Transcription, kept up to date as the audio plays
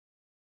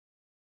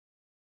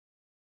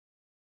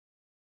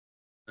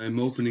I'm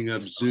opening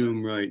up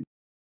Zoom right.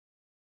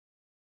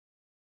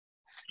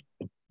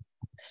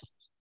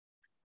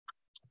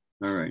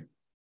 All right.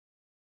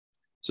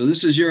 So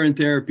this is urine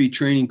therapy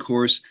training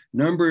course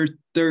number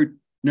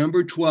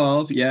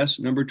 12. Yes,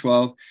 number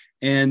 12.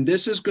 And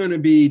this is going to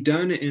be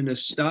done in a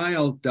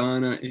style,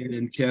 Donna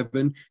and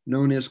Kevin,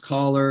 known as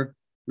caller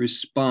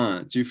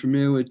response. You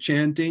familiar with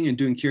chanting and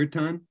doing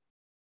kirtan?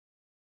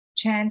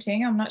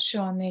 Chanting. I'm not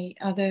sure on the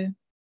other,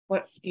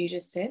 what you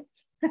just said.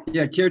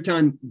 Yeah,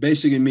 kirtan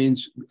basically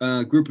means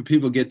a group of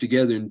people get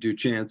together and do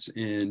chants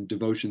and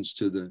devotions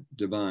to the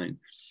divine.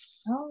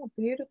 Oh,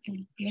 beautiful.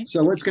 Yeah.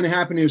 So what's going to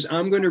happen is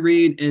I'm going to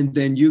read and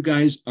then you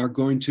guys are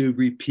going to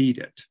repeat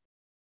it.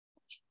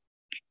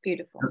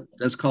 Beautiful.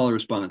 That's caller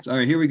response. All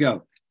right, here we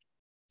go.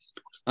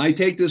 I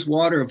take this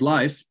water of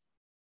life.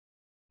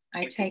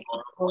 I take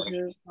the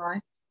water of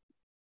life.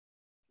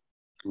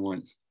 I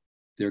want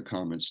their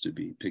comments to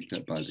be picked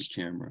up by the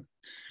camera.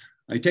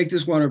 I take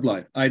this water of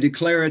life. I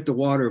declare it the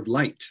water of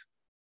light.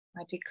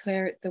 I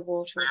declare it the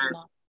water of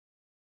light.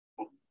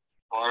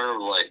 Water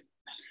of light.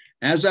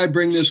 As I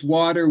bring this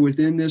water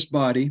within this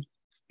body,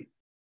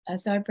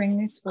 as I bring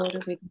this water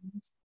within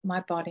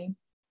my body,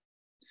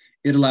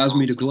 it allows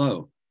me to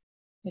glow.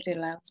 It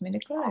allows me to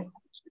glow.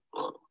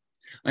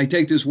 I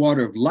take this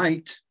water of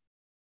light.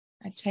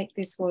 I take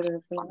this water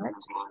of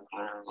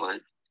light.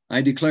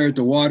 I declare it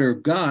the water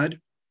of God.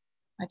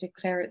 I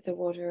declare it the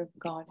water of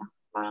God.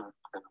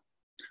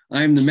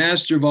 I am the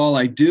master of all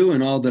I do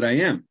and all that I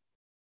am.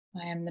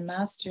 I am the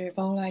master of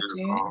all I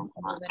do and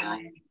all that I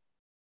am.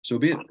 So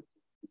be it.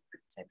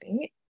 So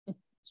be it.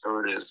 So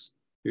it is.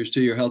 Here's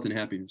to your health and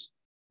happiness.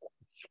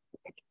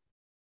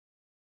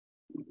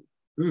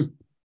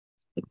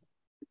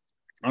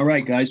 All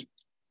right, guys.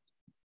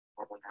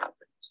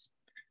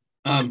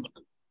 So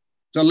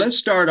let's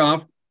start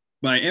off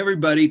by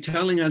everybody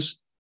telling us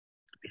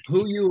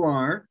who you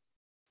are,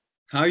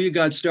 how you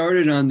got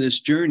started on this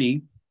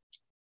journey,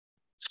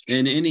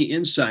 and any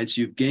insights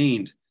you've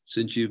gained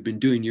since you've been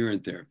doing urine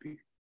therapy.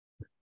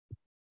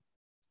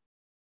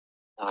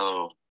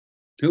 Oh.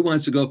 Who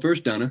wants to go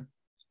first, Donna?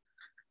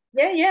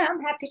 Yeah,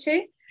 I'm happy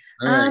to.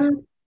 All right.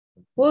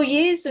 Well,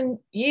 years and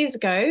years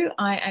ago,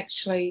 I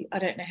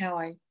don't know how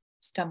I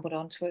stumbled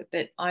onto it,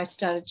 but I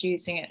started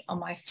using it on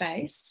my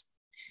face.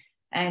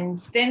 And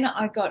then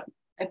I got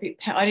a bit,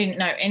 I didn't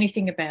know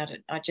anything about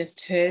it. I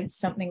just heard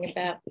something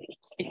about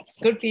it's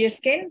good for your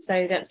skin.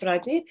 So that's what I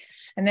did.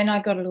 And then I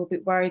got a little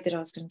bit worried that I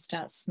was going to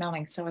start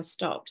smelling. So I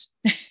stopped.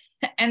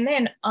 And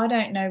then I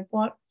don't know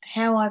what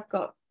happened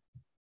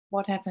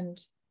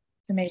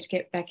for me to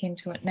get back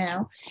into it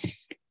now.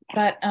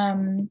 But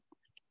I'm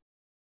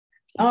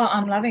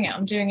loving it.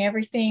 I'm doing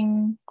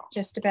everything,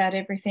 just about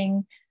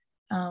everything.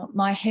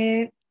 My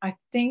hair,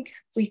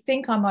 we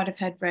think I might have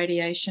had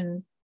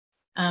radiation.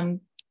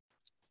 Something.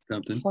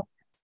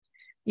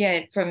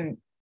 Yeah,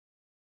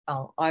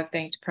 I've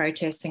been to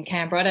protests in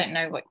Canberra. I don't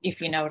know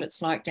if you know what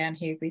it's like down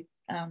here with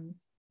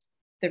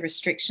the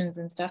restrictions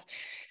and stuff.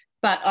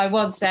 But I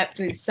was zapped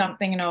with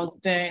something and I was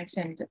burnt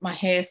and my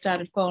hair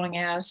started falling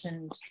out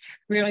and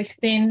really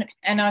thin.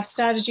 And I've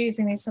started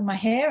using this on my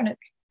hair and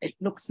it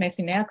looks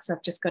messy now because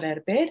I've just got out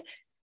of bed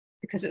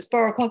because it's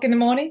 4 o'clock in the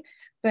morning.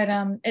 But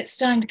it's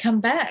starting to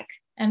come back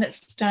and it's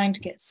starting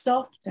to get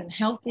soft and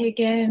healthy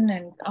again.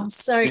 And I'm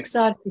so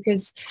excited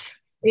because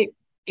it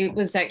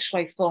was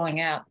actually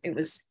falling out. It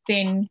was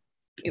thin,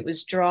 it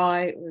was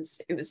dry,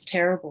 it was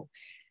terrible.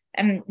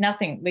 And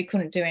we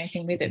couldn't do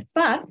anything with it.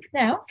 But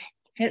now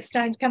it's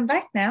starting to come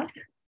back now.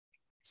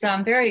 So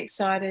I'm very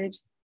excited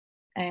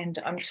and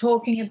I'm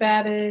talking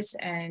about it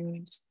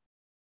and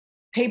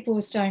people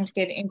are starting to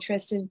get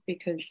interested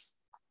because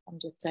I'm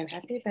just so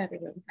happy about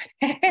it.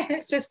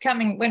 It's just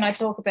coming, when I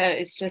talk about it,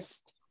 it's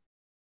just,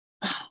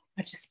 I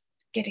just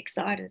get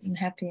excited and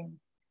happy. And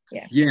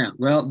yeah. Yeah,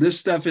 well, this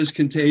stuff is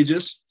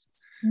contagious.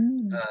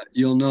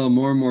 You'll know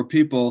more and more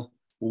people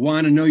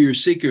want to know your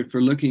secret for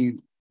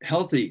looking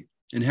healthy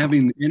and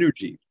having the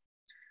energy.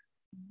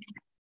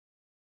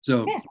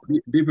 So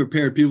be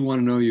prepared. People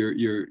want to know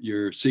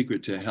your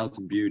secret to health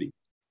and beauty.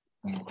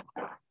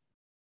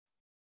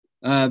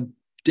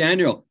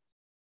 Daniel,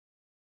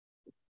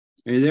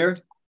 are you there?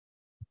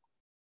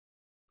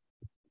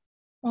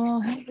 Oh,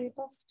 how have we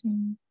lost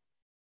him?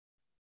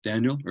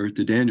 Daniel, Earth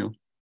to Daniel.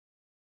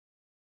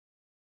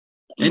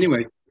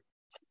 Anyway,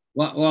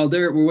 while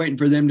we're waiting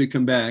for them to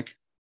come back,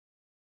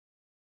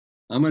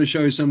 I'm going to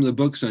show you some of the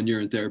books on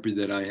urine therapy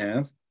that I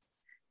have.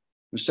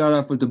 We'll start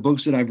off with the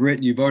books that I've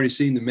written. You've already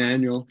seen the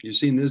manual. You've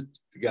seen this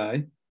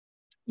guy.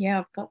 Yeah,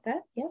 I've got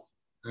that. Yeah.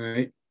 All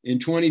right. In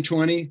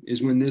 2020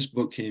 is when this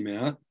book came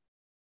out.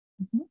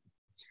 Mm-hmm.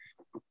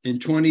 In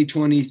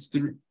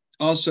 2023,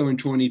 also in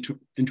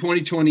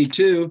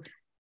 2022,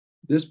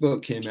 this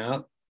book came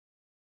out,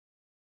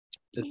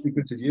 The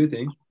Secrets of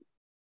Youthing.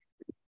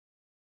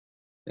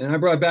 And I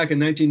brought back a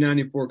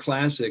 1994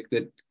 classic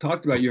that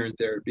talked about urine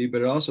therapy,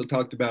 but it also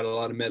talked about a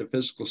lot of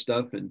metaphysical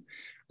stuff and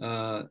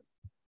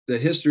the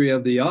history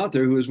of the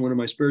author, who was one of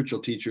my spiritual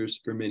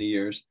teachers for many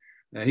years.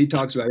 He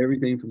talks about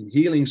everything from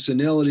healing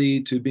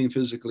senility to being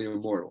physically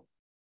immortal.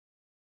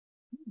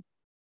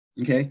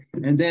 Okay.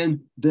 And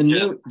then the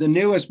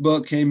newest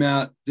book came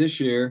out this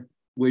year,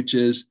 which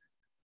is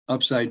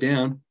Upside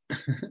Down.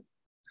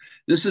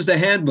 This is the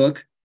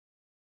handbook,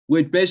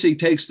 which basically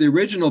takes the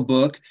original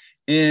book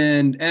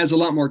and adds a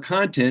lot more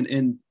content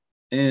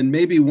and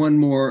maybe one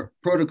more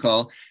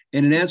protocol,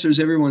 and it answers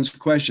everyone's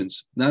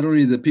questions, not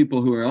only the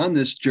people who are on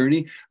this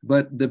journey,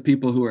 but the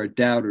people who are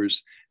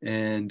doubters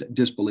and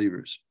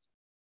disbelievers.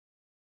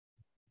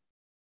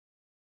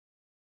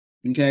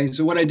 Okay,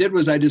 so what I did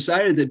was I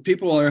decided that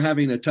people are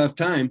having a tough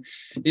time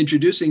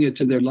introducing it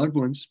to their loved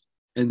ones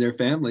and their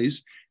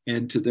families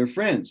and to their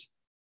friends.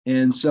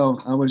 And so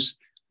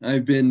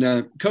I've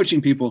been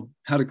coaching people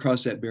how to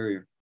cross that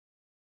barrier.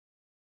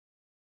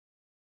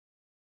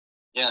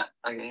 Yeah,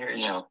 I can hear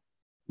you now.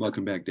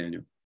 Welcome back,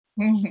 Daniel.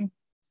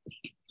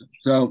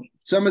 So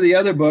some of the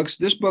other books,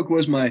 this book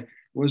was my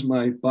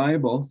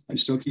Bible. I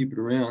still keep it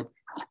around.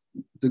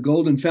 The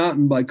Golden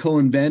Fountain by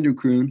Colin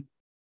Vanderkroon.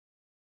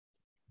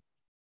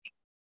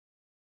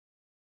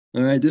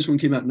 All right, this one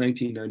came out in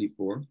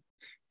 1994.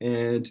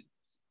 And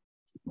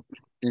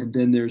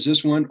then there's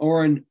this one,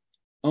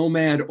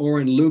 OMAD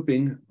Orin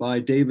Looping by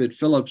David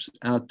Phillips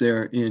out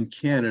there in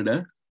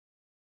Canada.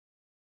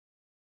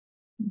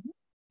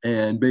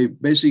 And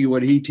basically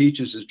what he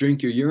teaches is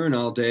drink your urine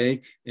all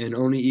day and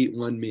only eat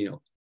one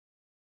meal.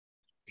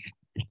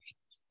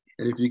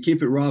 And if you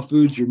keep it raw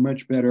foods, you're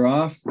much better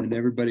off than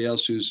everybody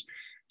else who's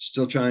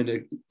still trying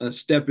to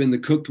step in the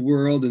cooked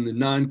world and the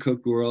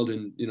non-cooked world.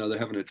 And, they're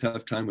having a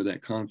tough time with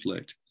that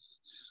conflict.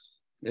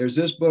 There's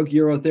this book,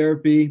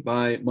 Urotherapy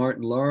by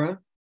Martin Lara,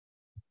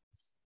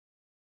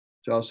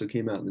 which also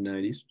came out in the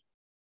 90s.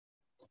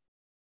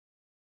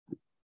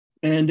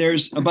 And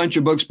there's a bunch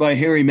of books by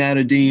Harry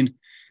Matadine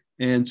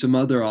and some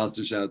other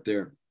authors out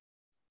there.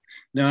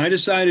 Now, I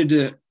decided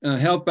to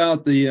help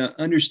out the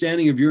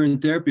understanding of urine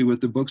therapy with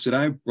the books that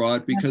I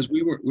brought, because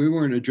we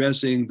weren't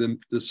addressing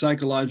the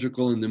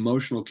psychological and the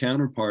emotional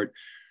counterpart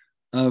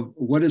of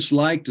what it's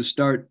like to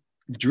start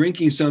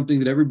drinking something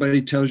that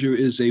everybody tells you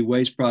is a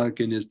waste product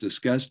and is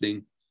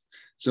disgusting.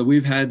 So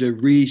we've had to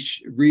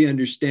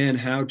re-understand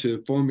how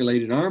to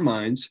formulate in our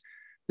minds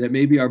that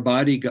maybe our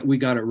body we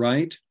got it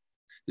right,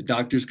 the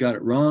doctors got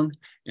it wrong,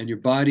 and your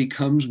body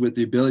comes with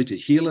the ability to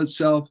heal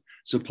itself,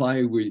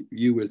 supply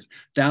you with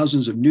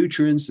thousands of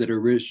nutrients that are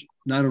rich,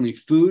 not only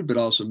food, but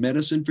also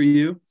medicine for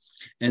you.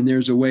 And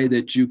there's a way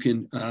that you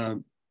can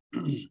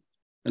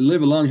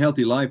live a long,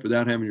 healthy life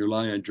without having to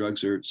rely on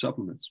drugs or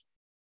supplements.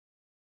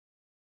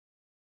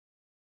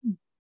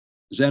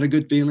 Is that a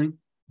good feeling?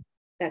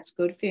 That's a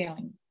good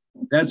feeling.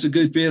 That's a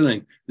good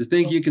feeling. To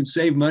think you can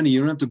save money. You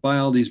don't have to buy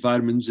all these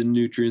vitamins and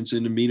nutrients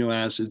and amino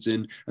acids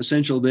and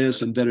essential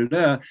this and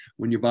da-da-da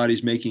when your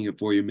body's making it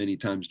for you many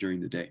times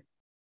during the day.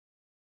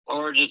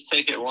 Or just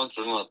take it once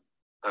a month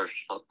or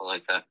something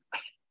like that.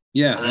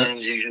 Yeah. And then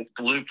you just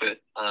loop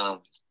it.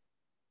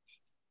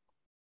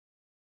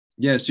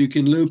 Yes, you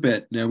can loop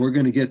it. Now we're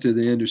going to get to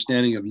the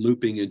understanding of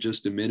looping in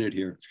just a minute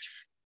here.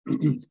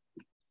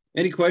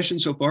 Any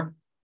questions so far?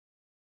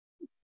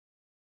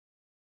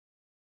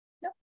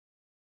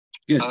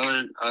 Good.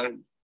 I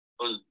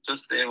was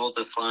just able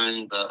to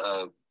find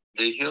the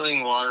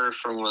healing water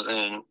from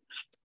within.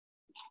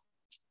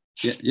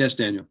 Yeah, yes,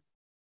 Daniel.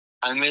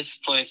 I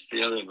misplaced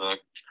the other book.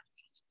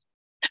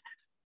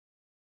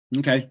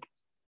 Okay.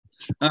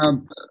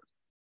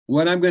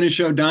 What I'm going to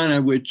show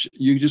Donna, which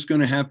you're just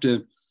going to have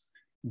to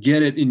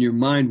get it in your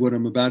mind, what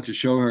I'm about to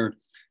show her,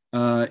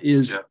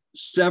 is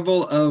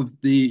several of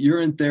the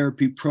urine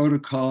therapy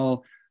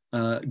protocol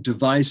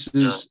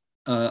devices,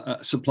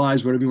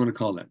 supplies, whatever you want to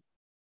call them.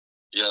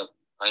 Yep,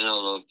 I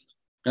know those.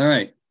 All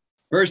right.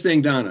 First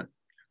thing, Donna,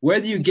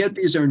 whether you get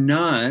these or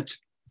not,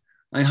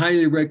 I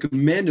highly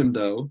recommend them,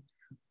 though.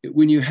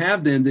 When you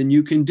have them, then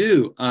you can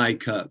do eye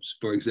cups,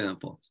 for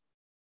example.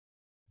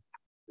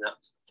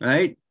 Yeah.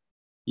 Right?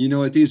 You know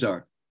what these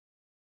are?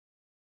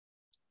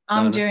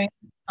 I'm doing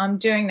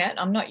that.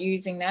 I'm not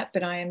using that,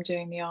 but I am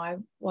doing the eye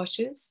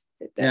washes.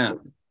 Yeah.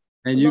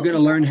 And you're going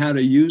to learn how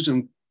to use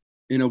them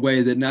in a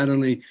way that not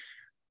only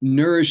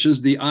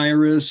nourishes the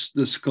iris,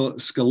 the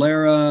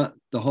sclera,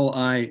 the whole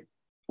eye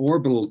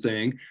orbital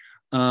thing,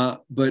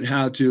 but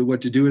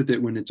what to do with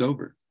it when it's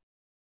over.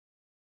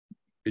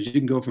 Because you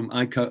can go from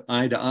eye to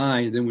eye,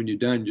 and then when you're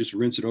done, just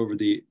rinse it over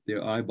the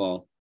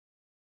eyeball.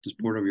 Just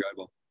pour it over your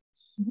eyeball.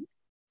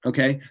 Mm-hmm.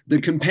 Okay. The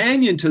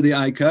companion to the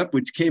eye cup,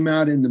 which came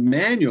out in the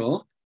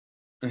manual,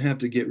 I have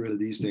to get rid of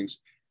these things,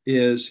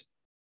 is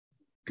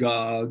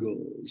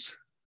goggles.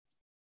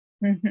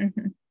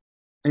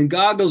 And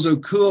goggles are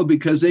cool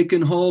because they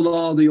can hold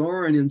all the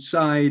urine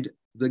inside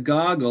the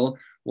goggle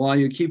while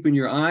you're keeping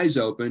your eyes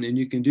open, and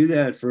you can do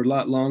that for a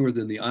lot longer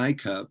than the eye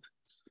cup,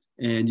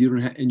 and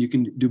you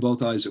can do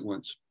both eyes at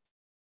once.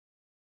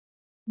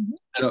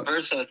 At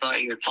first, I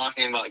thought you were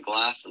talking about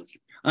glasses.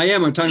 I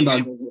am. I'm talking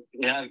about.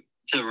 You have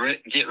to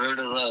get rid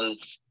of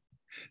those.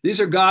 These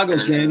are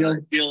goggles, Daniel.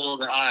 Feel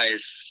the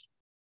eyes.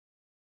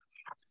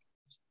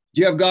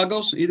 Do you have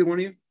goggles, either one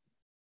of you?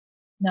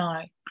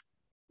 No.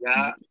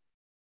 Yeah.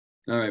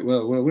 All right.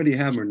 Well, whether you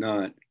have them or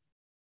not,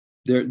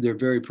 They're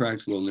very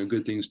practical and they're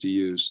good things to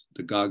use,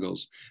 the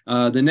goggles.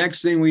 The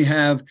next thing we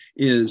have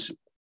is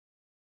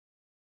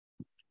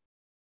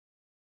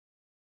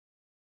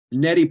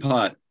neti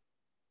pot.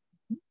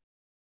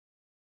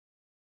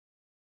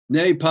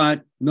 Neti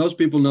pot, most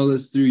people know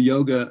this through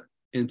yoga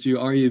and through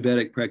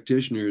Ayurvedic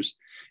practitioners,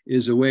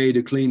 is a way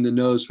to clean the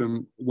nose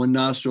from one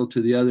nostril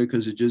to the other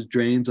because it just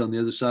drains on the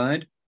other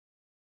side,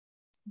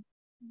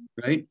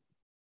 right?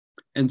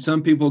 And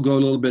some people go a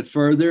little bit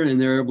further and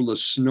they're able to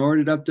snort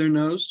it up their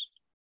nose.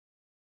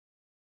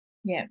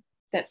 Yeah,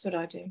 that's what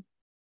I do.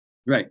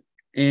 Right.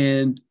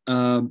 And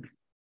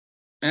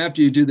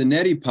after you do the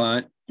neti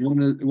pot,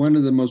 one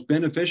of the most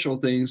beneficial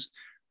things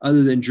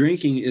other than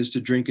drinking is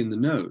to drink in the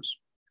nose.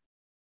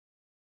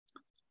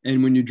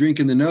 And when you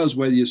drink in the nose,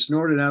 whether you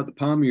snort it out the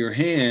palm of your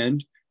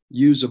hand,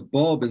 use a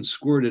bulb and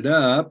squirt it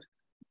up,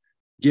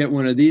 get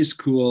one of these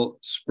cool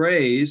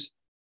sprays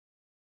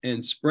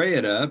and spray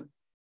it up.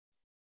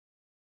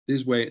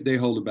 These they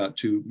hold about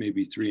 2,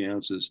 maybe 3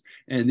 ounces.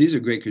 And these are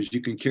great because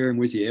you can carry them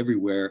with you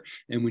everywhere.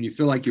 And when you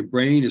feel like your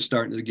brain is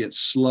starting to get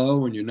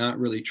slow and you're not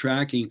really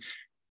tracking,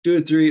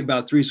 do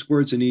about 3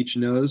 squirts in each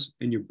nose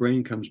and your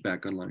brain comes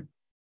back online.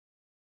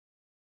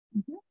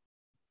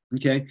 Mm-hmm.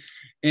 Okay.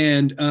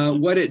 And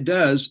what it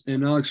does,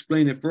 and I'll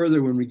explain it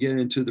further when we get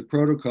into the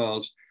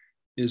protocols,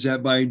 is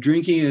that by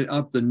drinking it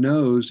up the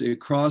nose, it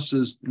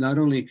crosses not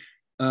only,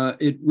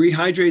 it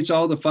rehydrates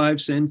all the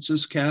 5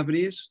 senses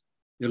cavities.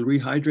 It'll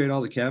rehydrate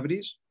all the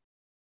cavities.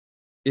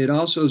 It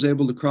also is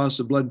able to cross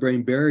the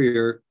blood-brain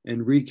barrier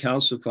and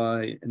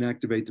recalcify and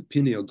activate the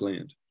pineal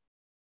gland.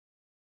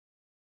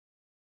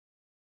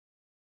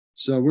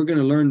 So we're going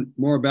to learn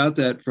more about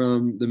that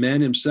from the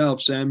man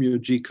himself, Samuel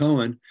G.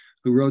 Cohen,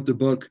 who wrote the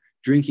book,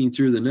 Drinking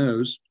Through the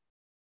Nose.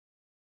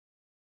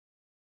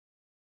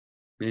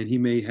 And he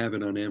may have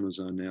it on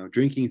Amazon now.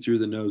 Drinking Through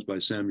the Nose by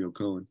Samuel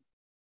Cohen.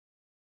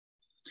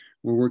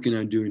 We're working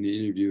on doing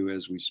the interview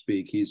as we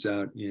speak. He's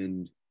out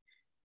in,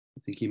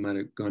 I think he might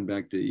have gone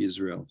back to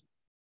Israel.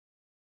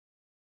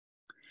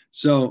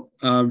 So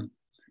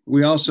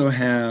we also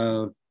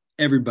have,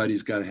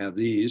 everybody's got to have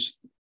these.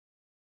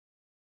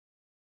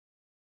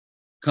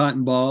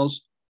 Cotton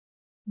balls.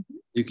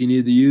 You can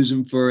either use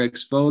them for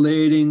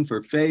exfoliating,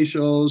 for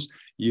facials.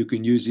 You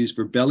can use these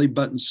for belly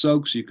button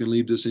soaks. You can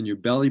leave this in your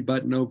belly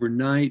button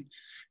overnight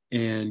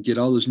and get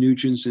all those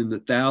nutrients in the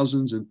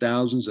thousands and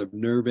thousands of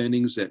nerve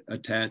endings that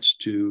attach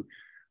to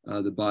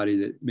the body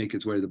that make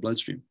its way to the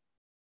bloodstream.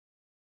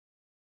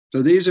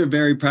 So these are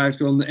very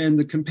practical. And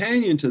the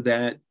companion to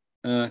that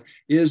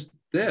is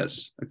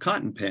this, a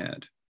cotton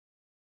pad.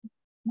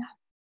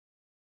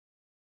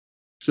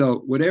 So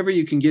whatever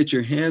you can get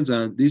your hands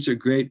on, these are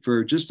great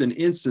for just an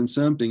instant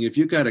something. If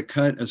you've got a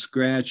cut, a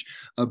scratch,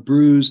 a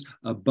bruise,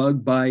 a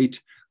bug bite,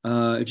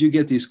 if you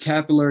get these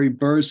capillary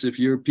bursts, if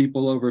you're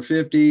people over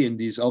 50 and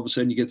these all of a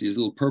sudden you get these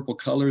little purple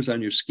colors on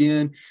your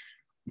skin,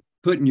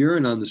 putting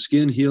urine on the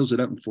skin heals it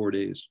up in 4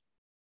 days.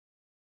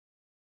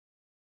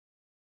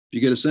 If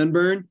you get a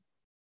sunburn,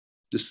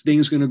 the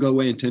sting's going to go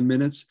away in 10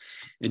 minutes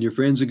and your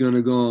friends are going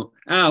to go,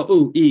 ow,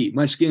 ooh,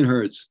 my skin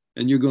hurts.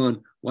 And you're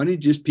going, why don't you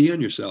just pee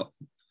on yourself?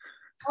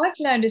 I've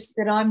noticed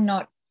that I'm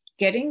not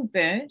getting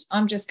burnt.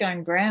 I'm just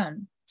going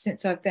brown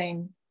since I've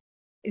been.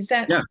 Is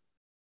that? Yeah.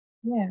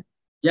 Yeah.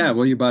 Yeah.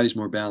 Well, your body's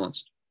more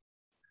balanced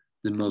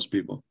than most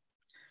people.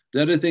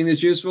 The other thing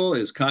that's useful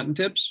is cotton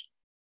tips.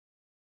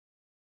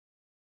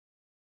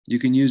 You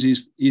can use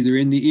these either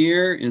in the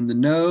ear, in the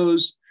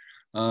nose,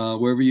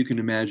 wherever you can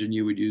imagine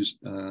you would use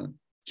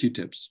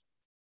Q-tips.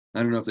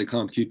 I don't know if they call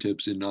them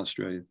Q-tips in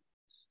Australia.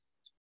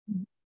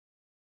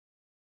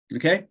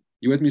 Okay.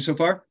 You with me so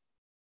far?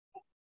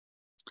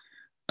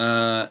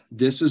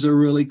 This is a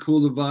really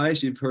cool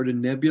device. You've heard of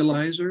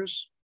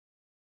nebulizers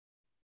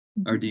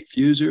or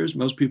diffusers.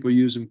 Most people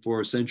use them for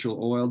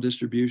essential oil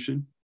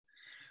distribution.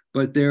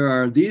 But there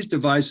are these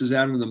devices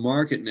out in the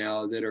market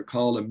now that are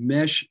called a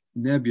mesh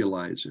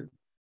nebulizer.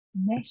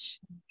 Mesh.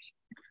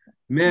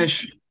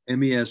 Mesh,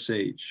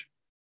 M-E-S-H.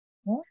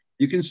 What?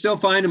 You can still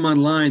find them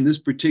online. This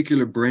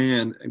particular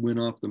brand went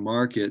off the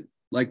market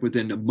like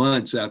within the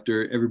months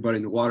after everybody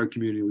in the water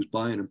community was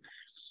buying them.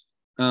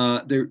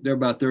 They're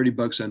about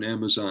 $30 on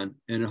Amazon,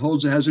 and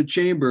it has a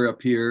chamber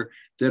up here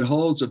that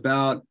holds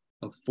about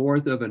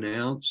 1/4 of an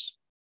ounce.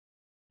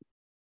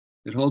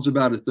 It holds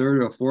about 1/3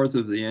 or 1/4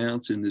 of the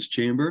ounce in this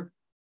chamber.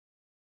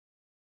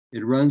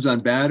 It runs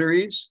on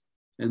batteries,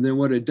 and then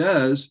what it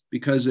does,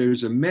 because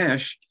there's a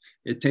mesh,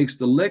 it takes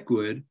the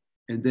liquid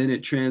and then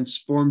it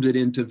transforms it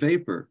into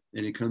vapor,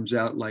 and it comes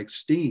out like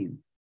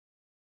steam.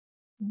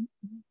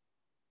 Mm-hmm.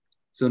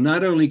 So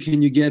not only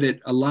can you get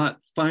it a lot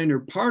finer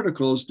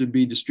particles to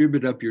be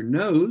distributed up your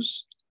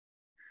nose,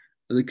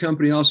 the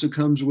company also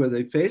comes with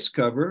a face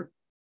cover.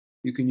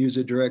 You can use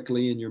it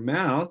directly in your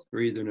mouth for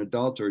either an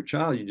adult or a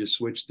child. You just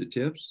switch the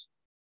tips.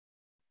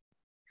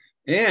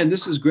 And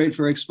this is great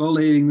for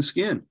exfoliating the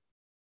skin.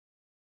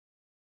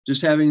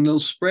 Just having a little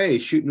spray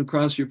shooting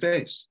across your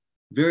face.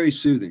 Very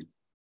soothing.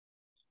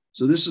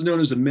 So this is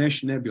known as a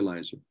mesh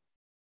nebulizer.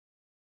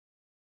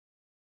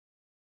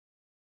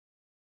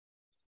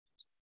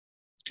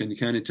 Can you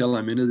kind of tell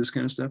I'm into this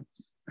kind of stuff?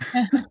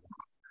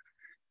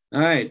 All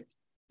right.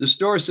 The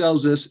store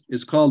sells this.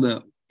 It's called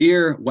the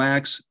ear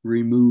wax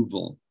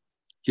removal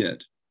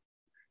kit.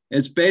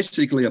 It's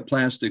basically a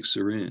plastic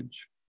syringe.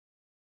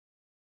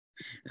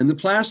 And the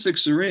plastic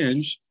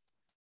syringe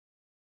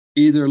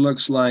either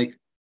looks like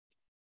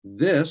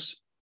this.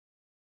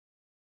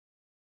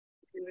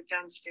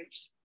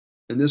 Downstairs.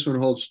 And this one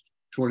holds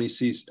 20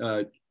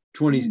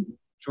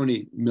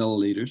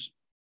 milliliters.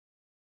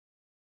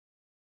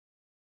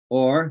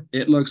 Or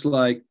it looks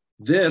like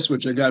this,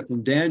 which I got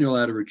from Daniel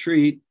at a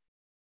retreat,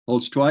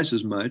 holds twice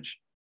as much.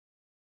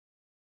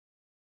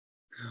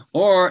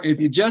 Or if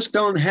you just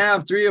don't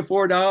have $3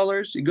 or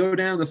 $4, you go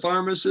down to the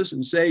pharmacist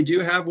and say, do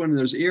you have one of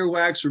those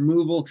earwax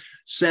removal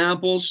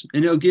samples?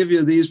 And he'll give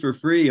you these for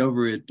free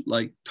over at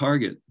like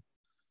Target.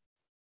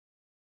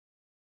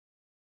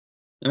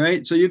 All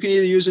right, so you can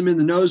either use them in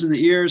the nose and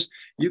the ears.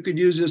 You could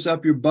use this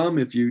up your bum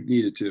if you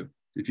needed to,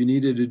 if you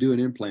needed to do an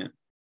implant.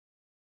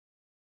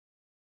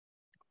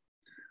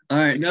 All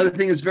right, another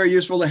thing that's very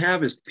useful to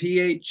have is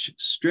pH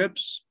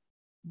strips.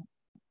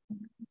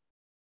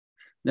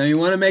 Now you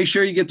want to make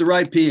sure you get the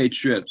right pH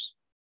strips.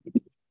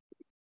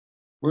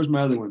 Where's my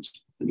other ones?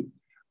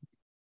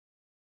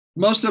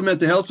 Most of them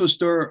at the health food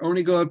store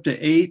only go up to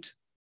 8.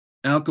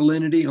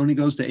 Alkalinity only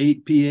goes to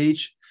 8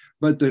 pH,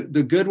 but the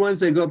good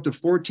ones, they go up to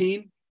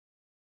 14.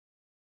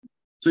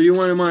 So you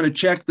want to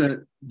check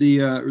the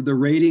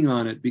rating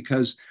on it,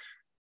 because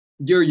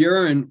your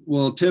urine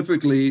will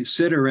typically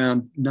sit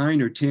around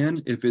 9 or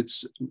 10 if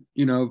it's,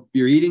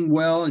 you're eating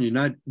well and you're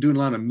not doing a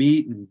lot of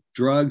meat and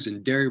drugs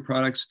and dairy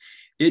products.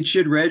 It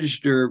should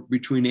register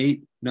between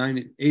 8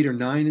 or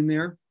 9 in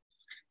there.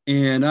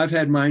 And I've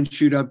had mine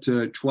shoot up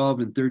to 12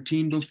 and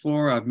 13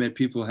 before. I've met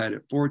people who had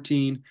it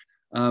 14.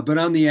 But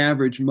on the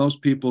average,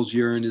 most people's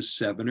urine is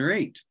 7 or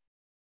 8.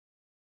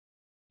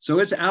 So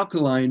it's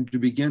alkaline to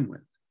begin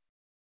with.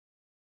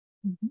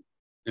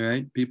 Mm-hmm. All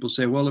right. People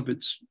say, well, if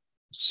it's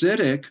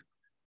acidic,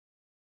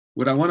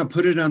 would I want to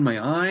put it on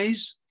my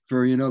eyes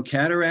for,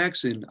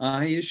 cataracts and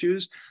eye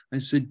issues? I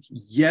said,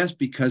 yes,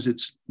 because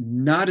it's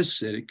not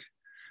acidic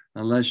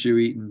unless you're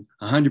eating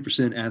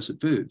 100% acid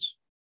foods.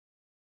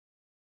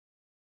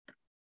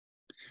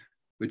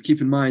 But keep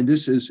in mind,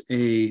 this is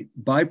a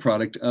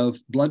byproduct of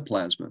blood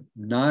plasma,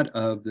 not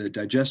of the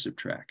digestive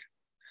tract.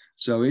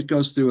 So it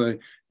goes through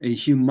a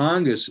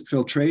humongous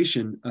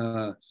filtration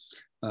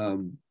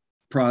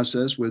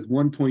process with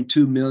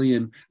 1.2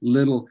 million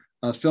little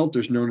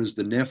filters known as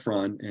the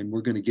nephron, and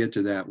we're going to get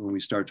to that when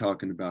we start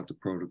talking about the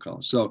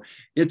protocol. So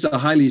it's a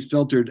highly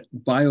filtered,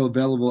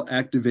 bioavailable,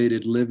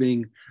 activated,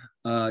 living,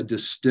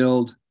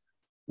 distilled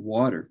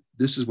water.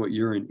 This is what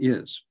urine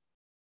is.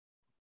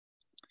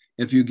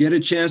 If you get a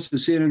chance to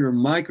see it under a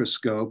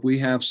microscope, we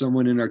have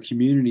someone in our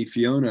community,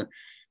 Fiona.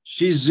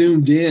 She's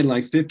zoomed in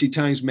like 50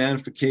 times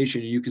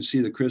magnification, and you can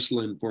see the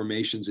crystalline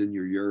formations in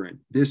your urine.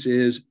 This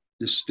is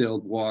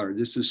distilled water.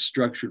 This is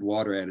structured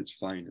water at its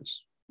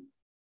finest.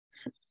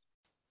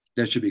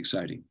 That should be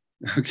exciting.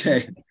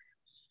 Okay.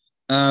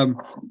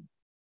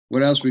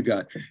 What else we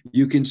got?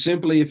 You can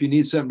simply, if you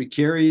need something to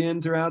carry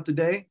in throughout the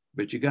day,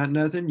 but you got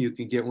nothing, you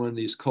can get one of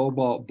these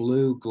cobalt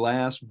blue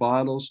glass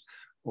bottles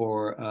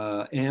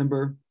or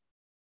amber.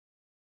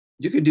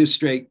 You could do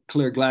straight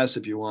clear glass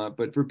if you want,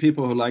 but for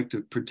people who like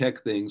to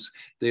protect things,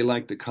 they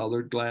like the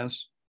colored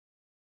glass.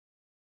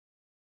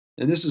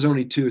 And this is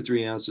only 2 or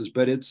 3 ounces,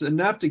 but it's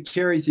enough to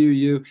carry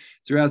you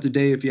throughout the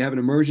day. If you have an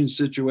emergency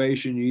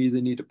situation, you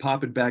either need to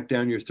pop it back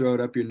down your throat,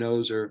 up your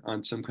nose, or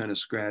on some kind of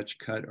scratch,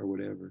 cut, or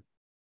whatever.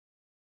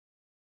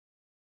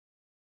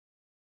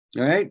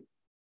 All right.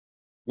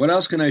 What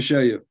else can I show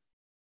you?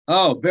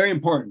 Oh, very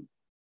important.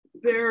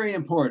 Very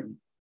important.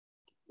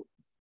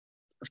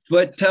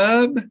 Foot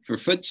tub for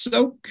foot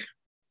soak.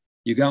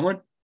 You got one?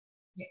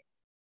 Yeah.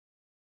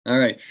 All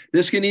right.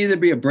 This can either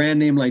be a brand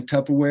name like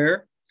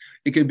Tupperware.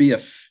 It could be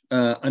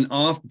an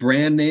off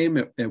brand name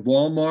at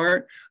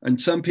Walmart.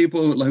 And some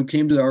people who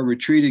came to our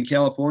retreat in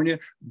California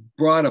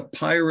brought a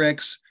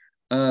Pyrex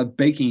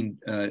baking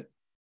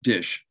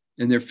dish,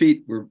 and their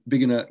feet were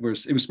big enough.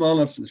 It was small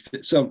enough to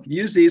fit. So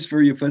use these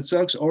for your foot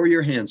soaks or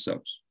your hand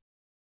soaks.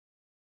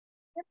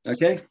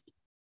 Okay.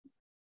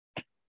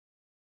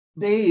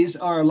 These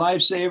are a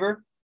lifesaver.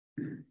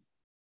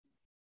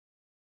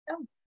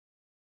 Oh.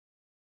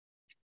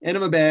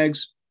 Enema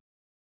bags.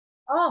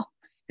 Oh.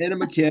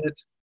 Enema kit.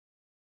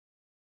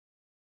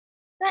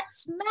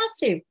 That's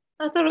massive.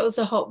 I thought it was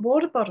a hot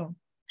water bottle.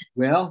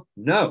 Well,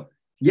 no.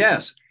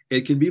 Yes,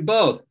 it can be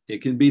both.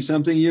 It can be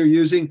something you're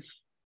using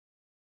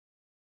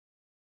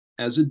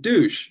as a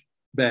douche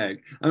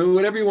bag. I mean,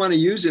 whatever you want to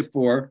use it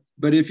for.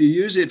 But if you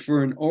use it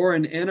for an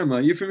oran enema,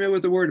 you familiar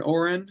with the word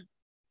oran?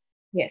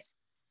 Yes.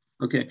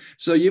 Okay.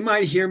 So you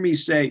might hear me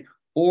say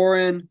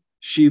oran,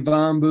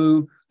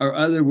 shivambu, or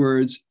other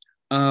words.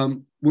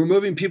 We're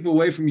moving people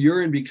away from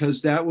urine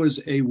because that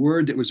was a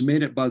word that was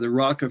made up by the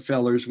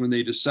Rockefellers when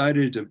they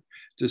decided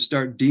to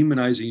start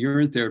demonizing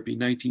urine therapy in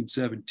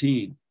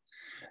 1917.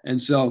 And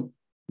so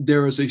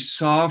there was a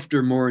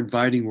softer, more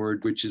inviting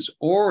word, which is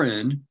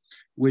oran,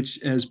 which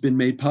has been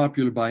made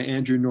popular by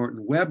Andrew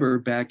Norton Webber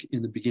back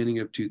in the beginning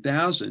of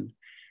 2000.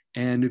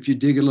 And if you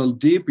dig a little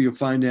deeper, you'll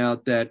find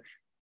out that,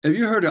 have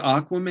you heard of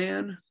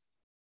Aquaman?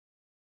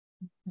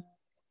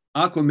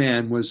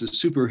 Aquaman was a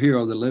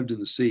superhero that lived in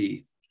the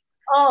sea.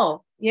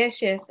 Oh,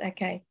 yes,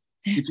 okay.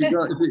 If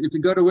you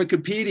go to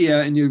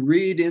Wikipedia and you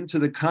read into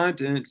the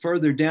content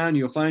further down,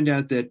 you'll find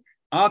out that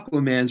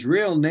Aquaman's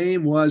real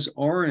name was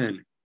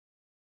Orin.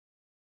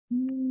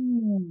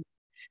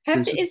 Is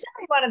that in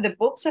one of the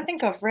books? I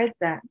think I've read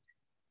that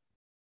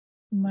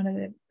in one of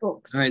the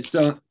books. All right,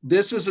 so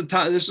this is a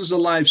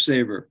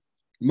lifesaver.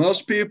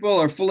 Most people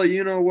are full of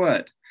you know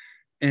what,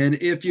 and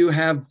if you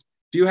have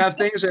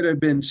things that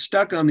have been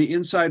stuck on the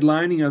inside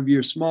lining of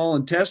your small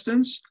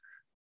intestines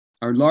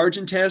or large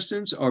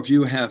intestines, or if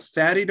you have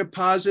fatty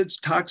deposits,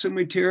 toxic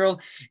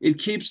material,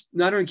 it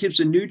not only keeps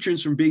the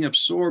nutrients from being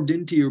absorbed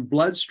into your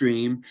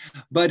bloodstream,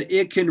 but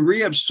it can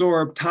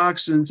reabsorb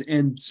toxins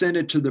and send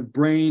it to the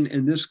brain,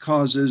 and this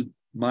causes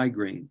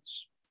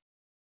migraines.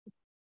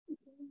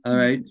 All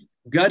right.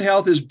 Gut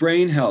health is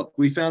brain health.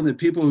 We found that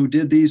people who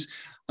did these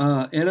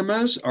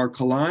enemas or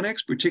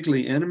colonics,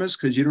 particularly enemas,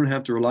 because you don't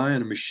have to rely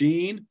on a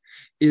machine,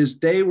 is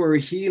they were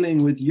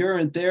healing with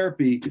urine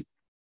therapy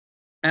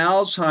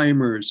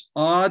Alzheimer's,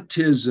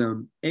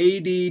 autism,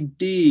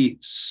 ADD,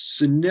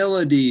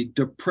 senility,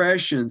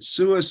 depression,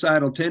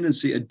 suicidal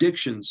tendency,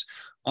 addictions.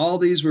 All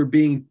these were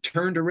being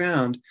turned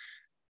around.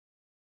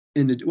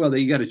 You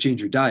got to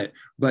change your diet,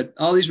 but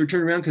all these were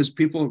turned around because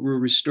people were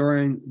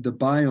restoring the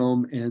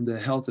biome and the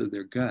health of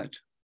their gut.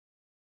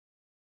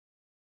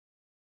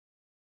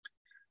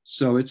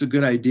 So it's a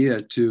good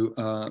idea to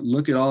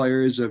look at all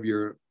areas of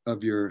your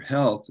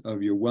health,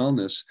 of your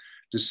wellness,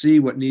 to see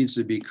what needs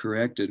to be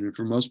corrected. And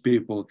for most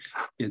people,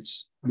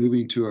 it's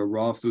moving to a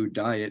raw food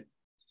diet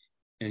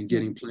and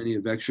getting plenty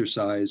of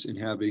exercise and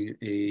having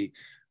a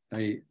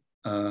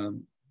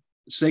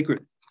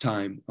sacred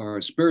time or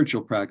a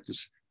spiritual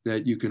practice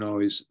that you can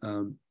always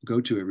go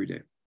to every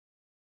day.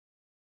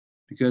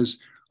 Because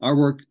our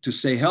work to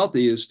stay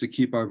healthy is to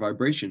keep our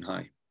vibration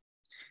high.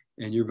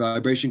 And your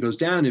vibration goes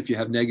down if you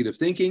have negative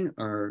thinking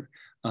or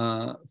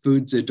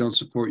foods that don't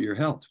support your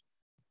health.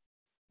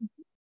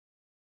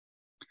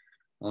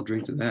 I'll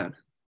drink to that.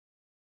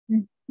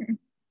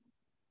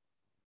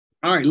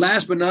 All right,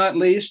 last but not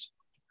least,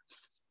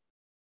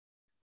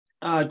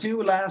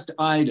 two last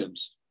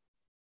items.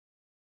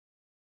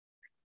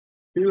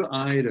 Two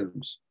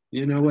items.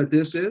 You know what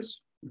this is?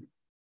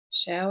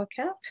 Shower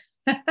cup?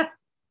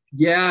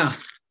 Yeah.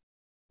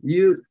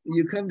 You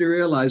come to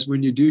realize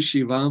when you do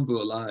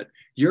Shivambu a lot,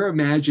 your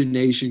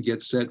imagination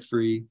gets set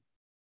free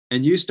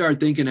and you start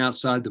thinking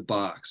outside the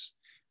box.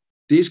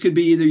 These could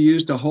be either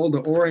used to hold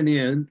the Orin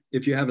in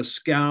if you have a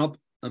scalp,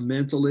 a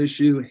mental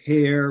issue,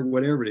 hair,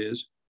 whatever it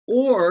is,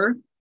 or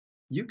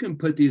you can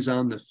put these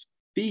on the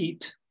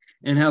feet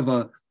and have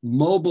a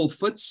mobile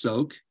foot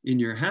soak in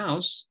your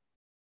house.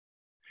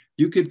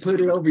 You could put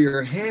it over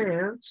your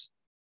hands.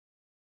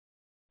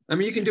 I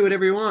mean, you can do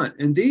whatever you want.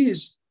 And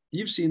these,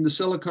 you've seen the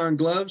silicone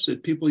gloves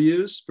that people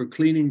use for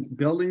cleaning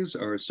buildings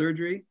or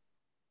surgery,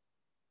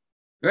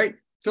 right?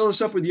 Fill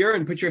this up with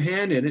urine, put your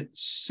hand in it,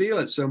 seal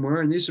it somewhere.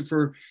 And these are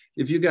for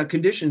if you've got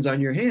conditions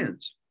on your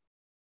hands,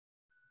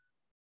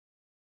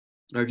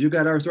 or if you've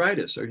got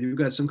arthritis, or if you've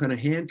got some kind of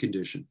hand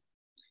condition,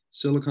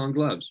 silicone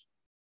gloves.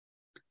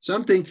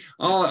 Something,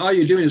 all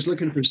you're doing is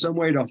looking for some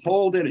way to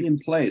hold it in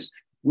place.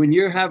 When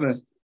you have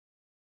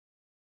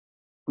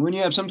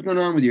something going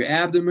on with your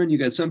abdomen, you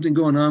got something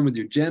going on with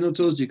your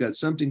genitals, you got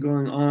something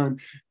going on,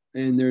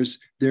 and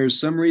there's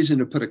some reason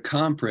to put a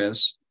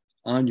compress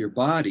on your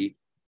body,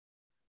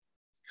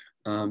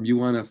 you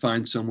want to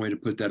find some way to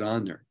put that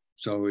on there.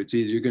 So it's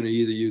you're going to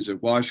either use a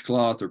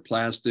washcloth or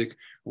plastic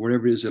or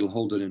whatever it is that'll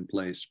hold it in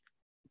place.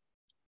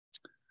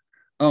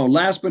 Oh,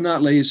 last but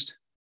not least,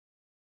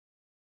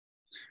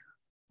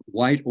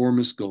 white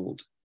ormus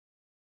gold.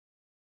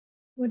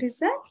 What is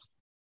that?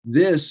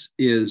 This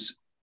is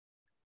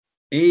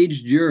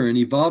aged urine,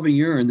 evolving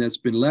urine that's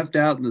been left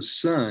out in the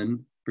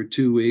sun for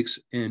 2 weeks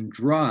and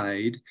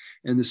dried.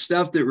 And the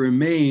stuff that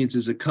remains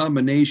is a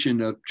combination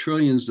of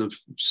trillions of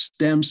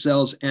stem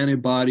cells,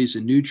 antibodies,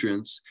 and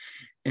nutrients.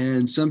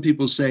 And some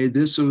people say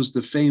this was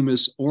the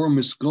famous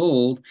ormus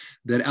gold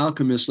that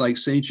alchemists like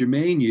Saint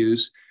Germain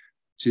used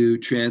to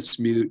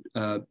transmute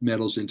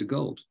metals into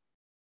gold.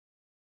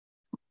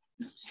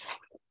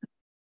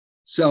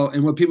 So,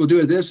 and what people do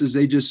with this is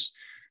they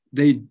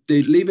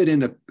leave it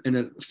in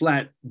a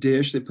flat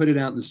dish, they put it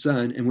out in the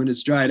sun, and when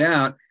it's dried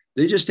out,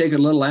 they just take a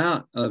little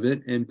out of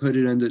it and put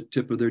it on the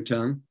tip of their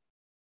tongue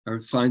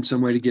or find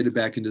some way to get it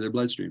back into their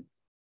bloodstream.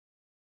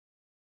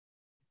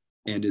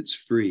 And it's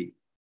free.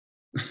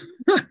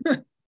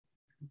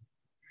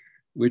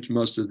 Which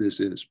most of this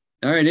is.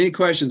 All right, any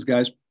questions,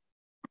 guys?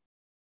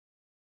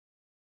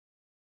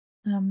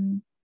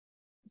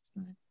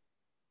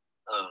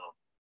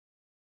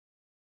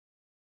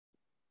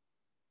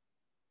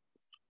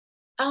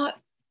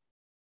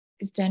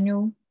 Is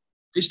Daniel?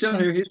 He's still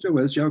here. He's still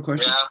with us. Do you have a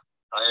question? Yeah,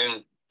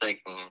 I'm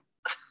thinking.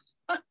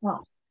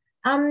 Well,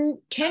 can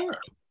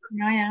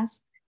I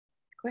ask?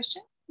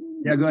 question?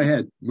 Yeah, go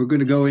ahead. We're going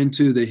to go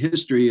into the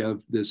history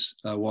of this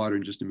water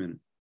in just a minute.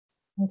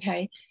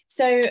 Okay.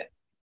 So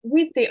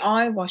with the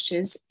eye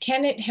washes,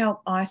 can it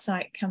help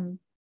eyesight come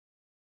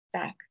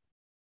back?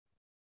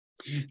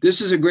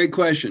 This is a great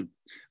question.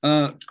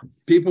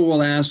 People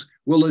will ask,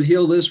 will it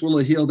heal this? Will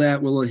it heal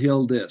that? Will it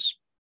heal this?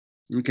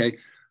 Okay.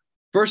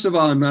 First of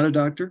all, I'm not a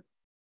doctor.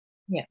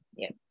 Yeah.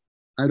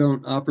 I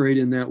don't operate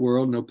in that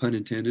world, no pun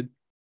intended.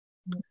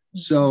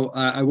 So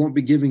I won't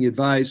be giving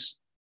advice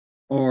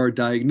or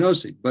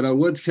diagnosing, but I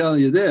would tell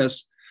you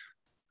this,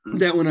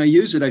 that when I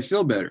use it, I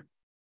feel better.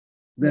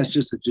 That's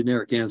just a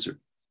generic answer.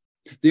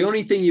 The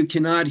only thing you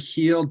cannot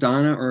heal,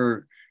 Donna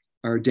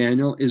or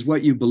Daniel, is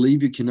what you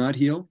believe you cannot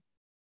heal.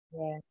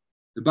 Yeah.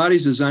 The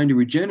body's designed to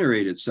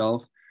regenerate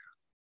itself,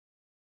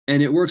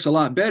 and it works a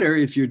lot better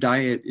if your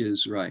diet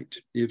is right,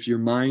 if your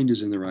mind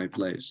is in the right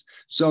place.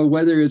 So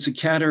whether it's a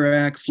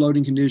cataract,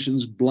 floating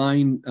conditions,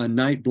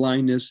 night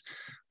blindness,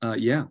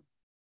 yeah.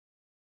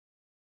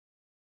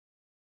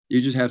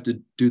 You just have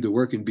to do the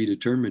work and be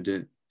determined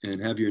to,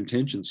 and have your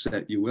intentions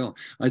set, you will.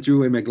 I threw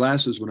away my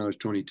glasses when I was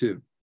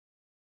 22.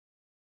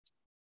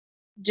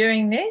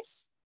 During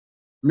this?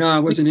 No, I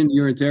wasn't into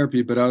urine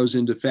therapy, but I was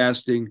into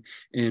fasting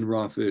and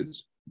raw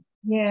foods.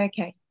 Yeah,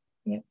 okay.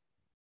 Yeah.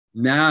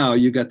 Now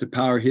you got the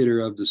power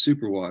hitter of the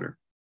super water.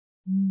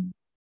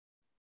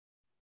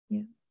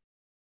 Yeah.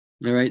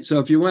 All right. So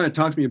if you want to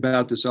talk to me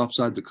about this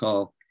outside the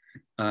call,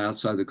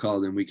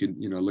 then we can,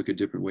 look at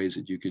different ways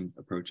that you can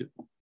approach it.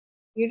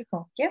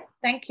 Beautiful. Yep.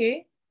 Thank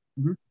you.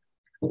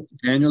 Mm-hmm.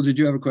 Daniel, did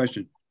you have a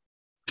question?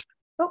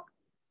 Oh.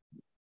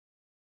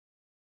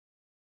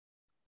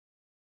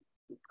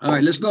 All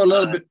right. Let's go a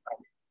little bit.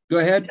 Go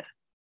ahead.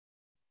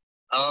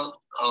 I'll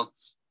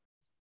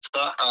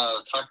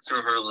talk to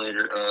her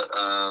later.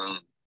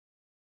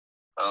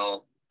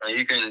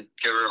 You can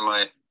give her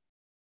my.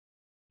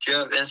 Do you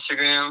have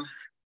Instagram?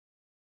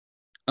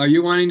 Are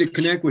you wanting to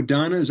connect with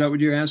Donna? Is that what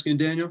you're asking,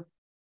 Daniel?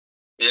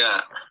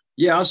 Yeah.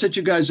 Yeah, I'll set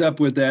you guys up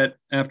with that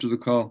after the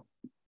call.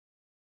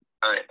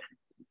 All right.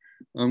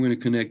 I'm going to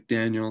connect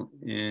Daniel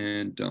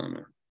and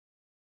Donna.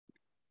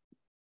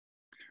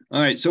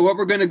 All right. So what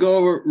we're going to go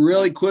over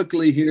really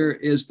quickly here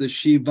is the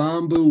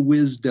Shivambu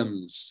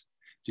wisdoms.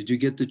 Did you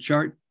get the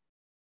chart?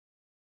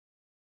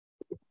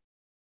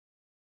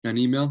 An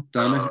email,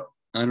 Donna?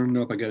 I don't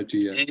know if I got it to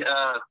you yet.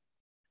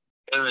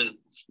 It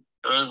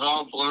was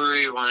all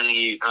blurry when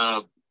he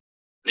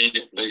made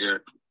it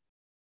bigger.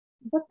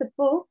 What, the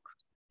book?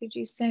 Did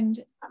you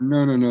send?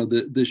 No.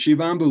 The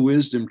Shivambu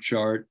wisdom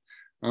chart.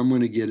 I'm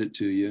going to get it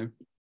to you.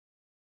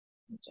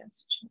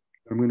 Just check.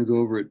 I'm going to go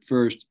over it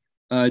first.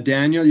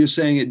 Daniel, you're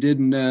saying it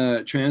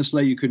didn't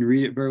translate. You couldn't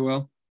read it very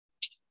well.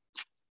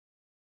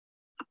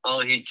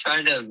 Oh, he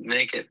tried to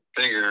make it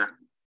bigger.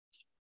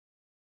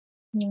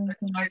 Yeah,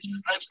 I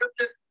took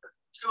it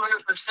 200%,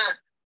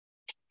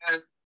 and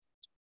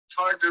it's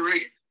hard to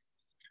read.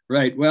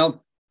 Right.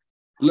 Well,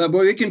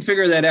 we can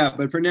figure that out.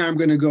 But for now, I'm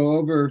going to go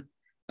over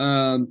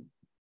the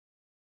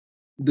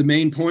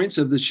main points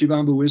of the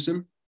Shivambu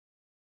wisdom.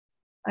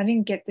 I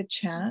didn't get the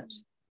chart.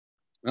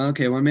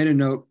 Okay. Well, I made a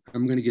note.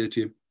 I'm going to get it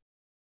to you.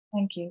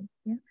 Thank you.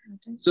 Yeah.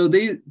 So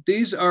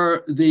these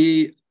are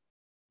the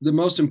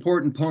most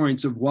important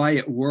points of why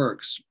it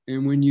works.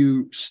 And when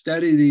you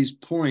study these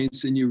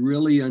points and you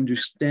really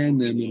understand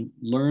them and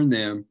learn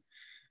them,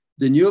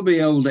 then you'll be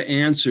able to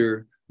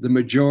answer the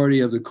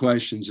majority of the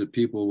questions that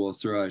people will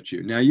throw at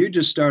you. Now, you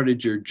just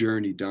started your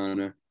journey,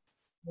 Donna.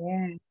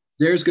 Yeah.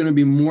 There's going to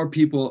be more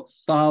people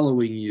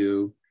following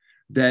you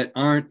that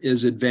aren't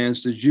as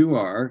advanced as you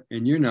are,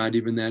 and you're not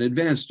even that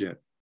advanced yet.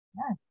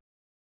 Yeah.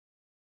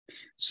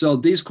 So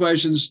these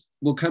questions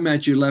will come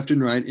at you left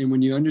and right. And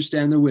when you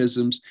understand the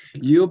wisdoms,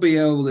 you'll be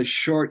able to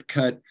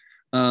shortcut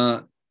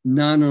not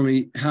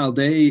only how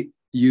they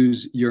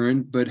use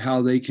urine, but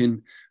how they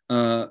can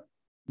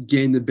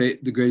gain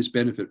the greatest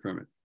benefit from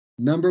it.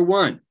 Number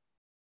one,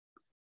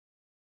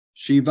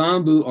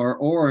 Shivambu or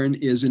Orin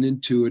is an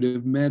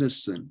intuitive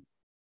medicine.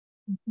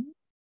 Mm-hmm.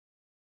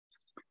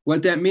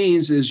 What that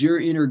means is your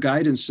inner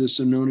guidance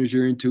system, known as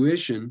your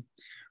intuition,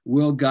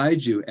 will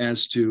guide you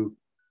as to,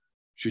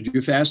 should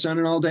you fast on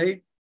it all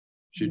day?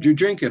 Should you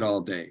drink it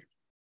all day?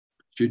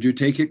 Should you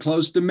take it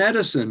close to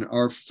medicine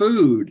or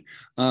food?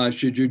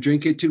 Should you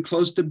drink it too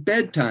close to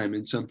bedtime?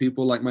 And some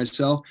people like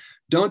myself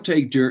don't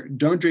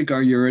drink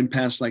our urine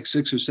past like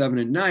 6 or 7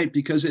 at night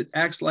because it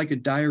acts like a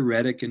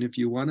diuretic. And if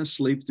you want to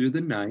sleep through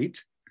the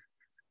night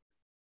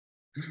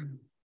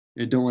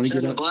and don't want to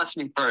get up,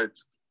 blessing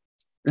first.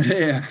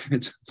 Yeah,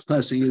 it's a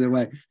blessing either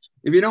way.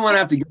 If you don't want to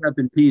have to get up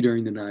and pee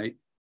during the night,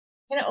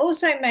 can it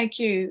also make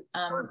you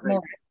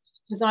more?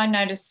 Because I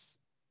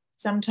notice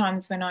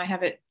sometimes when I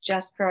have it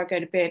just before I go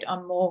to bed,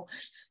 I'm more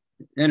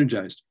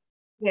energized.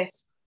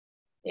 Yes.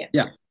 Yeah.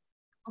 Yeah.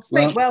 I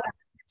sleep well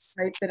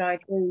sleep that I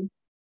do.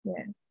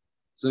 Yeah.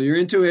 So your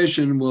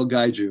intuition will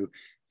guide you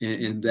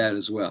in that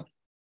as well.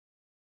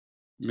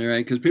 All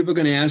right. Because people are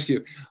going to ask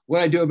you, what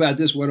do I do about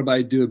this? What do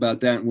I do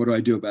about that? And what do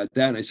I do about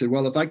that? And I said,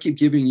 well, if I keep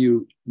giving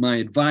you my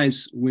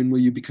advice, when will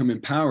you become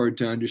empowered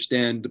to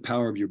understand the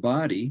power of your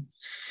body?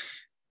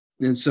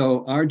 And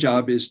so our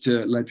job is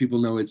to let people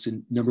know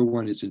number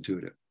one, it's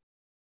intuitive.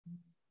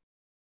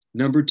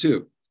 Number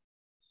two,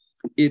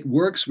 it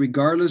works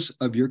regardless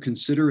of your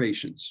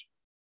considerations.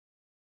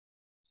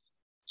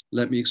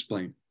 Let me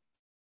explain.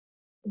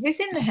 Is this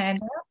in the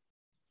handout?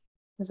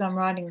 Because I'm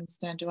writing this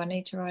down. Do I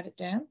need to write it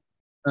down?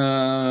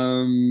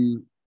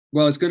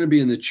 Well, it's going to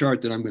be in the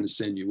chart that I'm going to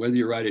send you. Whether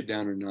you write it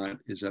down or not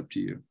is up to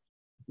you.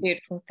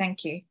 Beautiful.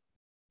 Thank you.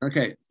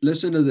 Okay,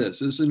 listen to this.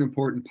 This is an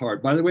important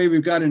part. By the way,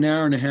 we've got an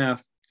hour and a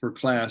half for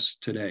class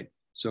today.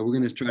 So we're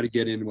going to try to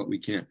get in what we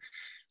can.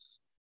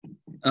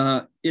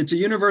 It's a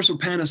universal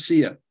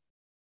panacea.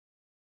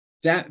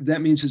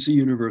 That means it's a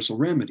universal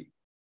remedy.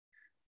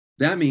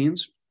 That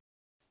means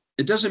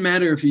it doesn't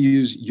matter if you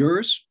use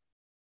yours,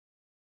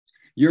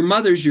 your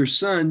mother's, your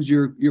son's,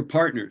 your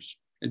partner's.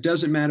 It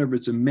doesn't matter if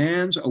it's a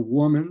man's, a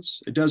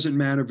woman's. It doesn't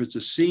matter if it's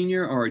a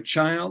senior or a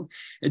child.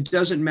 It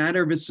doesn't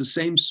matter if it's the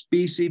same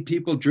species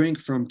people drink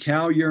from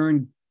cow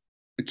urine,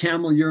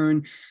 camel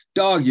urine,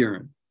 dog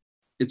urine.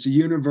 It's a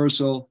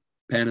universal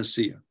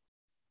panacea.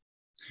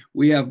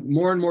 We have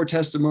more and more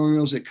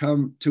testimonials that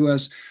come to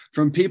us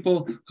from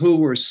people who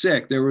were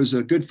sick. There was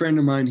a good friend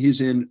of mine. He's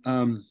in,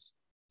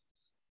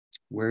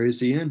 where is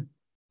he in?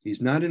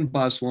 He's not in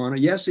Botswana.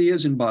 Yes, he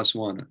is in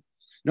Botswana.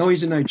 No,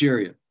 he's in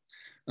Nigeria.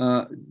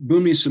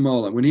 Bumi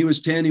Samola. When he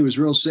was 10, he was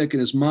real sick,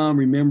 and his mom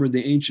remembered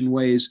the ancient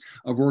ways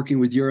of working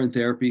with urine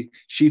therapy.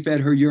 She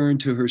fed her urine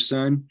to her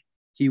son.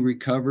 He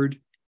recovered.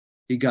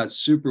 He got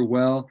super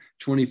well.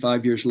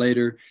 25 years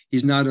later,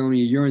 he's not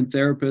only a urine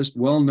therapist,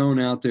 well known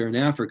out there in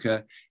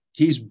Africa,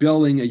 he's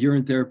building a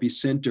urine therapy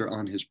center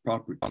on his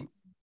property.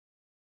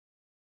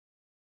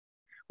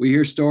 We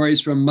hear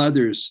stories from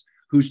mothers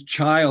whose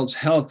child's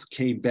health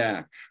came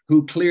back,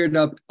 who cleared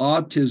up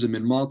autism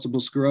and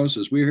multiple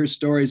sclerosis. We hear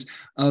stories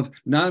of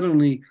not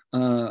only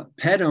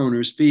pet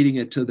owners feeding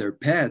it to their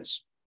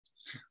pets.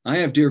 I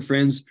have dear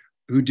friends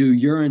who do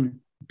urine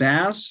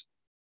baths,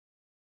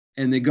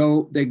 and they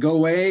go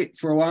away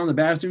for a while in the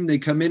bathroom. They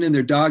come in and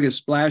their dog is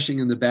splashing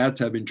in the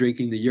bathtub and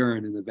drinking the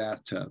urine in the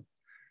bathtub.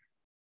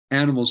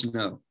 Animals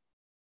know.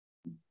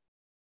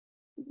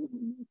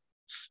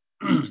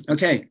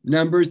 Okay,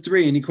 number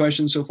 3. Any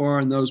questions so far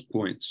on those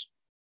points?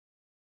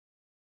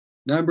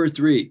 Number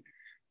 3,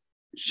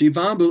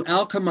 Shivambu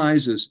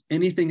alchemizes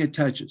anything it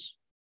touches.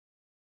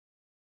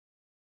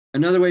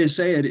 Another way to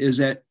say it is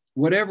that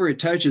whatever it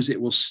touches, it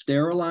will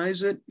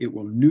sterilize it, it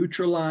will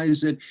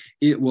neutralize it,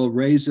 it will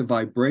raise the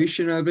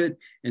vibration of it,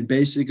 and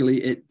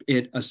basically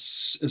it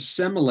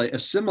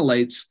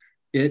assimilates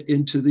it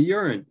into the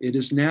urine. It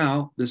is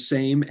now the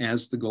same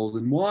as the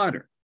golden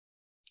water.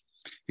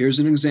 Here's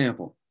an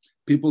example.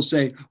 People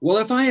say, well,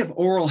 if I have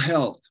oral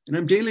health and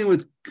I'm dealing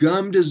with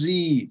gum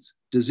disease,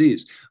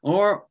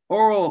 or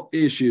oral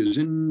issues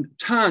and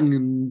tongue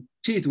and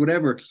teeth,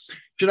 whatever,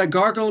 should I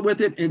gargle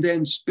with it and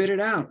then spit it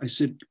out? I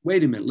said,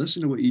 wait a minute,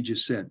 listen to what you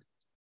just said.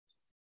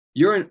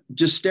 Urine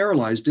just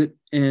sterilized it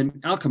and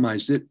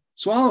alchemized it,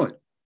 swallow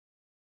it.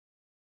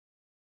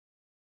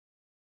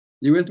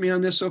 You with me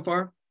on this so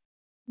far?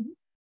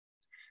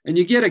 And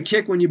you get a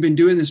kick when you've been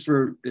doing this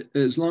for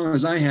as long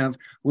as I have,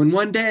 when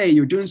one day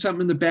you're doing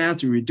something in the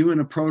bathroom, you're doing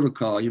a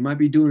protocol, you might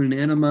be doing an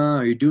enema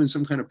or you're doing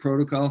some kind of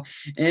protocol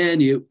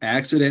and you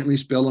accidentally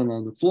spill it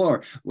on the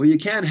floor. Well, you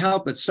can't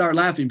help but start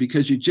laughing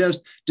because you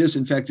just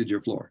disinfected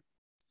your floor.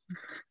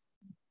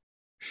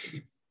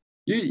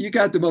 You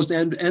got the most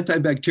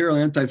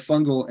antibacterial,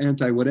 antifungal,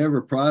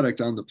 anti-whatever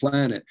product on the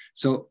planet.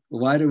 So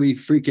why do we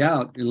freak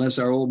out unless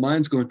our old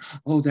mind's going,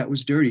 oh, that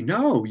was dirty?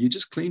 No, you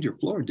just cleaned your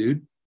floor,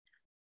 dude.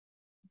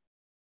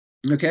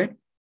 Okay.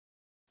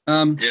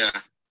 Yeah.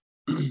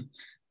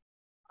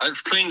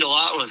 I've cleaned a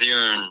lot with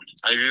urine.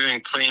 I've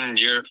even cleaned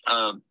your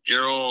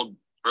old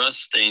rust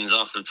stains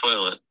off the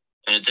toilet,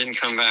 and it didn't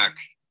come back.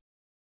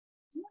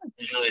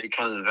 Usually it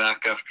comes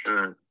back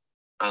after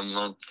a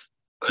month,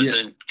 but it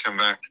didn't come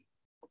back.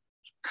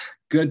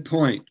 Good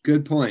point.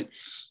 Good point.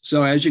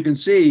 So as you can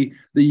see,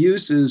 the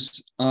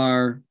uses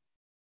are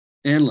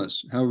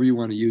endless, however you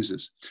want to use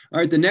this. All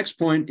right. The next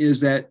point is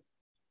that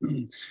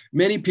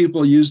many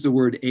people use the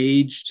word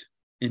aged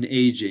and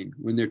aging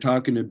when they're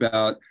talking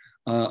about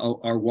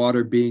our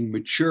water being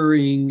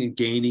maturing and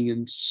gaining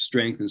in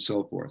strength and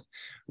so forth.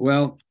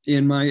 Well,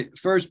 in my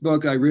first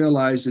book, I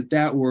realized that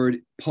that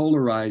word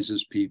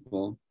polarizes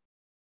people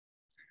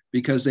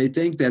because they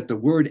think that the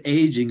word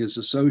aging is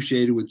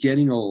associated with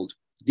getting old,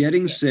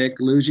 getting sick,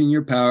 losing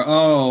your power.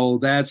 Oh,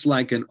 that's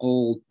like an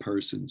old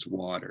person's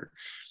water.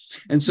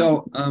 And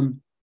so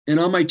in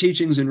all my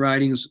teachings and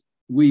writings,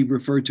 we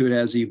refer to it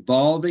as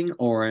evolving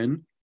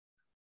Orin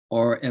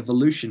or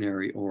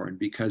evolutionary Orin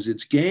because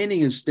it's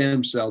gaining in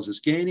stem cells, it's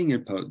gaining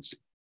in potency.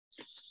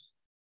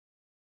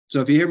 So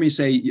if you hear me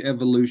say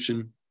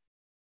evolution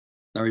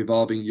or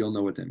evolving, you'll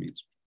know what that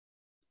means.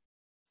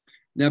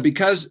 Now,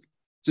 because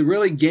to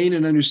really gain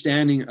an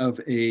understanding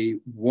of a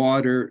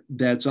water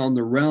that's on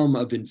the realm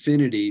of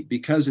infinity,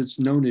 because it's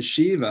known as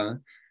Shiva,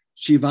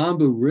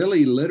 Shivambu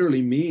really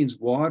literally means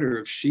water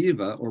of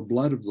Shiva or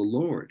blood of the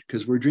Lord,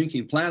 because we're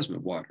drinking plasma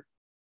water.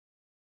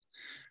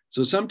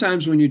 So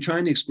sometimes when you're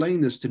trying to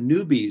explain this to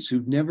newbies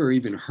who've never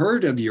even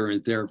heard of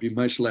urine therapy,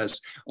 much less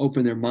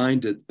open their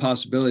mind to the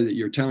possibility that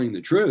you're telling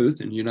the truth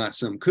and you're not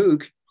some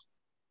kook,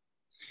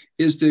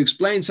 is to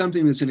explain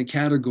something that's in a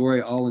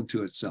category all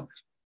into itself.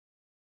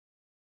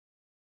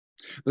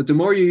 But the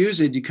more you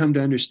use it, you come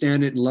to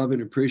understand it and love it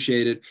and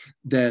appreciate it,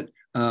 that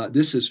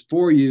this is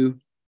for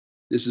you,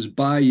 this is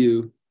by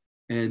you,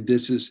 and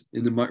this is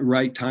in the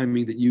right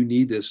timing that you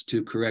need this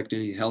to correct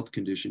any health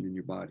condition in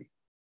your body.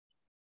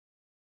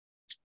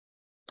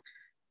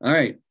 All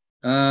right.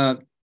 The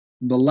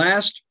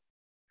last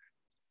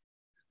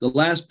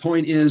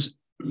point is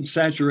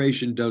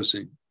saturation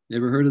dosing.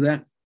 Ever heard of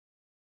that?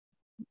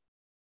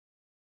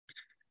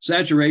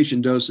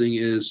 Saturation dosing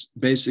is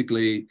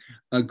basically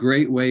a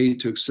great way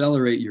to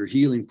accelerate your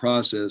healing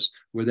process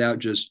without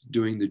just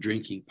doing the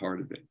drinking part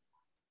of it.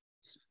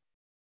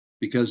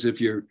 Because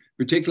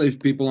particularly if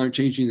people aren't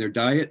changing their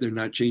diet, they're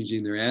not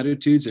changing their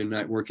attitudes, they're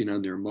not working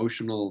on their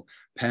emotional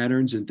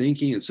patterns and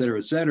thinking, et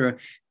cetera,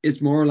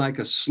 it's more like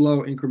a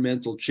slow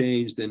incremental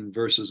change than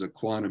versus a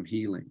quantum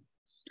healing.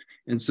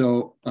 And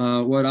so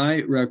what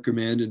I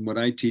recommend and what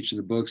I teach in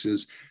the books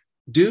is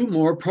do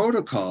more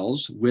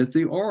protocols with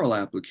the oral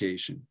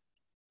application.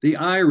 The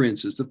eye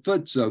rinses, the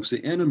foot soaks,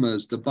 the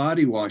enemas, the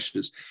body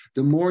washes.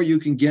 The more you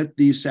can get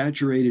these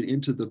saturated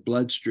into the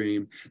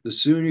bloodstream, the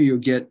sooner you'll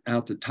get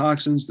out the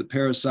toxins, the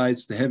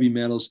parasites, the heavy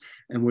metals,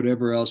 and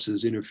whatever else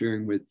is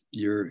interfering with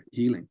your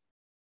healing.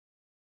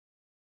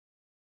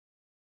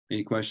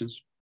 Any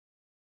questions?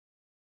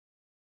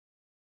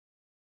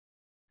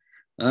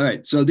 All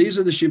right, so these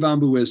are the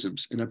Shivambu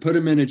wisdoms, and I put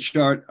them in a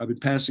chart. I've been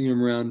passing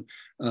them around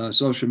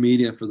social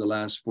media for the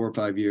last 4 or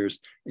 5 years,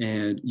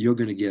 and you're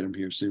going to get them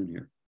here soon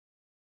here.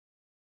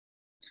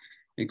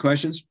 Any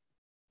questions?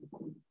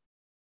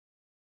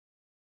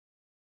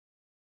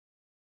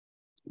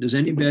 Does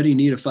anybody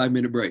need a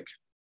 5-minute break?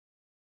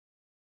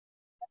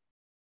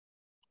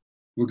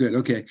 We're good.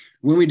 Okay.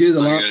 When we do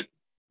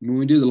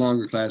the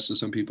longer classes,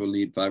 some people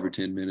need 5 or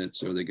 10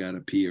 minutes, or they got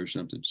to pee or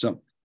something.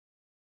 So,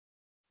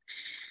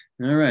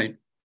 all right.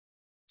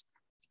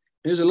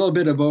 Here's a little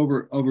bit of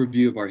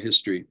overview of our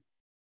history.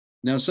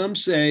 Now, some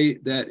say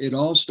that it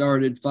all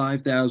started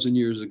 5,000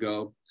 years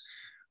ago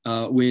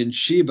when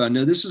Shiva.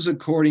 Now, this is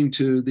according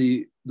to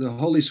the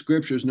Holy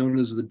Scriptures known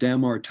as the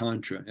Dhammar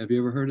Tantra. Have you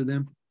ever heard of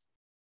them?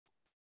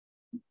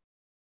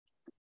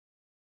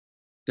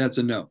 That's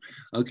a no.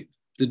 Okay.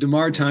 The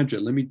Dhammar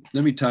Tantra. Let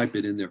me type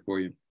it in there for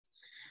you.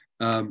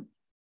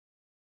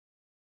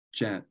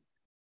 Chat.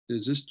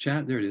 Is this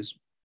chat? There it is.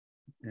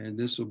 And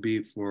this will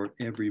be for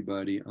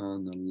everybody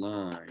on the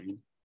line.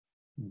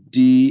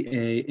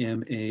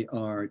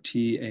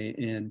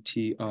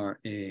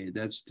 Dhammartantra.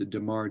 That's the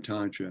Dhammar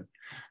Tantra.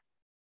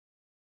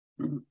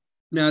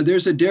 Now,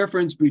 there's a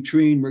difference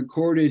between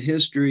recorded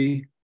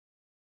history.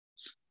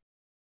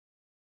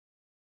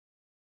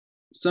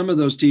 Some of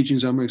those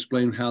teachings, I'm going to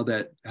explain how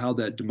that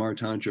Dhammar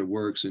Tantra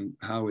works and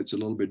how it's a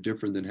little bit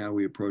different than how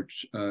we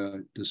approach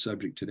the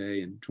subject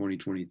today in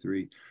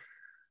 2023.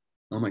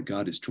 Oh my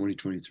God, it's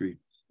 2023.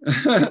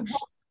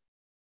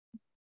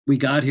 We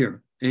got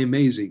here.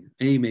 Amazing.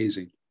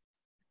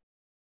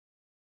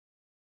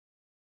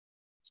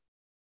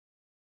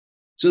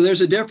 So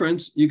there's a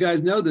difference. You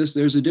guys know this.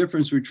 There's a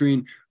difference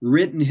between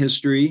written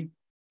history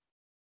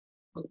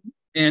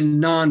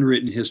and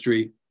non-written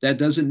history. That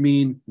doesn't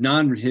mean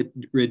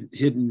non-hidden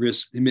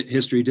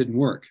history didn't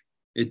work.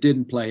 It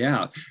didn't play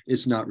out.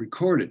 It's not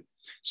recorded.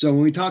 So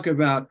when we talk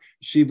about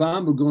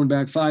Shivambu going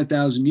back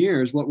 5,000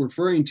 years, what we're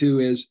referring to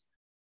is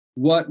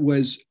what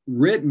was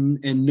written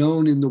and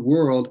known in the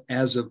world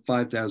as of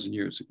 5,000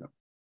 years ago.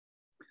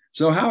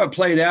 So how it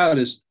played out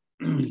is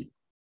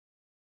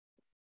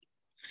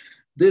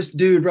this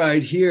dude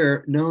right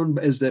here, known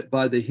as that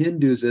by the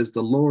Hindus as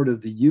the Lord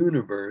of the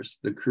universe,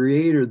 the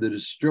creator, the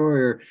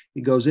destroyer.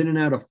 He goes in and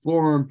out of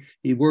form.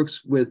 He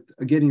works with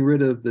getting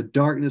rid of the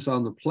darkness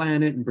on the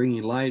planet and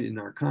bringing light in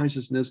our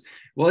consciousness.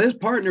 Well, his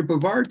partner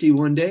Parvati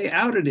one day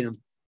outed him.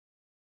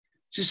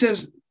 She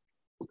says,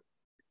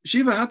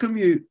 Shiva, how come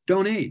you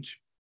don't age?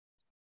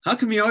 How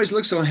come you always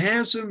look so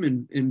handsome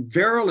and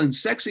virile and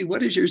sexy?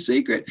 What is your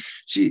secret?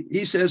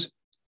 He says,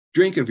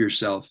 drink of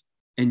yourself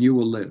and you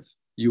will live.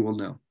 You will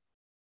know.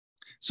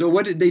 So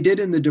what they did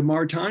in the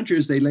Dhammar Tantra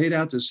is they laid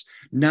out this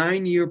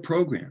 9-year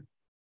program.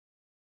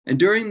 And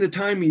during the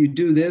time you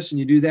do this and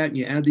you do that and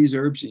you add these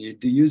herbs and you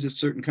use a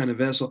certain kind of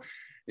vessel,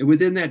 and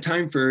within that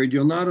time period,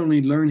 you'll not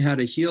only learn how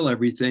to heal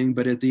everything,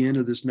 but at the end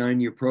of this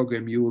 9-year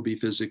program, you will be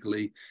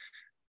physically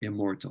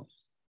immortal.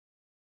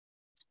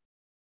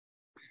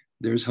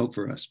 There's hope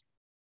for us.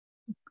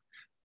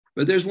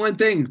 But there's one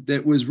thing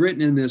that was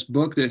written in this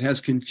book that has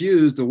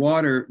confused the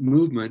water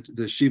movement,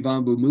 the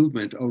Shivambu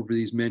movement, over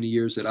these many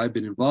years that I've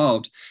been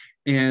involved.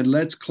 And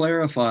let's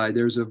clarify.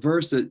 There's a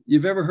verse that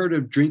you've ever heard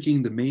of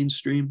drinking the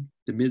mainstream,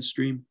 the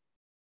midstream?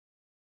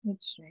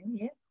 Midstream,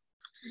 yeah.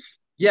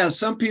 Yeah,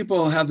 some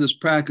people have this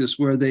practice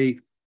where they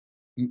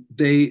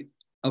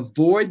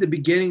avoid the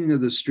beginning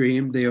of the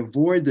stream. They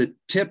avoid the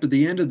tip at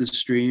the end of the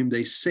stream.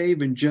 They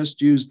save and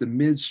just use the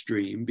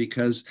midstream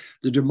because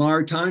the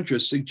Dhamma Tantra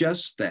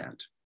suggests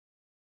that.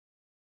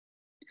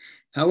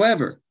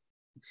 However,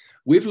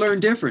 we've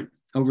learned different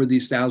over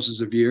these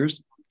thousands of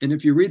years. And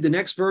if you read the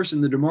next verse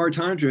in the Dhamma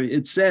Tantra,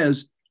 it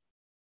says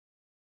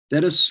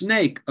that a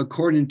snake,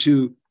 according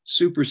to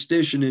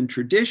superstition and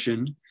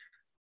tradition,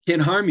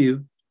 can harm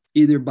you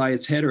either by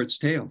its head or its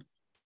tail.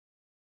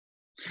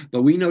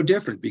 But we know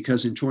different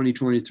because in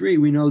 2023,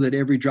 we know that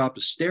every drop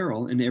is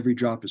sterile and every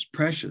drop is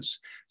precious.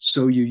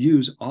 So you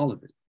use all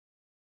of it.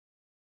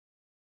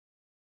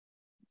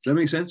 Does that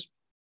make sense?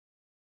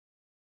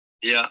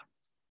 Yeah.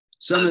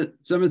 Some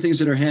of the things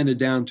that are handed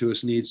down to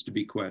us needs to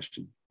be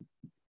questioned.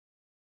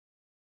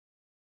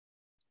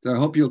 So I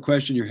hope you'll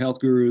question your health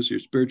gurus, your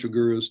spiritual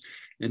gurus,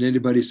 and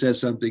anybody says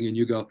something and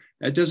you go,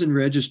 that doesn't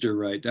register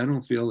right. I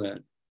don't feel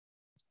that.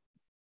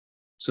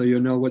 So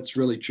you'll know what's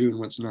really true and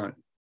what's not.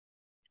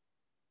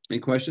 Any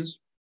questions?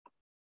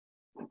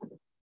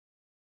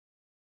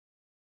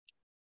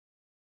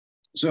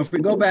 So if we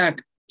go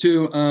back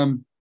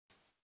to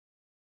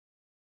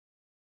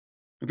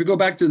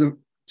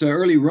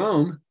early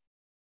Rome,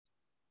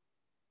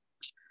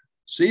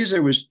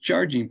 Caesar was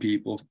charging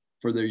people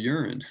for their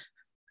urine.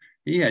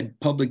 He had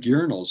public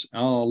urinals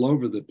all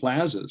over the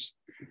plazas,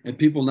 and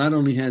people not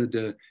only had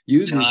to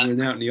use these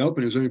when out in the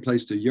open, it was the only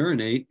place to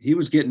urinate. He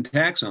was getting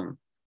tax on them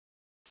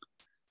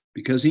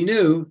because he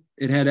knew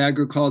it had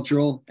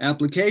agricultural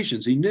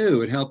applications. He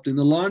knew it helped in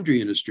the laundry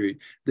industry.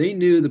 They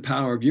knew the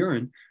power of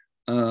urine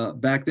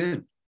back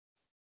then.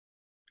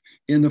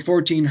 In the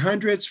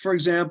 1400s, for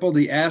example,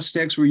 the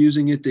Aztecs were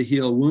using it to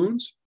heal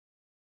wounds.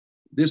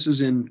 This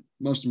is in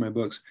most of my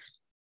books.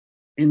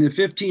 In the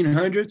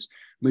 1500s,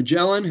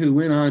 Magellan, who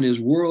went on his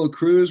world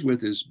cruise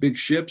with his big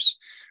ships,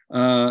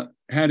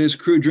 had his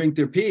crew drink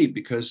their pee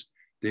because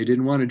they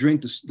didn't want to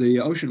drink the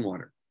ocean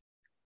water.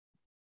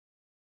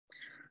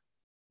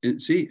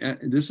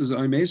 This is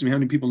amazing how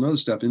many people know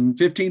this stuff. In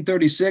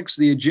 1536,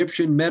 the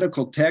Egyptian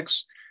medical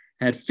texts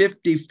had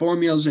 50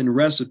 formulas and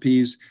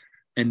recipes,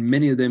 and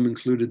many of them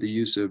included the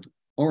use of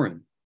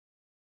orin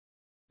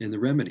in the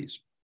remedies.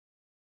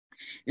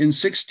 In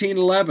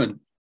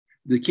 1611,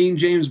 the King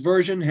James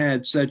Version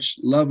had such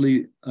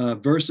lovely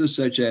verses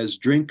such as,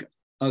 drink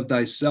of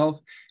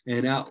thyself,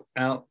 and out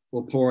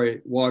will pour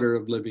a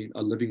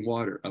living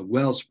water, a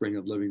wellspring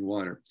of living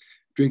water.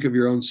 Drink of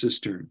your own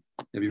cistern.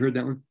 Have you heard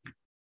that one?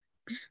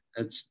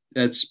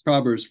 That's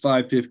Proverbs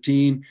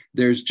 5:15.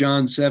 There's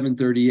John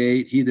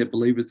 7:38. He that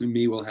believeth in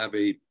me will have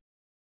a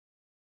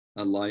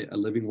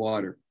living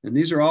water. And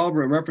these are all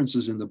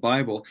references in the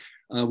Bible,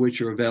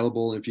 which are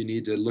available. If you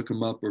need to look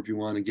them up or if you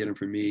want to get them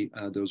from me,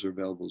 those are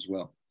available as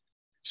well.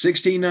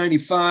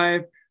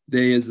 1695,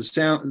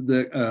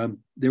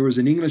 there was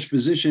an English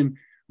physician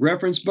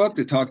reference book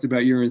that talked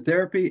about urine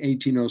therapy.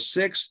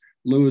 1806,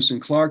 Lewis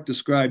and Clark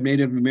described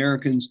Native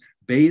Americans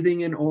bathing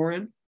in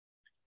orin.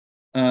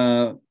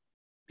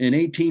 In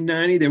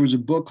 1890, there was a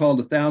book called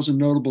 1,000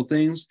 Notable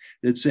Things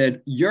that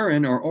said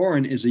urine or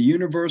orin is a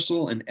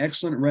universal and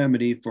excellent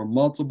remedy for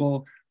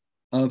multiple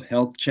of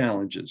health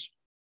challenges.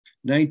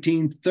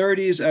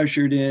 1930s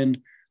ushered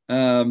in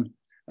a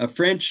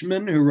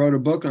Frenchman who wrote a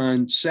book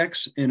on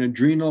sex and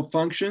adrenal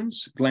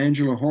functions.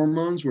 Glandular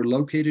hormones were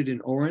located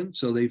in orin,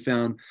 so they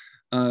found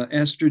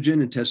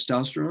estrogen and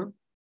testosterone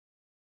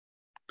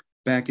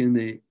back in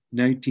the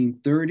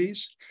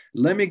 1930s.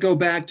 Let me go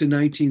back to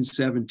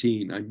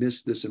 1917. I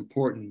missed this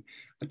important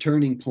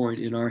turning point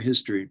in our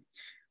history.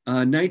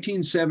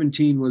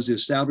 1917 was the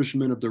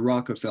establishment of the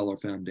Rockefeller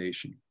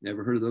Foundation.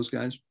 Ever heard of those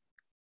guys?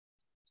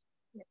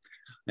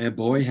 And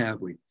boy,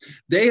 have we.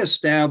 They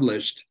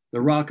established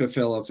the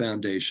Rockefeller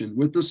Foundation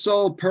with the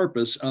sole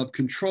purpose of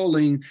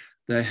controlling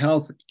the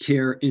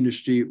healthcare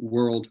industry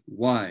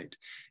worldwide.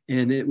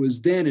 And it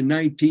was then in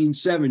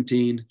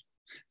 1917,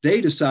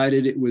 they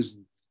decided it was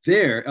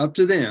up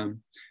to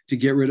them to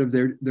get rid of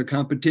their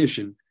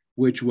competition,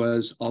 which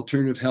was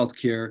alternative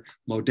healthcare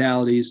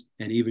modalities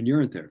and even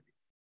urine therapy.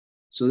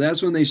 So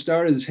that's when they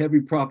started this heavy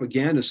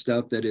propaganda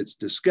stuff that it's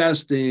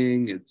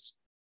disgusting, it's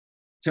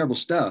terrible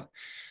stuff.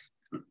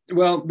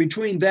 Well,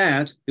 between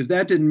that, if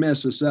that didn't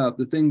mess us up,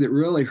 the thing that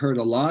really hurt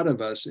a lot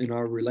of us in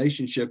our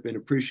relationship and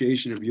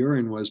appreciation of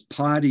urine was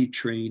potty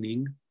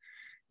training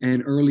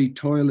and early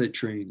toilet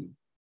training.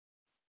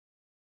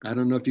 I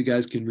don't know if you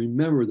guys can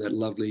remember that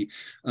lovely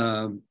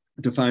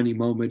defining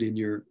moment in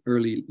your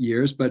early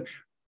years, but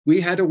we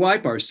had to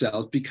wipe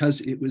ourselves because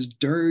it was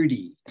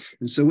dirty.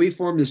 And so we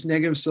formed this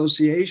negative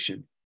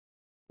association.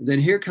 And then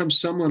here comes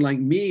someone like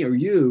me or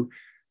you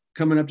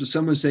coming up to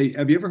someone and say,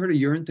 have you ever heard of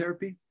urine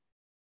therapy?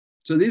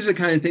 So these are the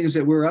kind of things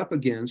that we're up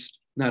against,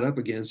 not up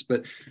against,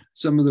 but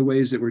some of the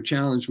ways that we're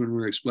challenged when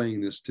we're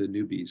explaining this to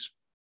newbies.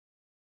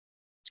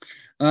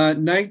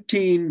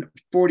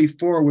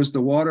 1944 was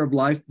The Water of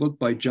Life book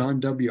by John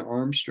W.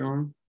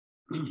 Armstrong.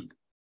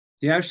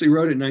 He actually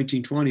wrote it in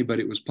 1920, but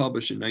it was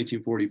published in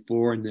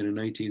 1944 and then in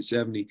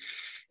 1970.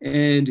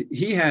 And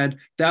he had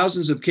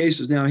thousands of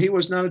cases. Now, he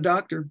was not a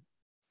doctor.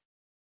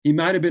 He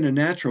might have been a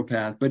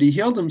naturopath, but he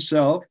healed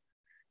himself.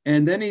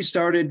 And then he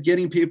started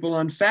getting people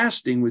on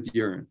fasting with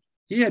urine.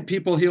 He had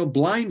people heal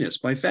blindness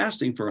by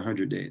fasting for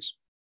 100 days.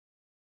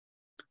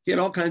 He had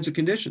all kinds of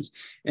conditions.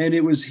 And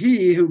it was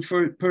he who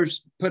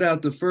first put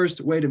out the first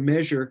way to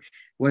measure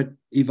what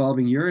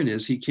evolving urine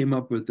is. He came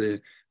up with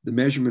the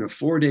measurement of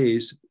 4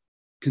 days,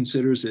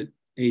 considers it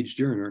aged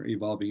urine or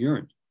evolving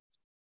urine.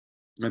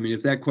 I mean,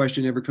 if that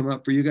question ever come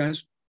up for you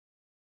guys,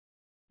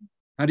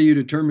 how do you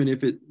determine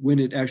when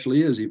it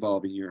actually is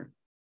evolving urine?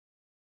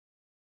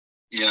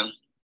 Yeah.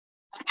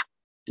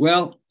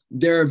 Well,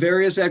 there are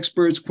various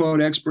experts,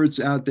 quote experts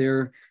out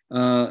there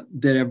that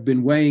have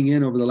been weighing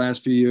in over the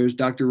last few years.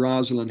 Dr.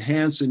 Rosalind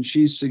Hansen,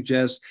 she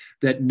suggests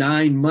that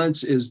 9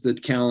 months is the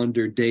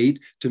calendar date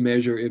to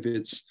measure if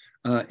it's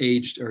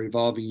aged or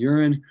evolving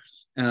urine.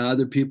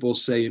 Other people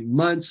say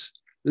months.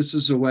 This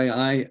is the way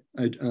I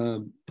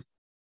look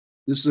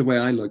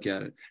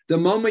at it. The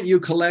moment you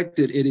collect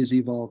it, it is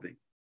evolving.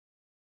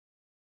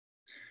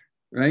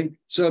 Right?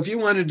 So if you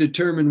want to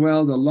determine,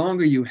 well, the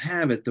longer you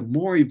have it, the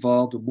more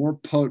evolved, the more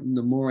potent,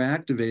 the more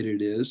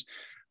activated it is,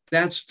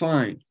 that's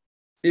fine.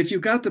 If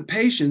you've got the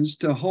patience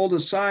to hold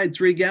aside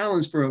 3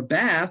 gallons for a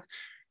bath,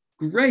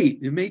 great.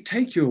 It may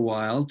take you a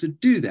while to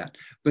do that.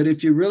 But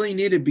if you really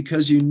need it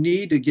because you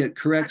need to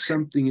correct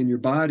something in your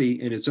body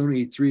and it's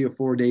only 3 or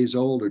 4 days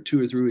old or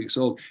 2 or 3 weeks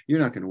old,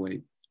 you're not going to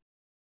wait.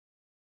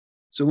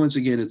 So once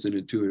again, it's an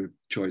intuitive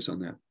choice on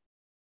that.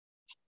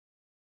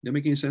 That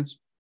make any sense?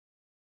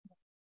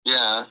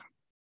 Yeah,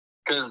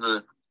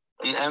 because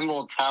in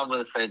Emerald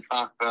Tablets, they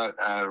talk about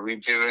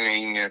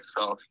rejuvenating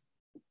yourself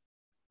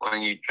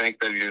when you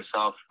drink of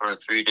yourself for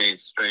 3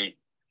 days straight.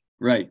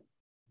 Right.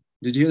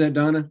 Did you hear that,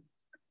 Donna?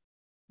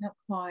 Not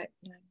quite,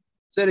 no.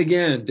 Say it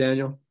again,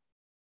 Daniel.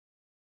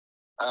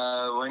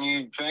 When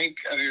you drink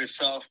of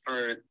yourself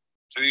for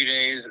 3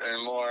 days or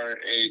more,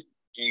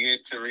 you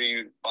get to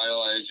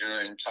revitalize your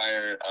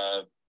entire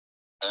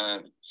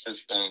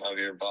system of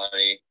your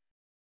body.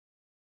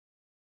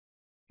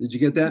 Did you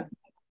get that?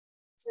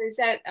 So is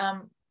that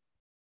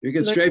You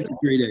get straight for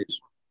 3 days.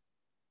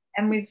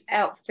 And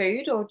without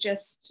food, or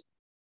just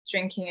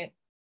drinking it,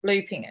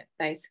 looping it,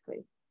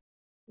 basically?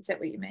 Is that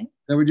what you mean?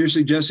 Is that what you're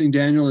suggesting,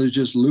 Daniel, is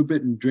just loop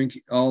it and drink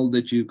all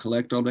that you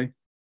collect all day?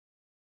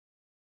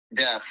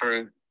 Yeah,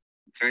 for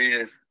 3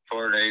 to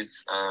 4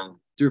 days.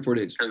 3 or 4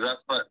 days. Because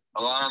that's what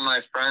a lot of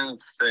my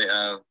friends say.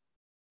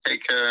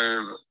 Take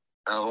care of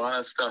a lot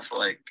of stuff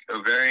like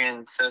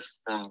ovarian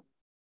cysts and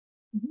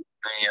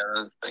many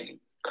other things.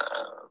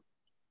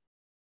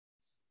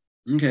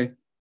 Okay,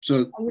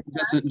 so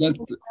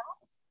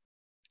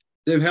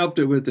they've helped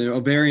it with the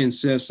ovarian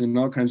cysts and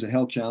all kinds of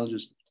health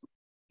challenges.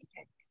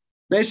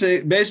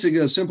 Basically,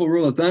 a simple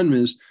rule of thumb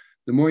is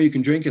the more you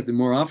can drink it, the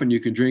more often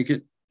you can drink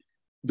it,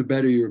 the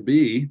better you'll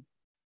be.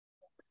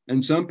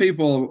 And some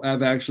people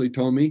have actually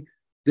told me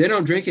they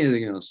don't drink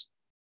anything else.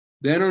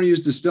 They don't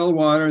use distilled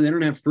water. They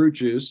don't have fruit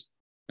juice.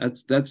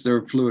 That's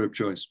their fluid of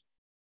choice.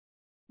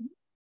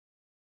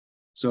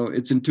 So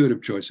it's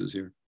intuitive choices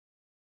here.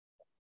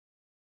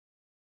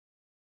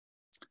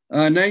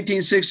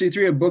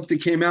 1963, a book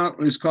that came out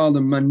was called the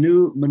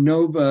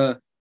Manova.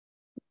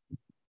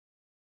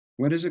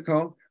 What is it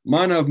called?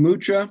 Manav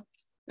Mudra.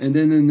 And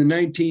then in the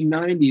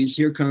 1990s,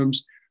 here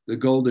comes The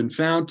Golden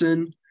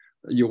Fountain,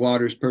 Your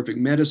Water's Perfect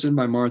Medicine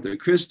by Martha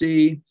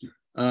Christie.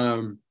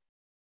 There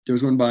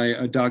was one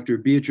by Dr.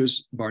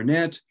 Beatrice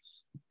Barnett.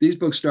 These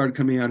books started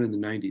coming out in the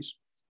 90s.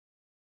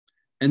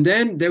 And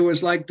then there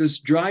was like this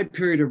dry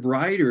period of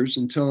writers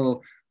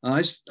until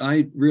I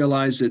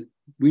realized that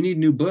we need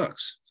new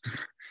books.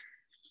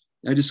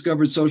 I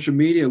discovered social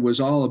media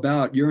was all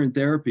about urine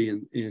therapy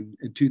in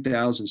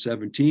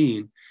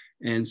 2017.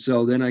 And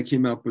so then I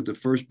came up with the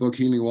first book,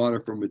 Healing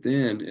Water from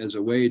Within, as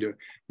a way to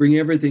bring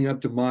everything up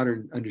to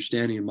modern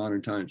understanding in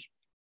modern times.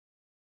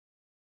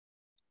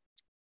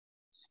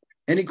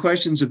 Any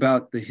questions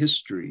about the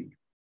history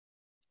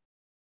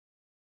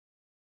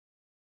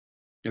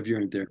of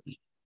urine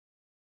therapy?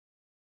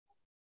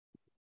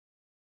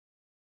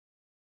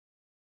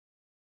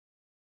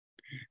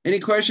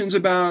 Any questions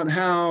about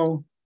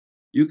how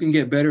you can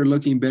get better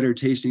looking, better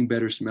tasting,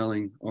 better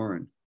smelling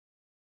urine?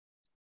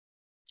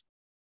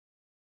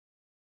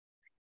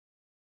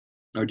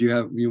 Or do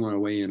you want to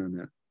weigh in on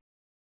that?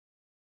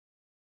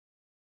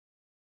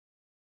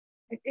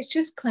 It's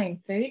just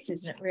clean foods,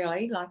 isn't it,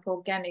 really? Like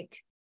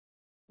organic,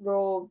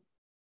 raw.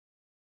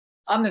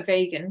 I'm a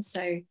vegan,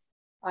 so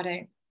I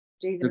don't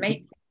do the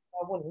meat.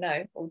 I wouldn't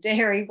know. Or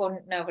dairy,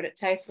 wouldn't know what it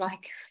tastes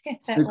like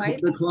that way.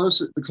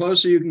 The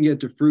closer you can get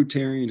to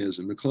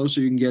fruitarianism, the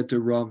closer you can get to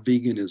raw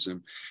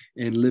veganism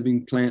and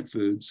living plant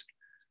foods,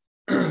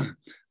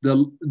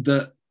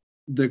 the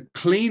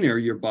cleaner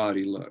your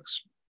body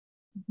looks.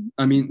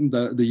 I mean,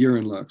 the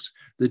urine looks.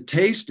 The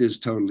taste is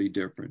totally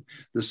different.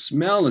 The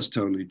smell is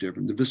totally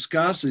different. The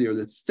viscosity or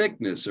the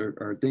thickness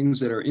are things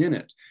that are in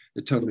it.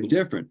 They're totally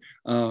different.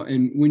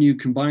 And when you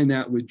combine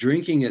that with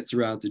drinking it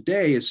throughout the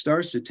day, it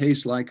starts to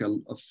taste like a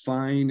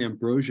fine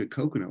ambrosia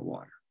coconut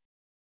water.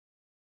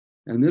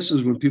 And this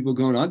is when people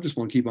go, I just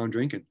want to keep on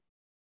drinking.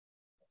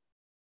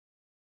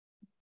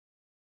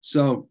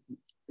 So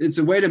it's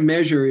a way to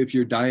measure if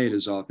your diet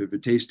is off. If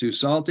it tastes too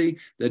salty,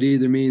 that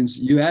either means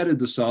you added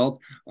the salt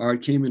or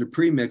it came in a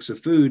premix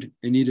of food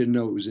and you didn't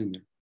know it was in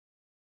there.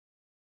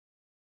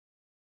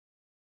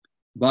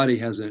 Body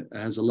has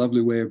a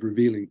lovely way of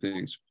revealing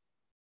things.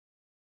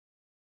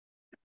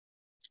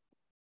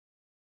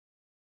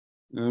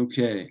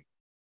 Okay.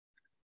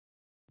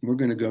 We're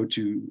going to go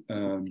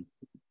to,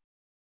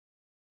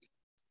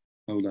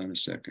 hold on a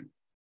second.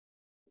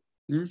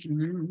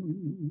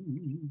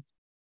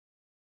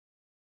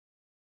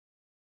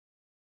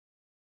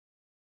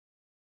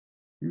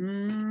 All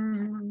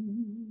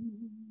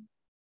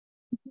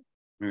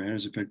right, how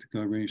does it affect the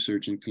cognitive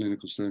research in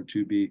clinical study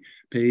 2B?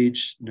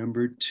 Page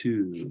number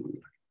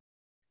 2.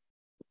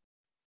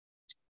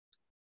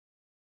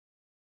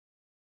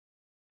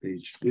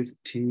 Page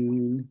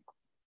 15.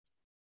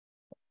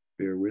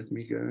 Bear with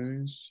me,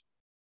 guys.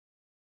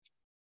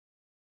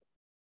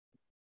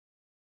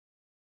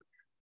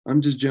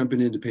 I'm just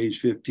jumping into page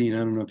 15. I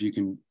don't know if you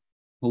can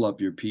pull up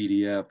your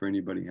PDF or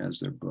anybody has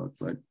their book,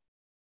 but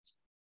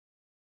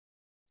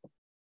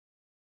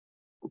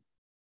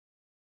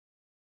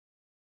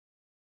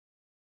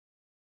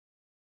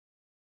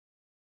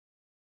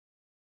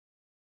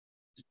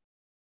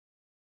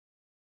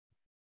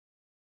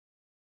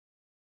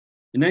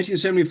in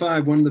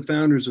 1975, one of the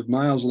founders of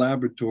Miles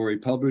Laboratory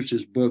published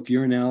his book,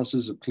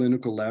 Urinalysis of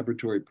Clinical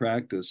Laboratory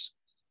Practice,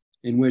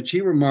 in which he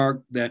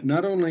remarked that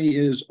not only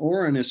is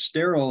urine a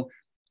sterile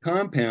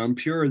compound,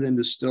 purer than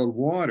distilled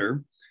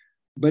water,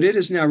 but it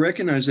is now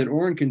recognized that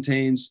urine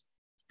contains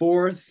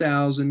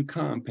 4,000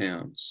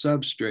 compounds,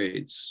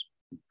 substrates,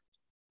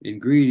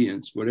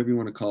 ingredients, whatever you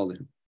want to call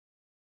them.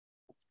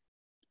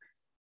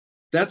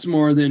 That's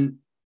more than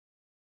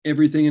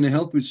everything in a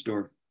health food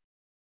store.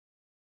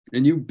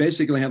 And you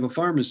basically have a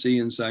pharmacy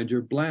inside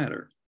your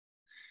bladder,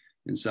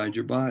 inside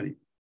your body.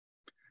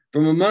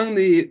 From among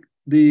the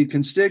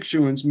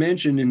constituents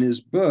mentioned in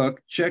his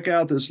book, check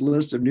out this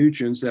list of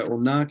nutrients that will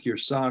knock your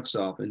socks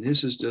off. And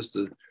this is just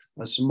a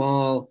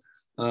small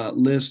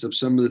list of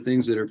some of the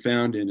things that are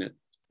found in it.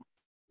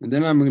 And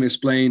then I'm going to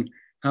explain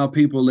how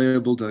people are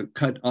able to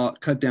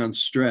cut down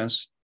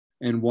stress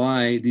and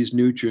why these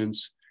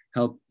nutrients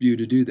help you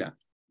to do that.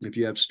 If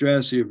you have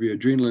stress, if you're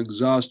adrenal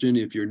exhaustion,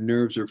 if your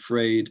nerves are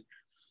frayed,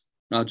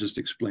 I'll just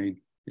explain.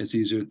 It's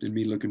easier than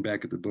me looking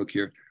back at the book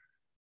here.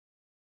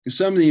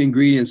 Some of the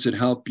ingredients that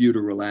help you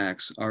to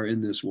relax are in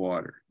this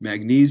water: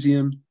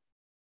 magnesium,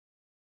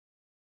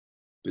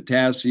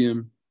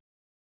 potassium,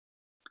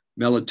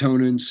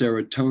 melatonin,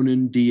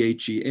 serotonin,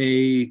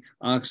 DHEA,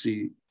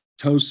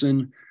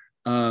 oxytocin,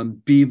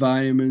 B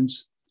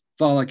vitamins,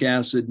 folic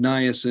acid,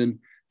 niacin.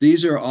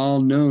 These are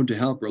all known to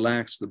help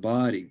relax the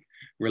body,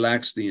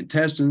 relax the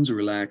intestines,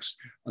 relax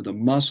the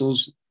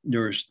muscles,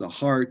 nourish the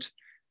heart,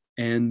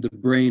 and the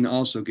brain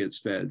also gets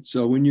fed.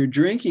 So when you're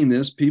drinking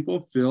this,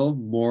 people feel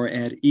more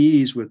at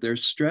ease with their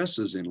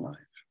stresses in life.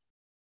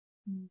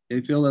 They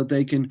feel that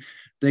they can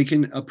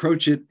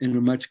approach it in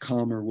a much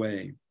calmer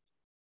way.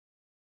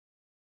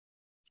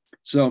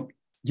 So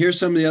here's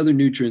some of the other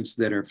nutrients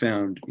that are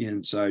found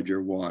inside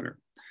your water: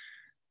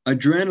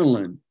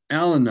 adrenaline,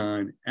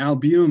 alanine,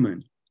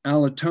 albumin,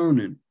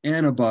 allotonin,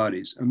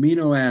 antibodies,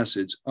 amino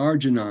acids,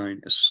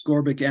 arginine,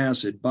 ascorbic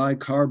acid,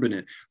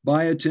 bicarbonate,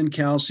 biotin,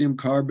 calcium,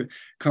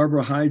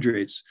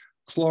 carbohydrates,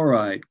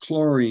 chloride,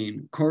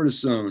 chlorine,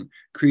 cortisone,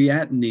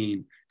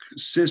 creatinine,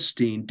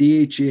 cysteine,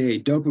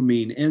 DHEA,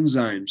 dopamine,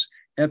 enzymes,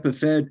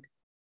 epinephrine,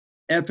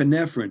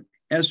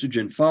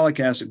 estrogen, folic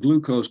acid,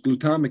 glucose,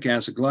 glutamic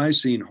acid,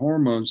 glycine,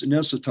 hormones,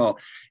 inositol,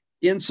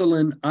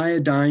 insulin,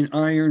 iodine,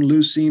 iron,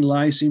 leucine,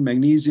 lysine,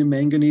 magnesium,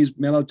 manganese,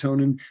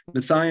 melatonin,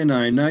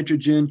 methionine,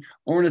 nitrogen,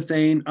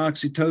 ornithine,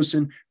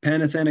 oxytocin,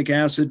 pantothenic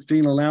acid,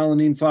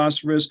 phenylalanine,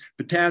 phosphorus,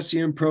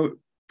 potassium,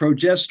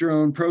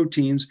 progesterone,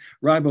 proteins,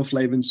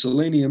 riboflavin,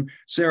 selenium,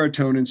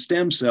 serotonin,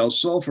 stem cells,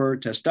 sulfur,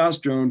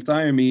 testosterone,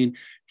 thiamine,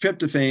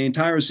 tryptophan,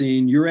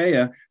 tyrosine,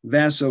 urea,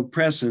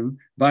 vasopressin,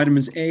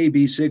 vitamins A,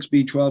 B6,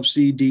 B12,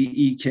 C, D,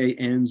 E, K,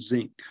 and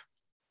zinc.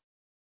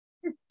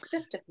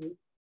 Just a few.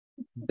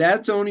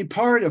 That's only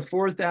part of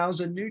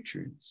 4,000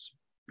 nutrients.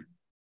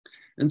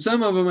 And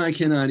some of them I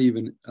cannot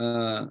even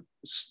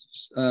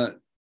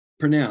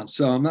pronounce,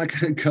 so I'm not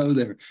going to go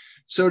there.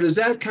 So does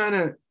that kind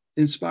of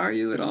inspire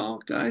you at all,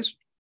 guys?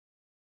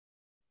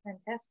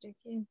 Fantastic,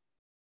 yeah.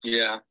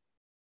 Yeah.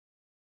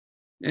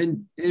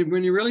 And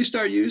when you really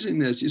start using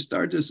this, you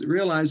start to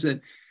realize that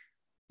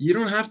you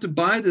don't have to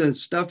buy the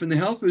stuff in the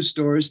health food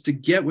stores to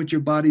get what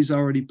your body's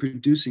already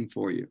producing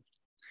for you.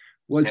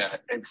 It's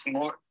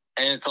more,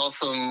 and it's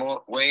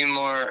also way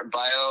more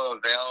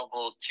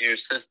bioavailable to your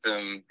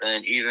system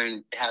than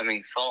even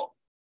having salt.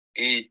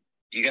 You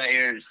got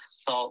your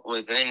salt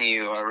within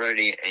you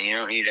already, and you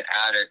don't need to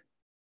add it,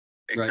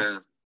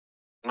 because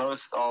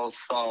most all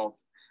salt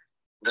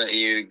that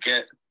you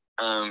get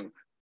from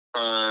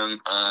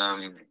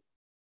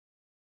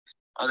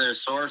other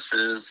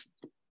sources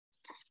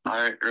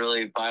aren't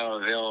really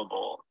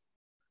bioavailable,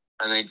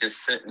 and they just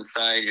sit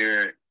inside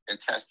your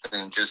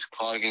intestine, just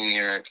clogging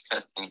your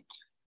intestine.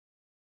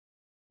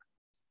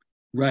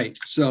 Right.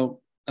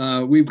 So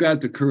we've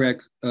got the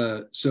correct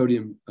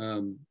sodium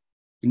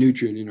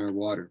nutrient in our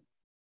water.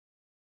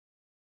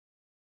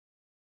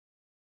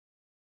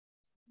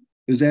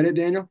 Is that it,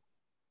 Daniel?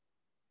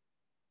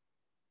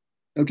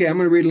 Okay, I'm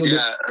going to read a little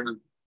bit.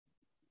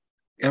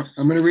 Yeah.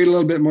 I'm going to read a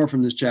little bit more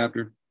from this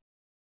chapter.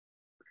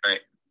 Right.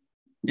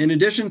 In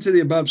addition to the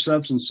above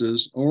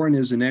substances, orin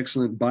is an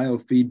excellent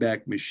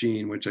biofeedback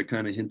machine, which I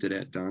kind of hinted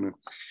at, Donna.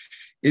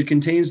 It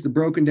contains the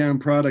broken down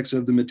products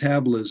of the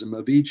metabolism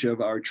of each of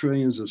our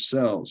trillions of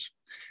cells.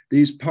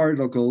 These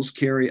particles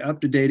carry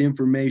up-to-date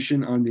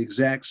information on the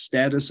exact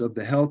status of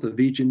the health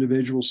of each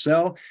individual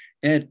cell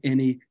at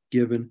any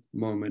given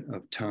moment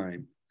of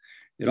time.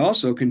 It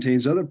also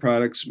contains other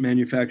products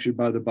manufactured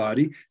by the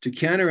body to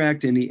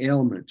counteract any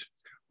ailment.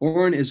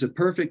 Orin is a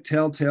perfect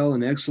telltale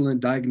and excellent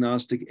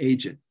diagnostic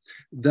agent.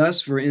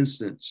 Thus, for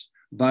instance,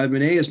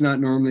 vitamin A is not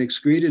normally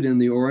excreted in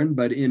the orin,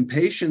 but in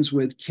patients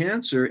with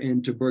cancer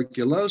and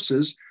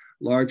tuberculosis,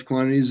 large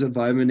quantities of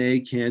vitamin A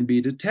can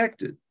be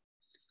detected.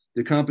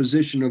 The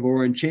composition of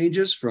orin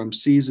changes from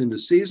season to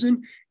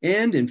season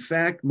and, in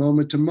fact,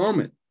 moment to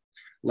moment.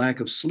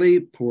 Lack of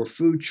sleep, poor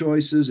food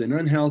choices, and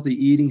unhealthy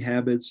eating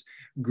habits,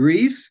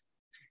 grief,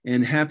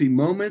 and happy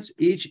moments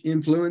each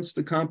influence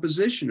the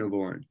composition of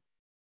orin.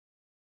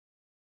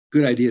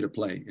 Good idea to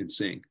play and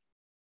sing.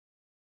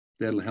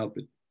 That'll help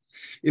it.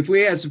 If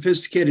we had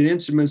sophisticated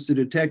instruments to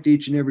detect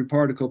each and every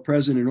particle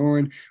present in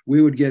orin,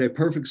 we would get a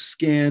perfect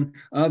scan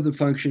of the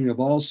functioning of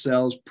all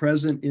cells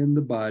present in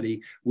the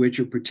body, which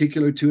are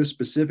particular to a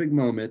specific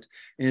moment,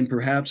 and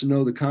perhaps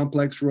know the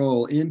complex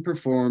role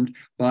performed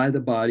by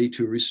the body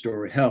to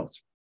restore health.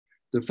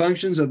 The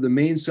functions of the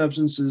main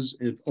substances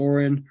of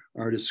orin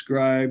are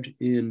described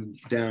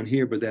down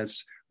here, but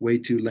that's way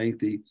too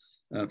lengthy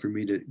for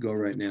me to go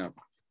right now.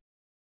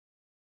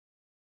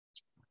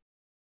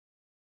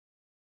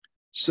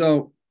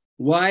 So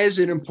why is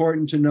it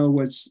important to know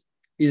what's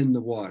in the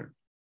water?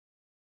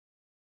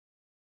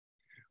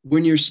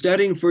 When you're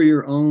studying for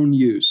your own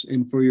use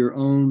and for your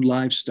own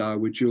lifestyle,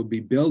 which you'll be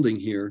building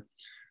here,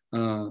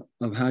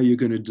 of how you're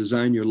going to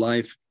design your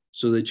life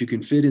so that you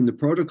can fit in the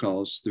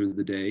protocols through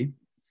the day,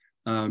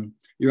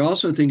 you're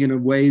also thinking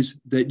of ways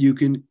that you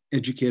can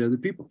educate other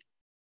people.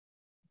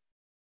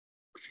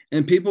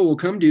 And people will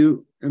come to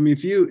you. I mean,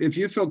 if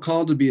you feel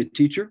called to be a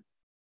teacher,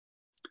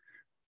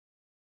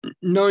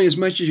 knowing as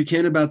much as you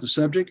can about the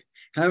subject,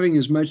 having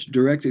as much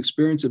direct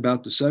experience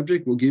about the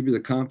subject will give you the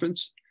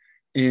confidence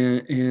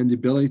and the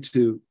ability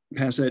to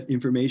pass that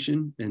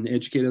information and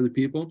educate other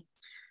people.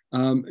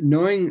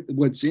 Knowing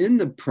what's in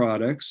the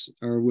products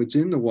or what's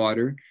in the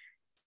water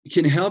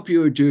can help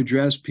you to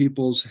address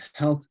people's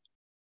health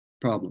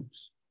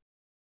problems.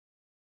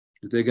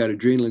 If they got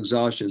adrenal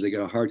exhaustion, if they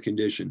got a heart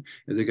condition,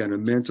 if they got a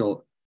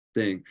mental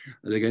thing,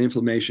 if they got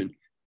inflammation.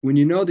 When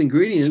you know the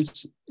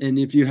ingredients, and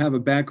if you have a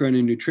background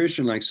in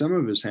nutrition like some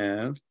of us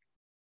have,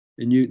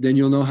 and then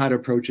you'll know how to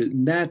approach it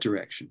in that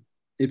direction.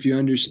 If you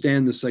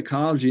understand the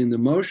psychology and the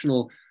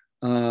emotional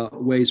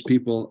ways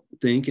people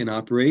think and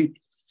operate,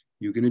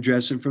 you can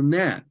address them from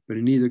that. But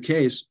in either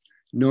case,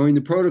 knowing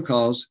the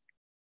protocols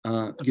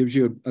gives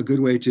you a good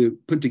way to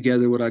put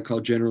together what I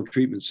call general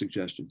treatment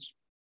suggestions,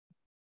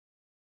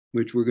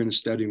 which we're going to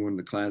study in one of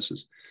the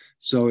classes.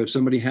 So if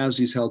somebody has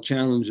these health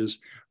challenges,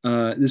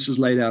 this is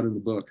laid out in the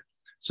book.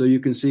 So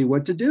you can see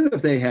what to do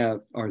if they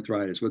have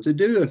arthritis, what to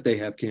do if they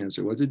have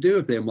cancer, what to do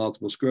if they have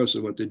multiple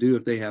sclerosis, what to do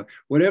if they have,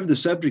 whatever the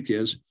subject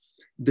is,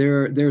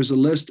 there's a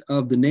list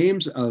of the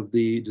names of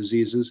the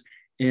diseases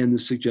and the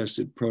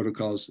suggested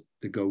protocols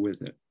that go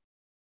with it.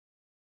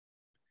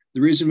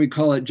 The reason we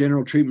call it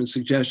general treatment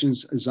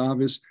suggestions is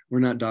obvious. We're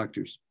not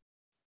doctors.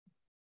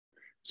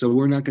 So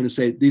we're not going to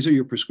say, these are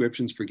your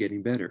prescriptions for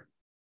getting better.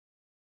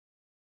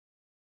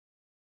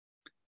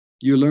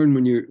 You learn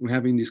when you're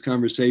having these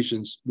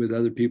conversations with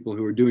other people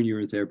who are doing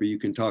urine therapy, you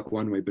can talk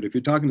one way. But if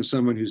you're talking to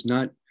someone who's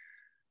not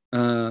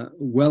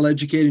well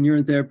educated in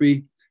urine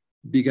therapy,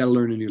 you got to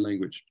learn a new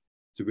language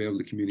to be able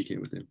to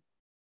communicate with them.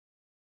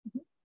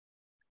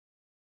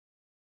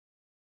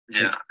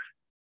 Yeah.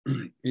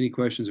 Any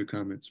questions or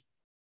comments?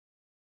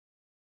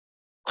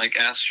 Like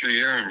ask for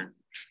urine.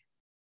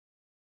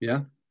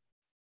 Yeah.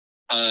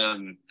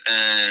 And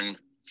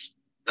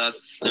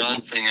that's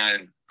one thing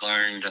I've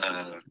learned,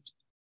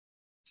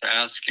 to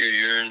ask your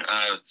urine,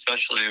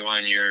 especially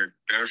when you're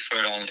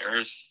barefoot on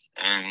earth,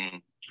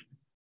 and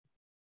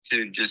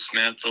to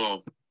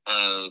dismantle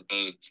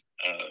the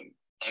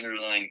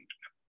underlying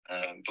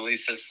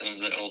belief systems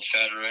that will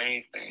shatter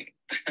anything.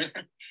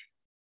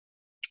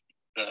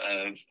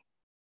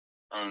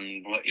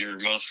 What you're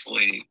most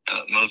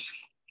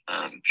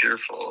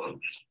fearful of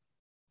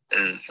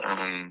is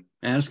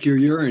ask your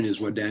urine is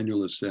what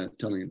Daniel is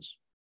telling us.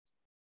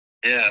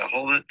 Yeah,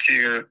 hold it to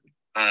your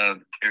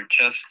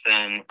chest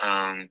and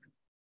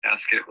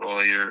ask it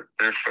while you're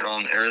barefoot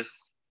on earth,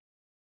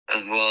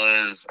 as well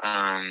as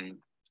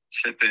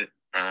sip it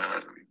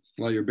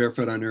while you're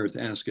barefoot on earth.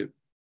 Ask it.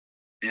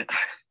 Yeah.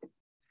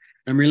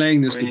 I'm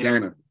relaying this to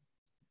Donna.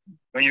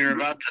 When you're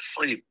about to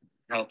sleep,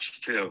 helps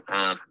too.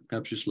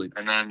 Helps you sleep.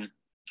 And then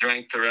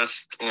drink the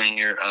rest when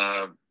you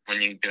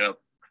get up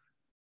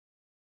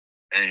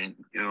and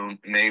you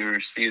may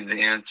receive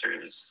the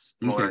answers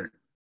more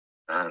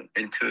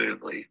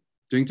intuitively.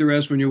 Drink the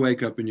rest when you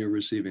wake up, and you'll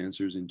receive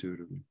answers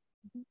intuitively.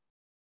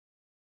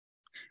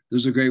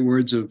 Those are great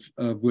words of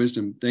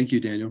wisdom. Thank you,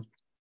 Daniel.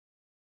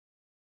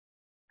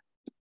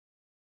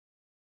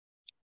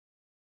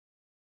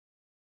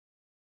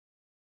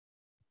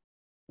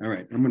 All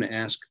right, I'm going to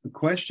ask a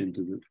question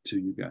to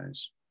you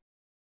guys.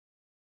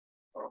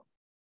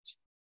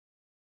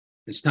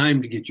 It's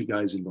time to get you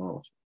guys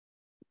involved.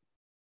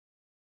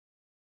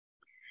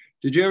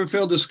 Did you ever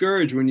feel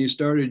discouraged when you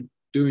started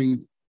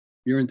doing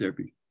urine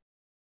therapy?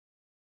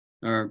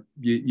 Or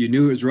you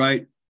knew it was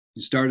right,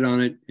 you started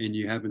on it, and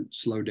you haven't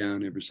slowed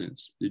down ever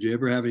since? Did you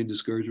ever have any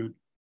discouragement?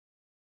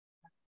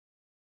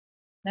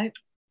 Nope.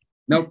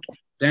 Nope.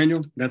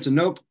 Daniel, that's a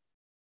nope.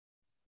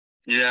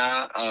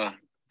 Yeah,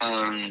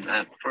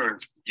 at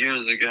first,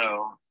 years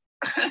ago.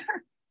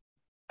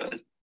 But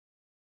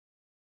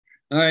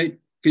all right.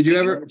 Could you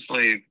ever?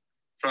 Mostly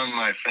from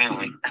my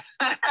family.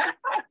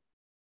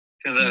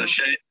 Because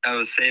I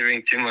was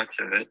saving too much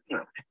of it.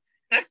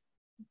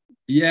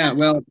 Yeah,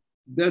 well,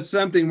 that's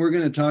something we're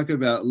going to talk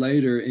about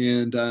later.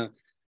 And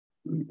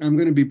I'm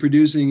going to be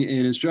producing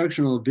an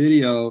instructional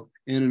video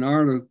and an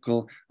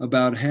article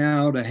about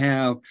how to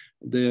have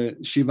the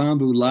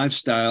Shivambu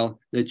lifestyle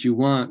that you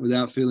want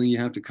without feeling you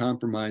have to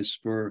compromise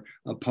for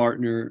a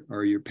partner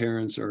or your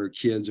parents or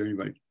kids or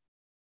anybody.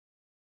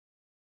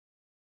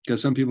 Because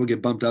some people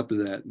get bumped up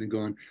to that and they're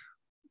going,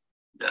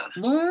 yeah,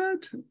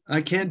 what?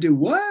 I can't do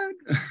what?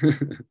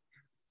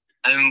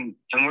 And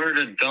we're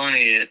to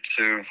donate it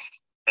to,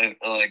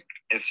 like,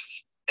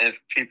 if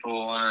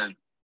people want,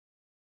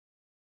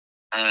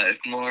 if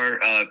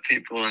more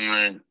people in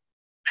the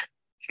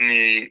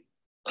community,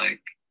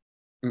 like,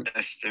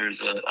 if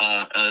there's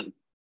a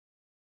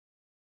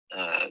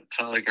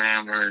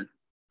Telegram or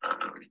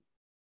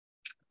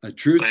a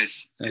truth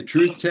place,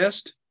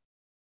 test,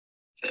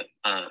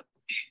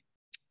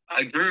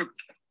 a group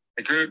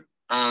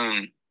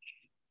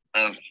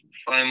of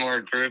 5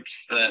 more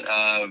groups that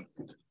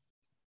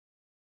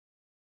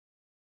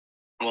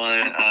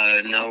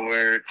want to know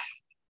where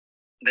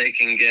they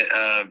can get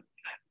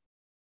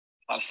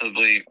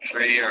possibly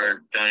free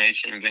or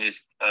donation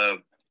based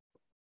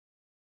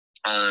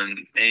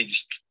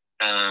aged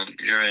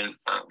urine,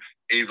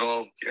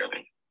 evolved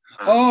urine.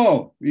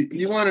 Oh,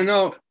 you want to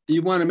know,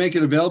 you want to make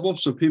it available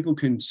so people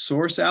can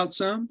source out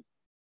some?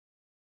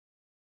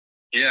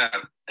 Yeah,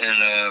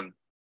 and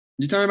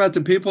you're talking about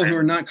the people who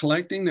are not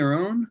collecting their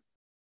own?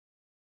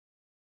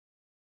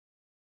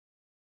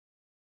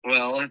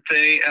 Well, if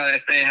they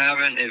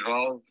haven't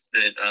evolved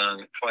it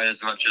quite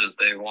as much as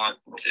they want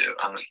to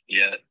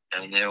yet,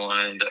 and they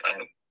wanted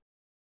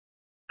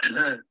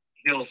to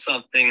heal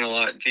something a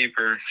lot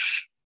deeper,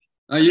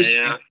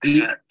 and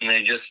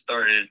they just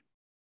started.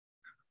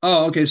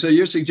 Oh, okay. So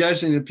you're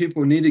suggesting that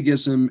people need to get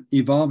some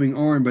evolving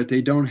urine, but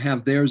they don't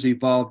have theirs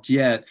evolved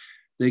yet.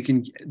 They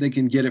can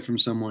get it from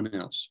someone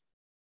else.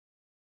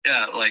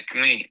 Yeah, like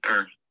me,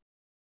 or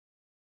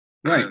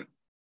right,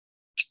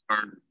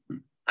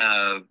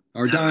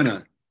 or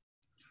Donna.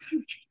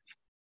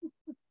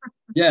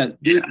 Yeah,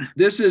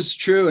 this is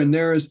true, and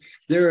there's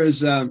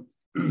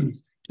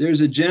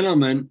a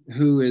gentleman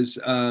who has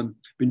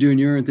been doing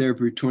urine therapy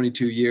for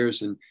 22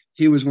 years, and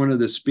he was one of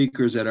the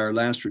speakers at our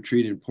last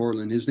retreat in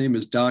Portland. His name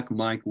is Doc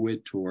Mike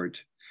Whittort,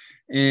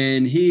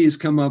 and he's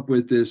come up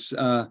with this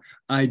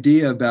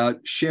idea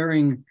about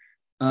sharing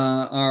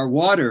our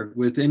water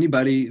with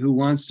anybody who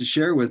wants to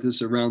share with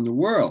us around the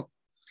world.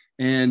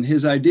 And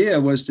his idea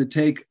was to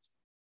take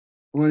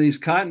one of these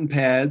cotton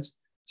pads,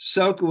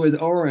 soak it with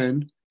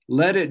urine,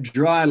 let it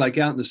dry like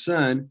out in the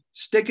sun,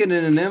 stick it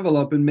in an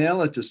envelope and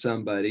mail it to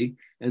somebody.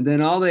 And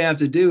then all they have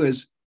to do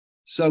is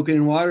soak it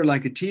in water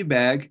like a tea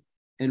bag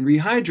and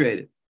rehydrate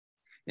it.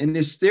 And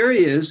his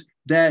theory is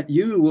that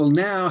you will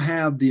now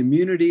have the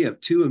immunity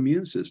of 2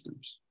 immune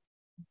systems.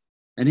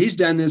 And he's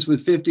done this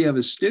with 50 of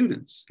his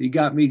students. He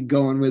got me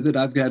going with it.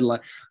 I've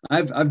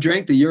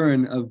drank the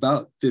urine of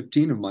about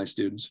 15 of my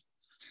students.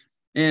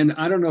 And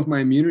I don't know if my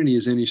immunity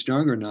is any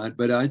stronger or not,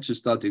 but I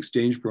just thought the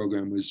exchange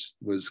program was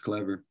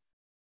clever.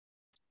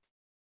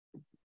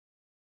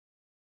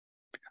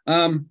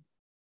 Now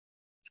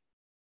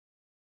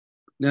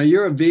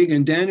you're a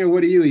vegan. Daniel,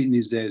 what are you eating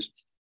these days?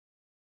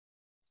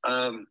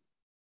 On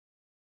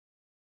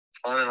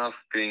and off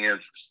being a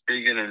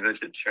vegan and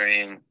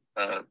vegetarian.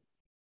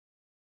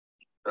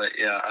 But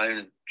yeah,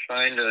 I'm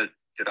trying to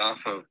get off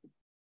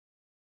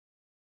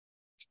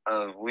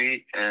of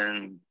wheat,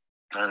 and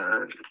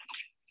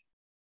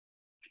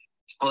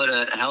what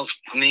helps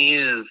me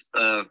is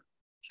to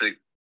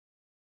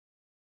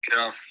get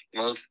off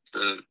most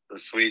of the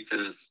sweets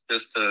is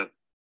just to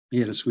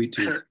the sweet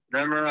tooth.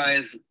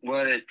 Memorize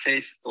what it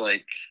tastes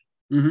like.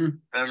 Mm-hmm.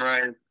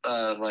 Memorize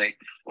like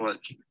what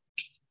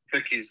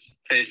cookies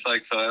taste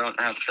like, so I don't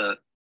have to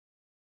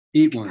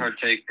eat one.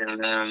 Partake in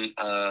them.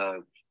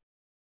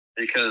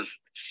 Because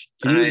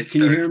can you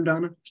hear him,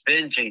 Donna?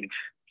 Binging.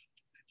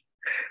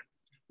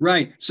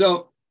 Right.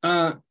 So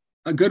a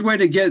good way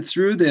to get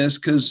through this,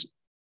 because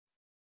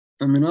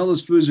I mean, all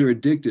those foods are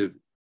addictive,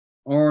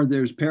 or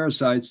there's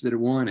parasites that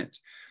want it.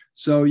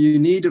 So you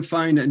need to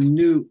find a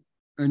new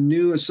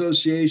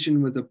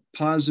association with a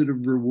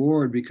positive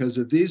reward, because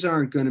if these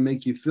aren't going to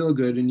make you feel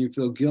good and you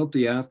feel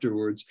guilty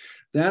afterwards,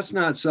 that's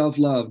not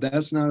self-love.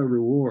 That's not a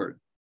reward.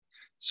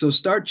 So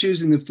start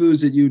choosing the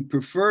foods that you'd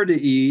prefer to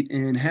eat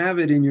and have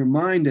it in your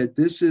mind that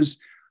this is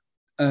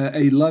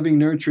a loving,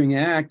 nurturing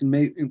act,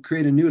 and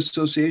create a new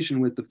association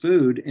with the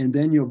food, and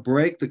then you'll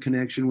break the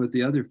connection with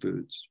the other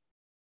foods.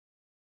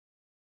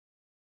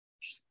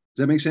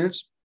 Does that make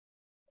sense?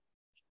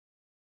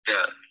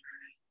 Yeah.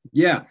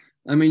 Yeah.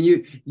 I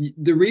mean,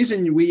 the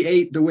reason we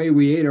ate the way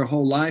we ate our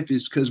whole life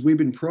is because we've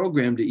been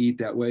programmed to eat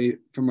that way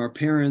from our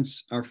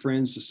parents, our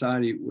friends,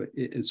 society,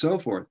 and so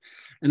forth.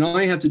 And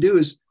all you have to do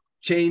is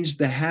change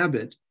the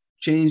habit,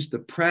 change the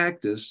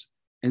practice,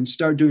 and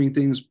start doing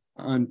things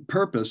on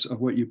purpose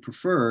of what you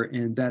prefer.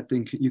 And that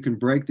thing, you can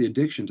break the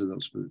addiction to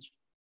those foods.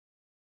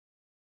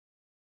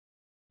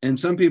 And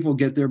some people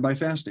get there by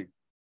fasting.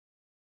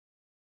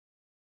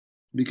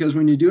 Because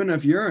when you do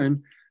enough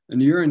urine,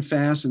 and urine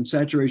fast and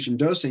saturation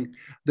dosing,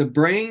 the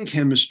brain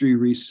chemistry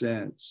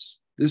resets.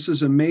 This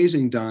is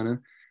amazing, Donna.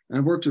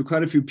 I've worked with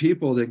quite a few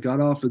people that got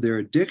off of their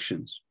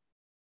addictions.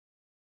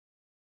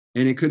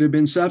 And it could have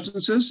been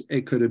substances.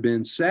 It could have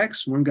been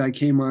sex. One guy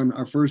came on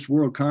our first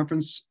world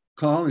conference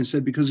call and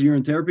said because of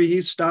urine therapy,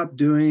 he stopped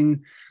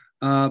doing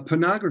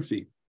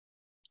pornography.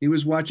 He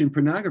was watching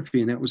pornography,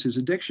 and that was his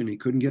addiction. He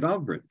couldn't get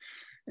over it.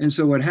 And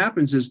so what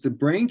happens is the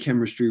brain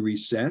chemistry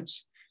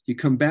resets. You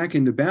come back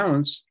into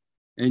balance,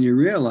 and you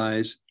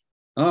realize,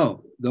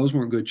 oh, those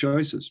weren't good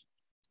choices.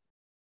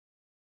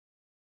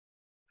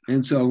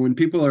 And so when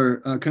people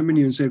are coming to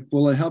you and say,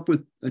 will it help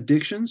with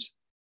addictions?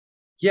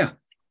 Yeah,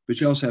 but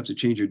you also have to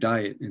change your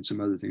diet and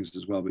some other things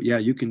as well. But yeah,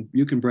 you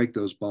can break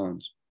those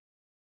bonds.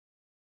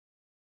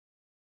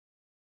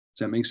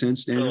 Does that make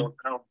sense, Daniel?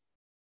 So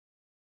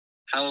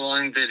how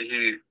long did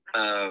he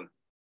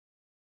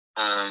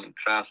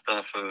fast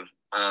off of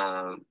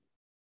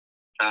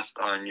fast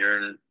on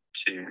urine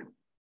to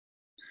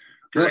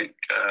break?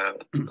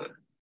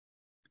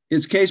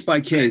 It's case by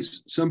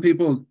case. Some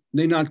people,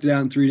 they knocked it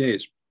out in 3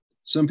 days.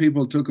 Some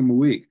people took them a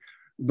week,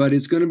 but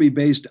it's going to be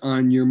based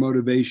on your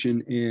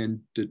motivation and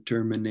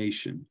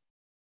determination.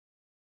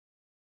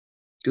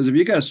 Because if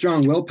you got a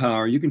strong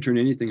willpower, you can turn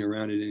anything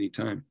around at any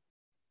time.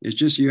 It's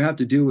just you have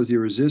to deal with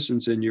your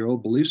resistance and your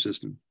old belief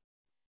system.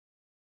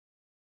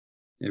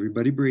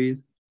 Everybody breathe.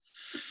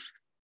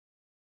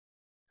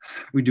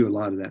 We do a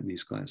lot of that in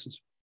these classes.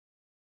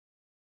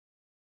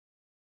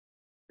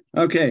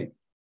 Okay.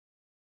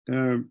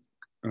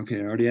 Okay,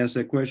 I already asked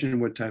that question.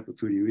 What type of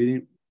food are you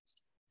eating?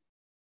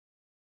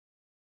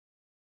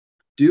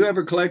 Do you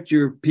ever collect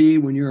your pee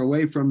when you're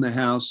away from the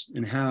house,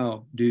 and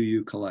how do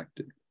you collect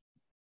it?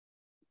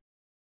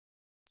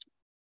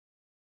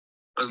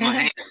 With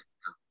my hand.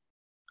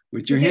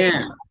 With your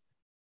hand.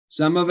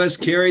 Some of us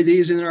carry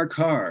these in our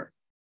car.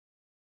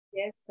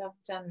 Yes, I've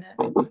done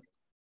that.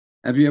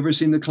 Have you ever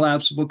seen the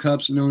collapsible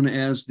cups known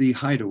as the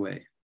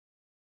hideaway?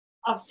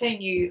 I've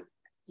seen you.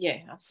 Yeah,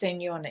 I've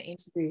seen you on an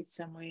interview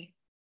somewhere.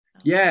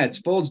 Yeah, it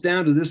folds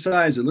down to this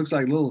size. It looks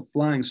like a little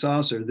flying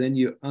saucer. Then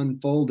you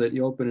unfold it,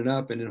 you open it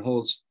up, and it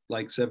holds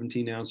like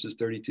 17 ounces,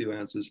 32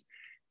 ounces.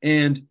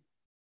 And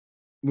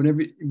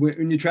when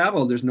you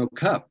travel, there's no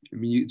cup. I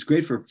mean, it's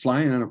great for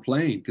flying on a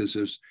plane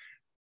because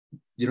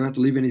you don't have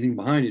to leave anything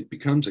behind. It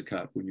becomes a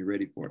cup when you're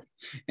ready for it.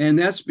 And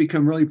that's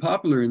become really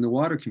popular in the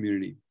water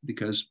community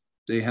because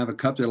they have a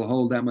cup that'll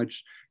hold that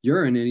much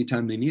urine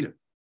anytime they need it.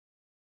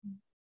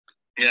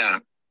 Yeah.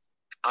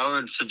 I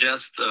would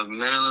suggest a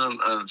minimum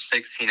of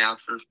 16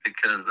 ounces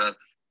because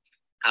that's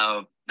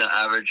how the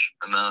average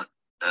amount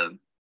of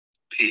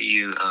pee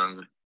you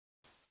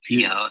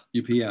pee out.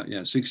 You pee out,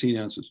 yeah, 16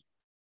 ounces.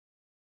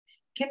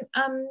 Can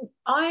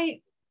I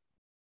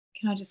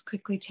just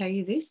quickly tell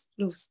you this?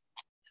 Go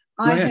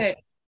ahead.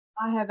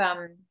 I have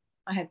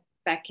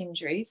back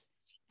injuries,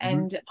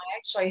 and I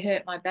actually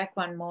hurt my back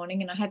one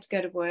morning, and I had to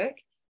go to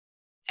work,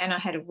 and I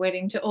had a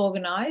wedding to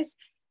organize.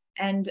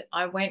 And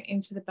I went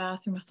into the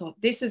bathroom. I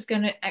thought, this is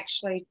going to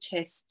actually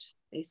test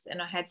this. And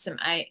I had some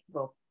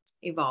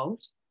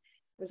Evolved.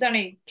 It was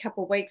only a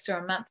couple of weeks or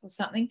a month or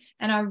something.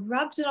 And I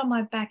rubbed it on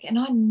my back. And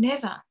I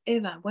never,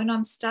 ever, when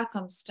I'm stuck,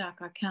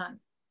 I can't.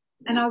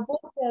 And I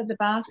walked out of the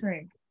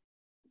bathroom.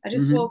 I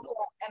just walked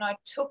out and I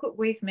took it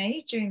with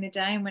me during the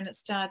day. And when it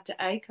started to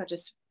ache, I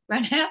just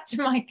ran out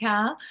to my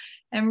car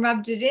and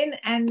rubbed it in.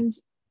 And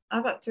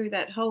I got through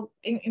that whole,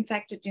 in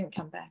fact, it didn't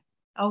come back.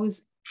 I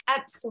was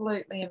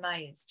absolutely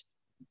amazed.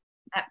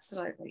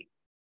 Absolutely.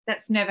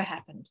 That's never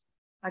happened.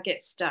 I get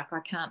stuck. I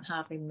can't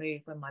hardly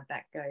move when my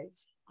back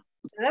goes.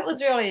 So that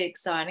was really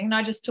exciting. And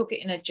I just took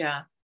it in a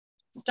jar.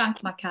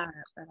 Stunk my car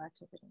out, but I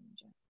took it in a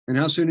jar. And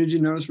how soon did you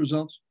notice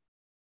results?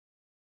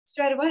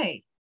 Straight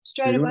away.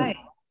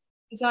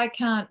 Because I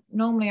can't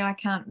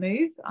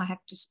move. I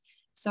have to,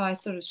 so I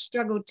sort of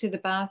struggled to the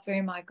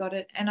bathroom. I got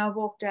it and I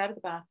walked out of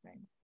the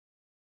bathroom.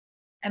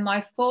 And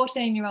my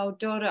 14-year-old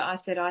daughter, I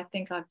said, I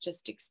think I've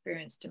just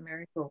experienced a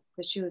miracle.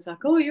 Because she was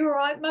like, oh, you're all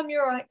right, Mum,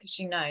 you're all right. Because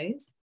she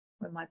knows.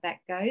 where my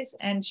back goes,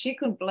 and she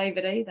couldn't believe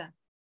it either.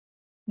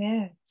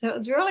 Yeah, so it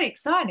was really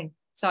exciting.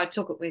 So I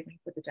took it with me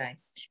for the day.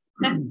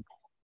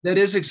 That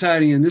is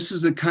exciting, and this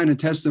is the kind of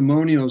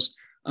testimonials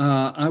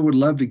I would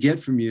love to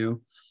get from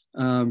you,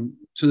 so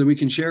that we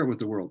can share it with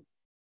the world.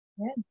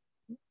 Yeah.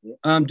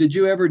 Did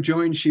you ever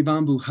join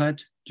Shivambu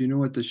Hut? Do you know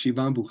what the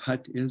Shivambu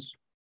Hut is?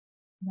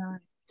 No.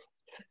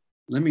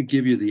 Let me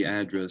give you the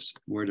address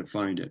where to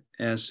find it.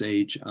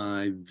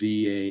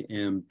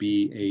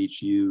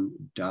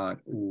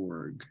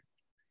 shivambhu.org.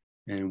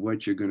 And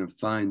what you're going to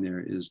find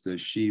there is the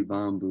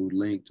Shivambu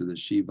link to the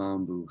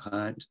Shivambu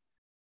Hut.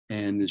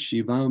 And the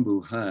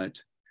Shivambu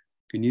Hut,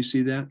 can you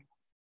see that?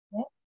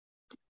 Yeah.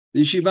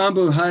 The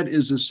Shivambu Hut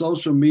is a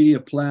social media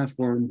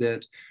platform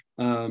that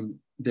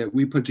that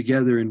we put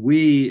together, and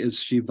we as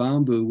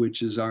Shivambu,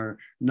 which is our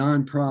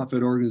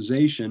nonprofit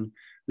organization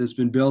that's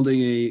been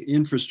building a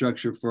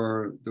infrastructure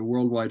for the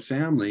worldwide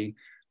family.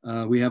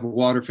 We have a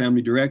water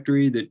family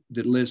directory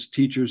that lists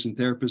teachers and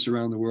therapists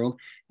around the world.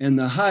 And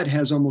the hut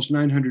has almost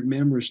 900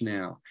 members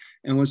now.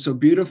 And what's so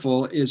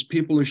beautiful is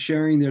people are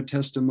sharing their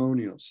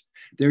testimonials.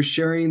 They're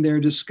sharing their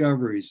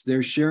discoveries.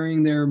 They're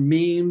sharing their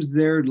memes,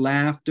 their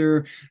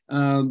laughter,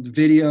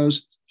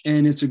 videos.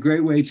 And it's a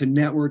great way to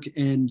network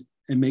and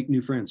make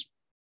new friends.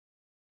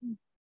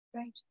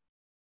 Great.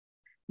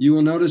 You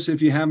will notice,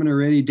 if you haven't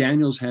already,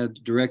 Daniel's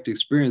had direct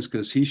experience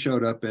because he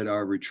showed up at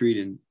our retreat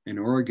in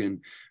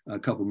Oregon a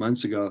couple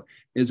months ago,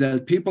 is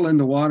that people in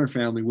the water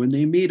family, when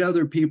they meet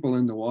other people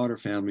in the water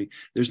family,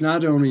 there's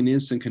not only an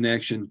instant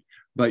connection,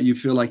 but you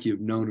feel like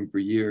you've known them for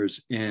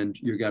years and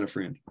you've got a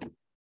friend.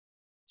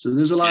 So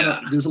there's a lot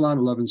of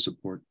love and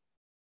support.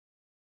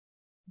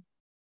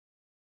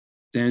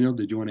 Daniel,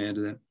 did you want to add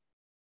to that?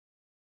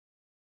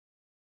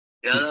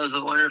 Yeah, that was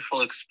a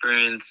wonderful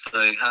experience.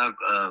 I have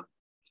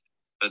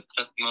a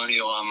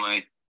testimonial on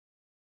my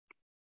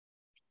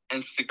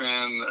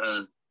Instagram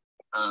as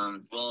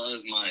well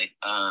as my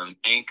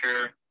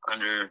Anchor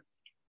under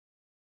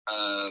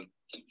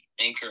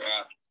Anchor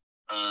app.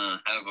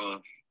 Have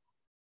a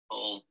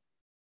whole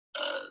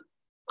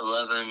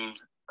 11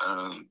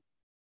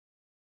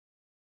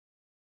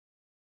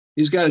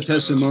 he's got a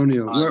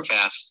testimonial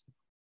podcast.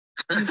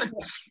 Can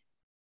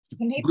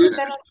he put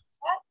that on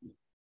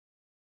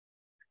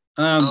the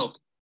chat?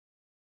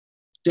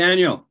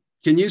 Daniel,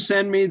 can you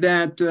send me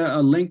that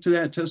a link to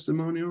that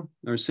testimonial,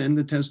 or send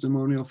the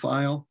testimonial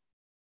file?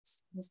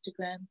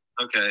 Instagram.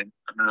 Okay.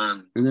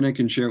 And then I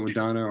can share it with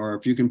Donna, or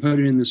if you can put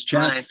it in this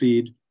chat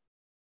feed.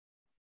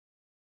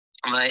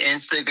 My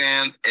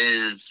Instagram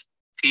is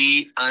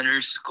P_.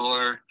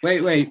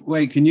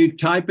 Wait. Can you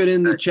type it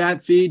in the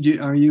chat feed?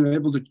 Are you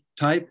able to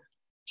type?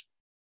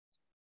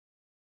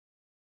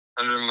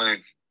 Under my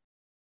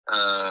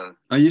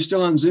Are you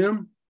still on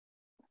Zoom?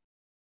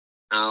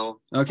 No.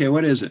 Okay,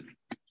 what is it?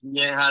 He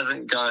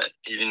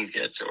didn't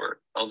get to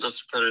work. I'll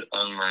just put it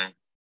on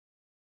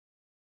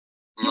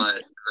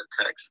the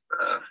text.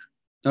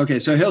 Okay,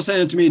 so he'll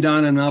send it to me,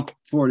 Donna, and I'll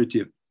forward it to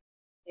you.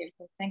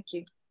 Beautiful. Thank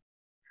you.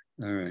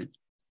 All right.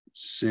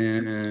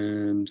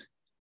 Send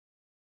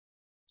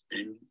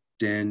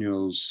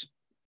Daniel's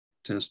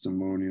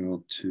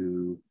testimonial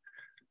to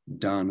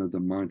Donna, the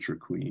Mantra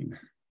Queen.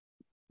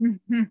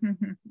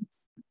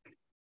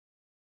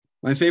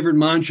 My favorite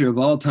mantra of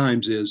all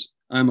times is,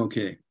 I'm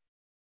okay.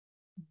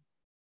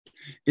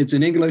 It's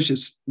in English.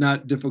 It's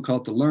not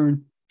difficult to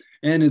learn,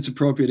 and it's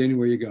appropriate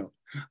anywhere you go.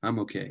 I'm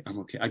okay. I'm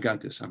okay. I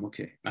got this. I'm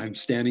okay. I'm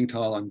standing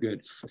tall. I'm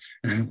good.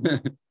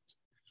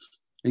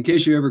 In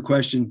case you ever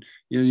question,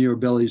 your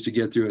abilities to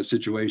get through a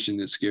situation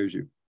that scares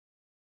you.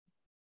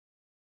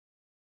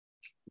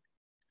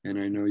 And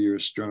I know you're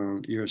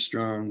a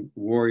strong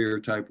warrior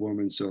type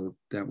woman, so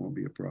that won't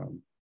be a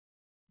problem.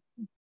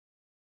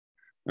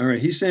 All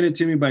right. He sent it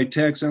to me by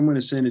text. I'm going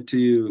to send it to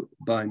you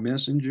by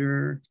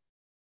messenger.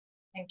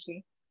 Thank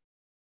you.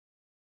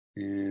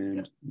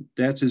 And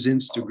that's his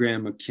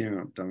Instagram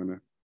account, Donna.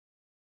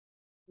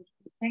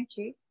 Thank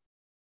you.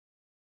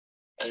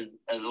 As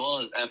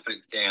well as Epic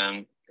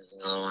Dan is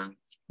another one.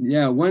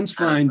 Yeah, one's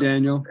fine,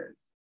 Daniel.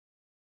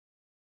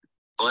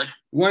 What?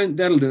 One,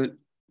 that'll do it.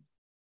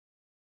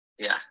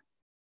 Yeah.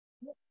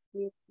 Thank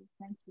you.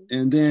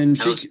 And then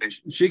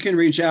she can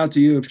reach out to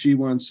you if she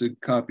wants a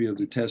copy of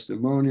the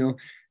testimonial,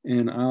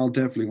 and I'll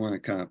definitely want a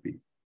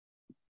copy.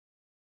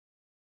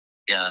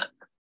 Yeah.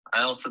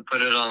 I also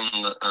put it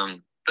on the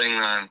thing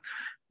that I'm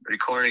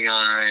recording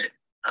on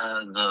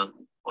the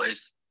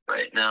voice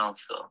right now,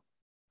 so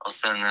I'll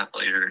send that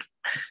later.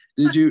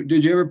 Did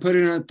you ever put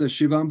it at the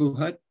Shivambu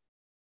Hut?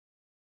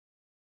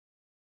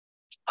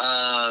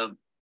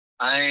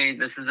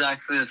 This is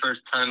actually the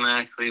first time I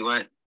actually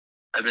went.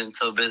 I've been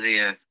so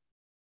busy I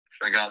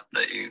forgot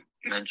that you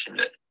mentioned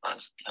it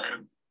last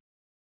time.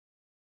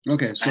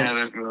 Okay, so I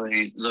haven't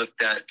really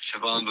looked at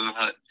Shivambu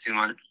Hut too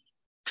much.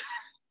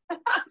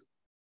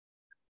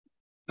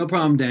 No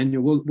problem,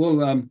 Daniel.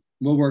 We'll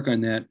work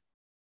on that.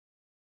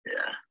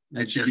 Yeah,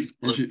 I just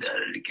looked at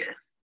it again.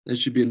 That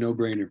should be a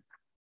no-brainer.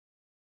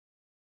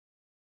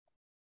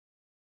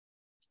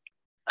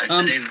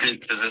 I saved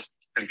it to this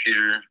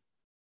computer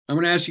I'm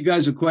going to ask you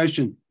guys a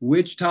question.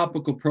 Which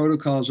topical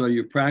protocols are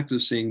you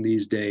practicing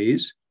these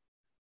days?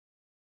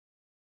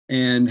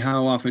 And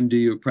how often do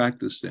you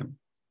practice them?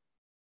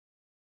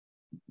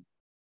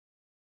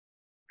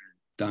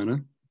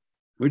 Donna,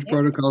 which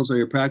protocols are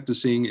you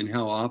practicing and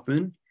how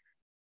often?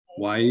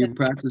 Why are you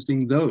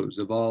practicing those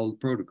of all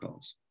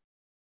protocols?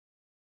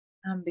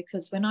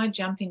 Because when I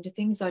jump into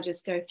things, I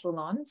just go full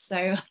on.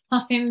 So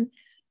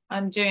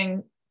I'm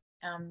doing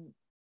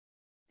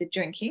the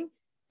drinking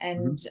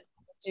and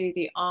do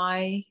the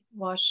eye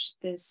wash,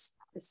 the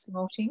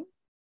snorting.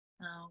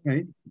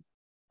 Okay.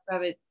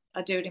 I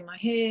do it in my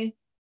hair,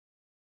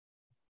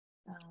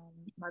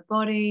 my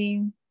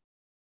body.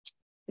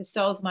 The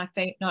soles, my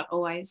feet, not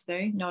always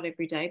though, not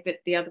every day, but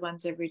the other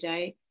ones every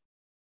day.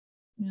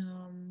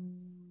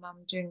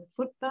 I'm doing the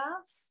foot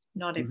baths,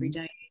 not every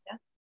day either.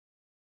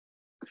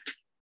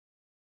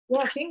 Yeah,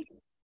 I think.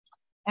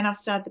 And I've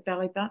started the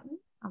belly button.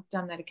 I've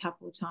done that a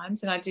couple of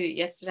times, and I did it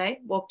yesterday.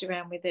 Walked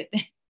around with it,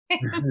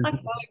 my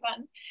belly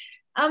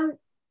button.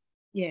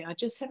 Yeah, I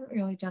just haven't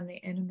really done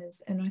the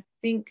enemas, and I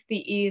think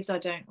the ears I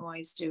don't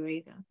always do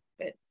either.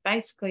 But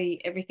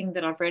basically, everything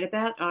that I've read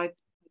about, I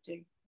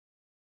do.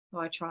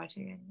 Well, I try to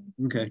anyway.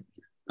 Okay.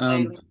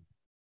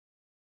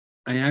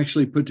 I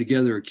actually put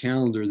together a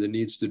calendar that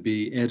needs to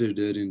be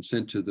edited and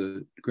sent to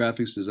the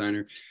graphics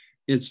designer.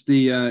 It's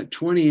the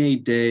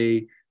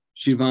 28-day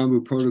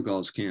Shivambu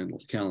Protocols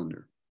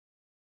calendar.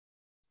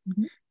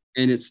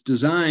 And it's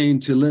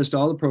designed to list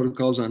all the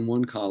protocols on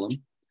one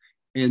column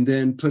and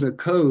then put a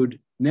code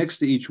next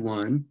to each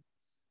one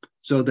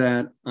so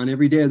that on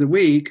every day of the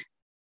week,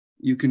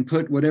 you can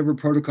put whatever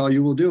protocol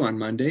you will do on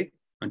Monday,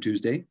 on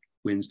Tuesday,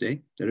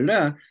 Wednesday,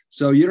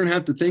 So you don't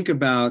have to think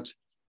about,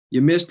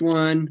 you missed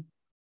one,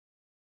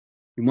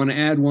 you want to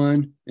add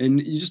one, and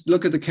you just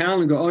look at the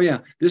calendar and go, oh yeah,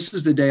 this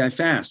is the day I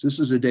fast. This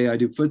is the day I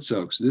do foot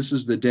soaks. This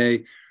is the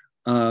day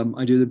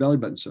I do the belly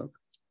button soak.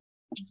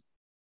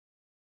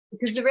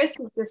 Because the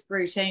rest is just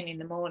routine in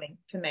the morning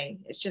for me.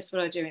 It's just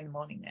what I do in the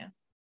morning now.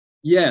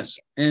 Yes.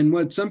 And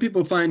what some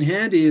people find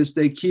handy is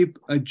they keep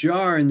a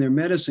jar in their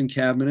medicine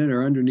cabinet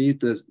or underneath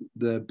the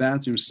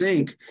bathroom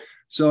sink.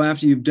 So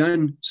after you've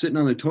done sitting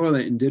on the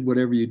toilet and did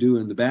whatever you do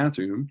in the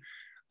bathroom,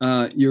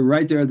 you're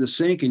right there at the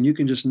sink and you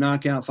can just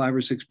knock out 5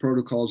 or 6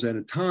 protocols at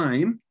a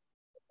time.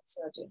 That's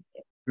what I do.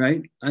 Yeah.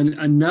 Right. And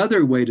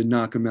another way to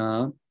knock them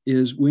out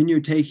is when you're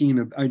taking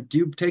do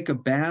you take a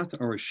bath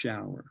or a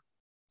shower?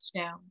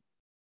 Shower.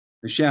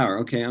 A shower.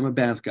 Okay. I'm a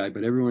bath guy,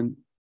 but everyone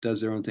does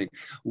their own thing.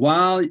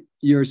 While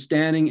you're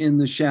standing in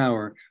the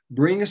shower,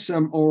 bring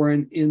some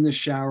Orin in the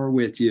shower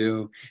with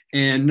you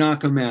and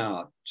knock them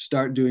out.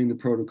 Start doing the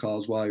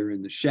protocols while you're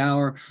in the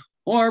shower,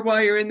 or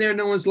while you're in there,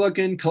 no one's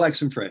looking, collect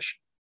some fresh.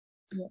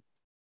 Yeah.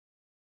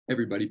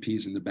 Everybody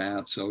pees in the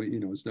bath, so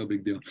it's no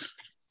big deal.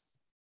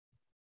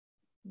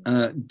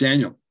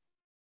 Daniel.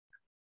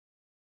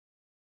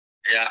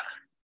 Yeah.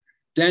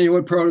 Daniel,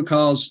 what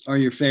protocols are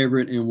your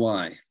favorite and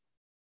why?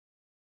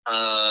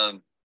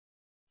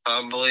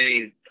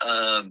 Probably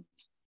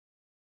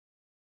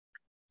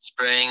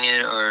spraying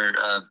it or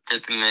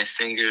dipping my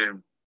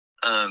finger,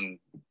 putting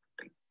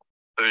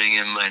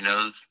it in my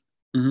nose,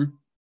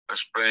 or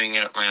spraying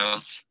it up my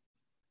nose.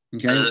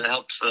 Okay. It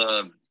helps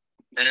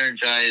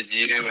energize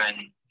you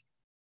and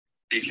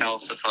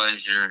decalcifies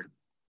your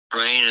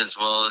brain as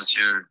well as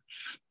your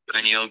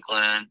pineal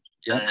gland,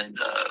 and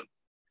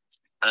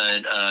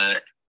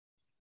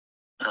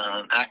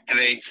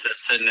activates the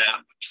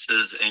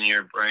synapses in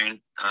your brain.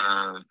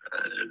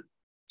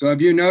 So have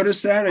you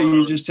noticed that, or are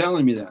you just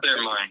telling me that?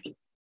 Clear mind.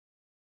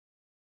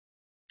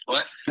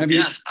 What?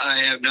 Yes,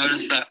 I have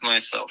noticed that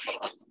myself.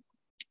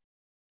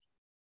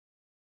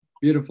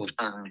 Beautiful.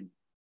 And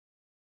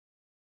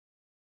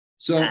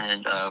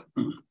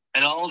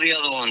all the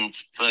other ones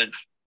that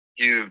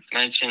you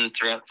mentioned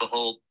throughout the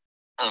whole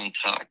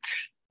talk,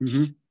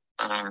 that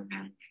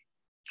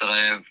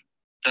I have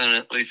done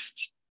at least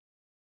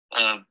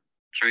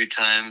 3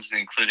 times,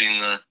 including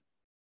the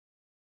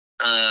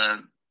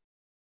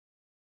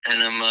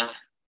enema.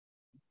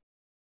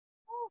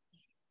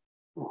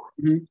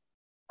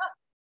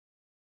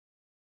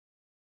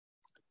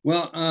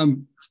 Well,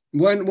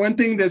 one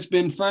thing that's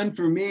been fun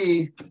for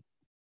me,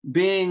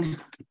 being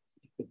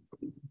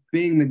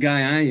the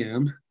guy I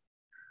am,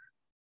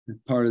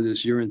 part of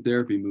this urine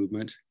therapy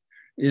movement,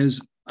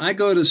 is I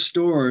go to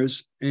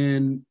stores,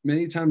 and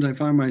many times I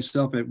find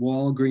myself at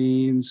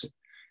Walgreens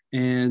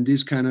and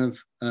these kind of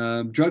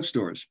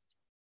drugstores.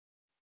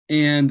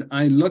 And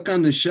I look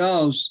on the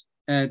shelves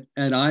at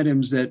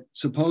items that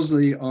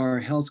supposedly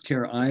are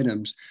healthcare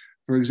items.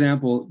 For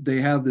example,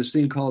 they have this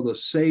thing called a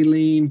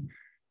saline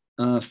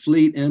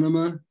fleet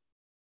enema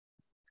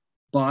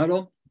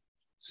bottle.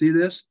 See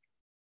this?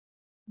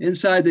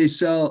 Inside they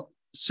sell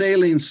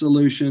saline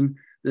solution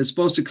that's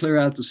supposed to clear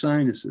out the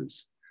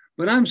sinuses.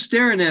 But I'm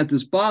staring at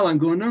this bottle. I'm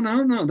going,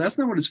 no, that's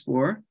not what it's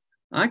for.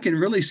 I can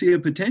really see a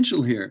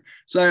potential here.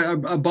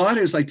 So I bought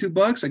it. It's like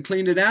 $2. I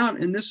cleaned it out,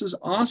 and this is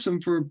awesome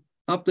for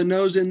up the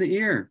nose and the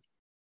ear.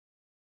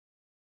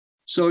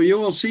 So you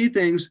will see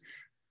things.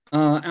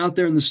 out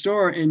there in the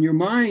store, and your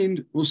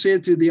mind will see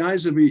it through the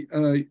eyes of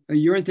a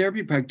urine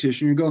therapy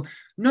practitioner and go,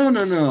 no,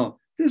 no, no,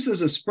 this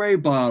is a spray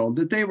bottle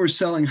that they were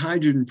selling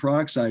hydrogen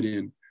peroxide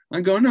in.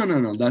 I go, no, no,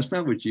 no, that's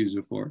not what you use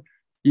it for.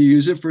 You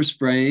use it for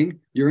spraying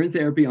urine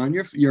therapy on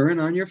your urine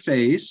on your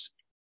face.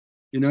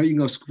 You know, you can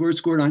go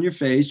squirt on your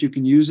face. You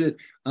can use it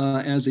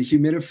as a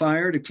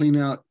humidifier to clean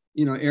out,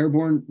 you know,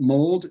 airborne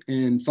mold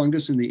and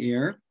fungus in the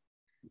air.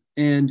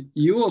 And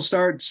you will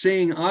start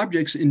seeing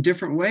objects in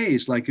different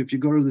ways. Like if you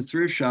go to the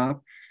thrift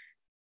shop,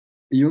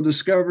 you'll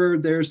discover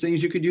there's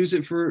things you could use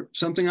it for,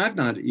 something I've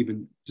not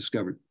even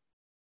discovered.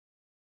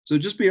 So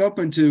just be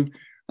open to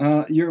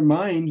your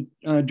mind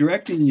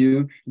directing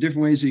you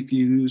different ways you can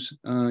use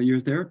your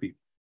therapy.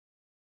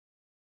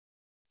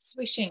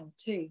 Swishing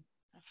too.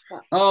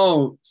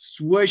 Oh,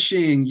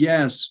 swishing,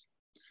 yes.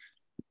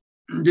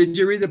 Did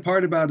you read the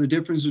part about the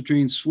difference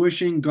between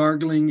swishing,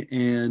 gargling,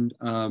 and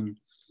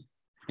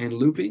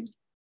looping?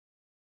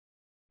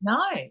 No.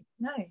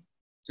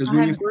 Because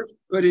when you first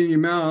put it in your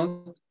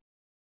mouth,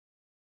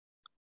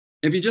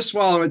 if you just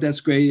swallow it,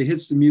 that's great. It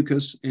hits the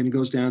mucus and it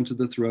goes down to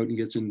the throat and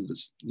gets into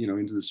this, you know,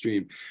 into the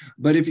stream.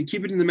 But if you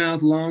keep it in the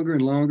mouth longer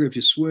and longer, if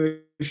you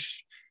swish,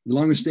 the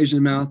longer stage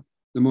in the mouth,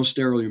 the most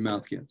sterile your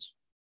mouth gets.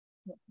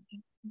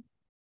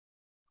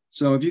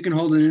 So if you can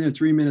hold it in there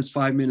 3 minutes,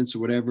 5 minutes, or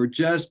whatever,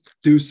 just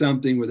do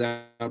something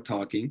without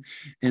talking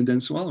and then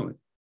swallow it.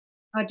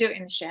 I do it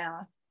in the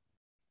shower.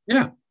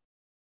 Yeah.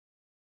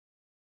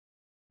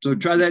 So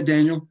try that,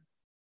 Daniel.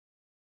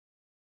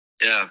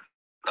 Yeah,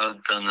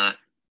 I've done that.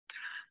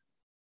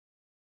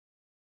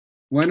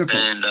 Wonderful.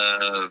 And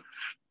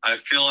I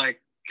feel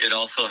like it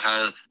also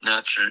has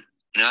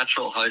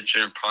natural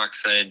hydrogen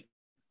peroxide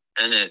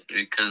in it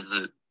because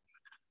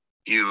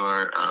you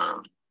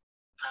are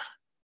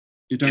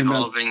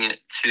evolving it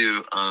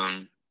to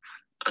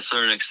a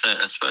certain extent,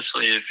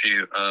 especially if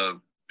you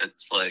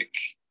it's like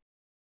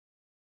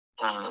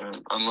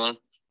a month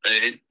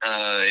it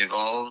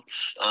evolved.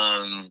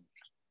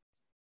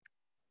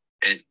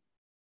 It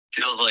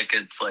feels like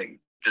it's like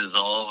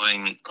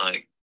dissolving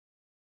like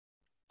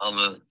all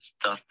the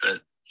stuff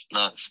that's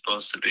not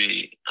supposed to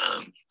be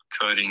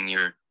coating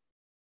your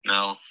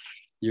mouth.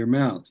 Your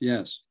mouth,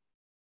 yes.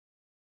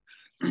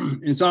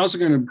 It's also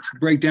going to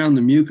break down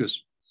the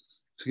mucus.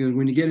 Because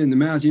when you get in the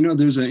mouth, you know,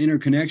 there's an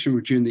interconnection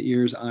between the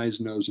ears,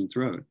 eyes, nose, and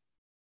throat.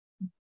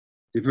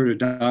 You've heard of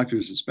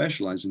doctors that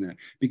specialize in that.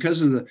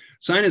 Because of the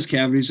sinus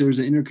cavities, there's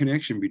an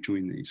interconnection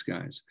between these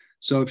guys.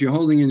 So if you're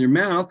holding in your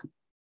mouth,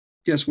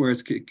 guess where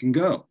it can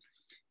go?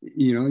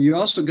 You know, you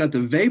also got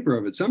the vapor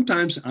of it.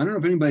 Sometimes, I don't know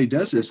if anybody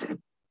does this,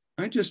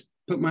 I just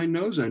put my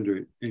nose under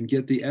it and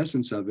get the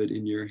essence of it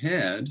in your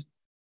head.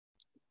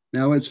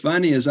 Now, what's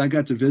funny is I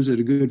got to visit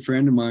a good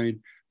friend of mine,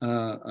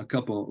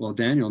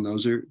 Daniel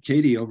knows her,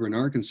 Katie over in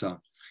Arkansas.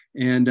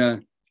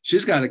 And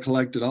she's got it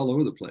collected all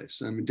over the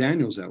place. I mean,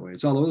 Daniel's that way.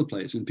 It's all over the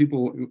place. And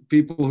people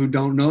who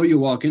don't know you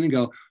walk in and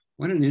go,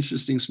 what an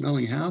interesting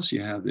smelling house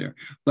you have there.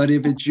 But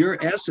if it's your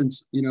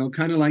essence, you know,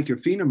 kind of like your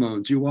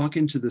pheromones, you walk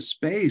into the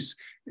space.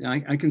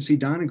 I can see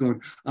Donna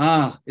going,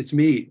 it's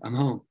me. I'm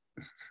home.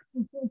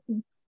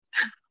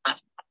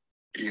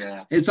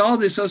 Yeah. It's all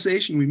the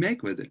association we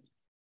make with it.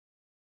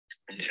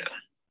 Yeah.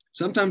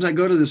 Sometimes I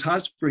go to this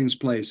hot springs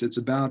place. It's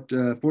about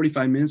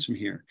 45 minutes from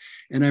here.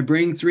 And I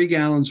bring 3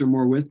 gallons or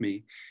more with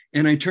me.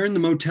 And I turn the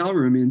motel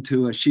room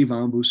into a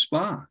Shivambu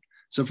spa.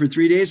 So for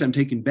 3 days, I'm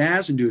taking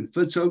baths and doing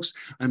foot soaks.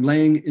 I'm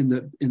laying in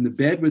the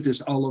bed with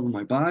this all over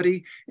my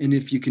body. And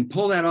if you can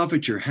pull that off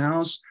at your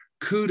house,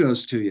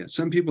 kudos to you.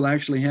 Some people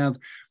actually have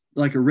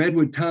like a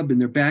redwood tub in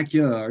their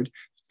backyard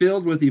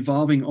filled with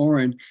evolving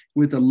orin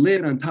with a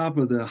lid on top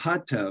of the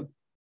hot tub.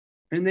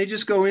 And they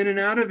just go in and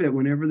out of it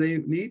whenever they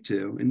need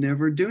to and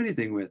never do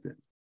anything with it.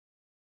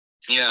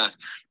 Yeah.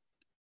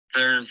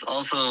 There's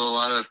also a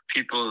lot of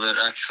people that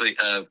actually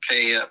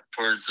pay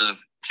upwards of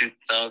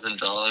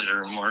 $2,000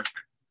 or more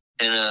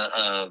in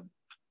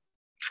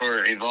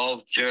for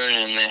evolved urine,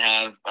 and they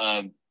have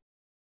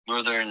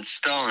where they're in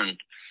stone,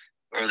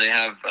 or they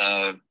have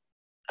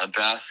a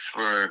bath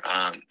where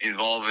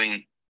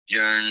evolving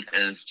urine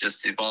is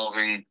just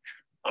evolving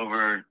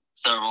over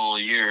several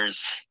years.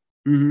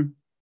 Mm-hmm.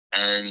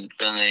 And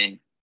then they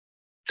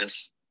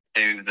just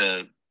do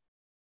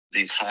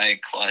these high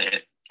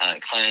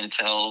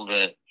clientele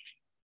that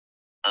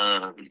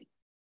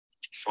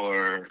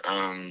for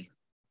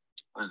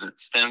was it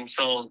stem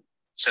cell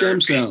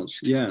therapy? Stem cells,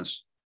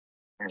 yes.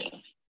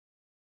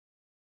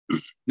 Yeah.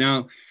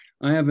 Now,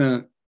 I have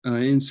an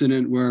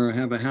incident where I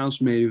have a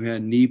housemate who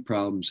had knee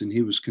problems, and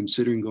he was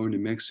considering going to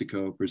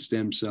Mexico for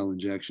stem cell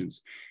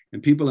injections.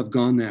 And people have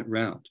gone that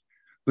route.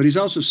 But he's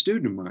also a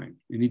student of mine,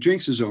 and he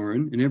drinks his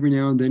orin, and every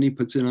now and then he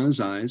puts it on his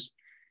eyes.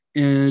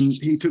 And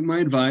he took my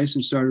advice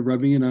and started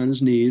rubbing it on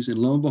his knees, and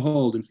lo and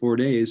behold, in 4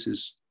 days,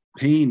 his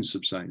pain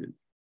subsided.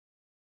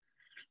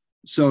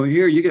 So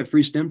here you get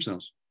free stem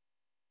cells.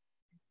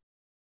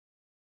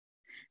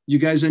 You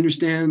guys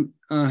understand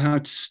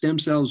how stem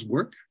cells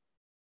work?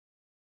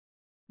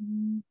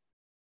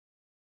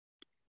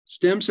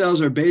 Stem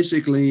cells are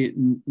basically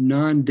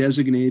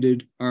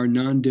non-designated or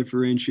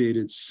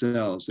non-differentiated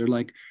cells. They're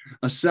like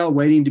a cell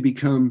waiting to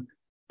become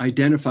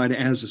identified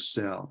as a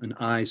cell, an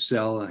eye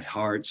cell, a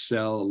heart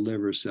cell, a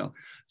liver cell.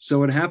 So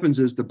what happens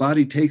is the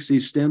body takes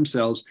these stem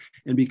cells,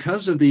 and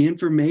because of the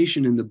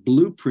information in the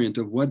blueprint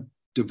of what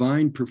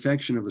divine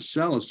perfection of a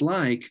cell is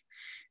like,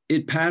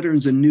 it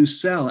patterns a new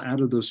cell out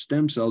of those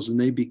stem cells, and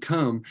they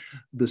become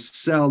the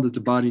cell that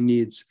the body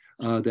needs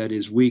that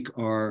is weak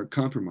or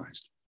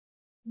compromised.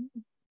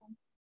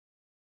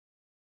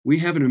 We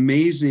have an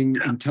amazing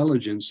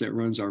intelligence that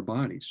runs our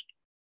bodies.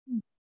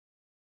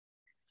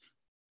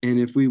 And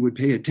if we would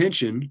pay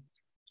attention,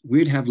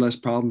 we'd have less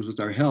problems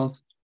with our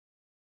health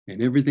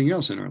and everything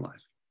else in our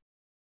life.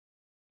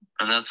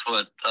 And that's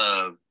what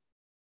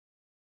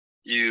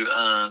you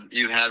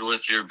had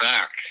with your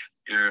back,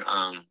 your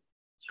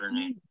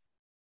name?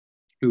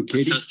 Who,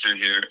 Katie? The sister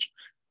here.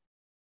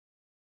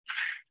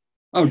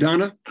 Oh,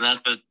 Donna? And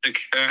that's what took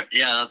care.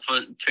 Yeah, that's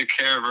what took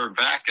care of her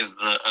back, is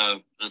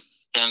the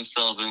stem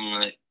cells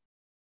in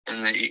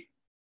the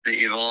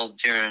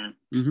evolved urine.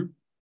 Mm-hmm.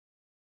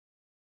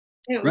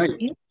 It was right.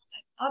 instant.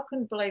 I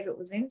couldn't believe it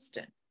was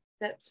instant.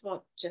 That's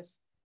what just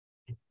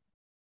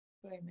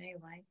blew me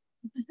away.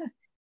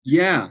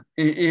 Yeah.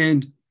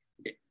 And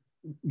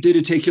did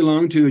it take you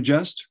long to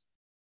adjust?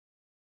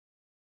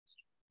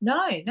 No.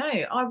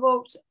 I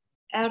walked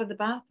out of the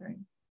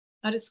bathroom.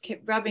 I just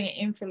kept rubbing it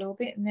in for a little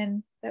bit, and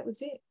then that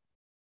was it.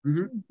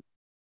 Mm-hmm.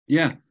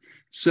 Yeah.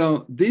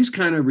 So these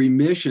kind of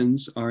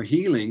remissions or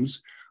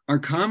healings are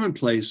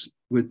commonplace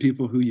with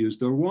people who use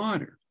their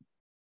water.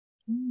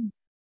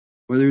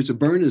 Whether it's a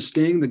burn, a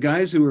sting, the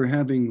guys who are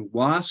having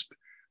wasp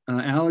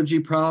allergy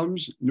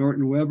problems,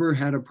 Norton Weber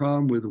had a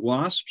problem with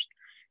wasps.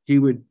 He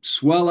would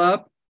swell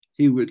up.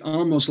 He would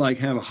almost like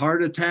have a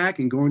heart attack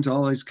and go into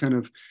all these kind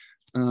of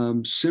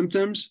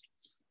symptoms.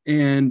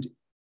 And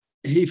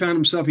he found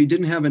himself, he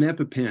didn't have an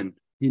EpiPen.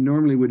 He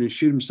normally would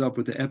shoot himself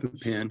with the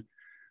EpiPen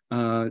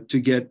to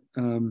get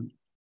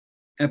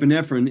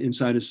epinephrine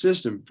inside his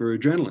system for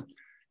adrenaline.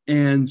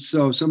 And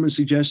so someone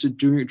suggested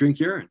drink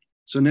urine.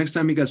 So next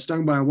time he got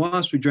stung by a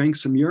wasp, we drank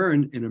some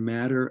urine. In a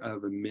matter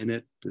of a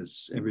minute,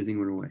 everything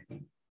went away.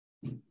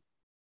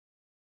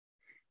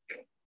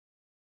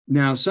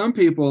 Now, some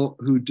people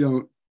who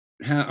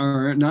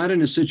are not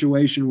in a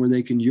situation where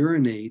they can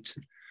urinate,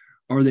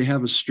 or they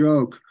have a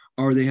stroke,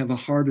 or they have a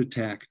heart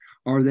attack,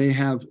 or they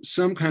have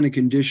some kind of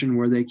condition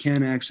where they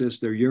can't access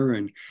their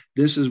urine,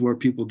 this is where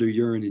people do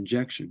urine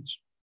injections.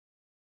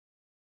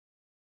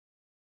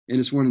 And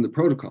it's one of the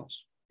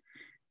protocols.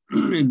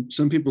 And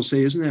some people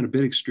say, isn't that a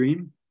bit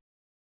extreme?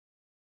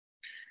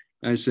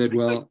 I said,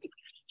 well,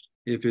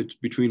 if it's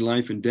between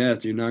life and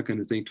death, you're not going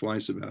to think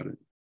twice about it.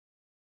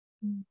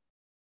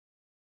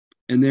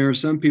 And there are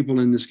some people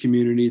in this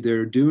community that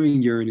are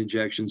doing urine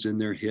injections in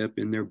their hip,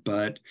 in their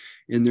butt,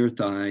 in their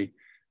thigh,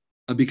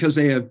 because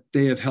they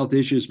have health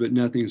issues, but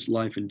nothing's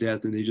life and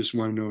death, and they just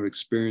want to know what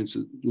experience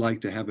it's like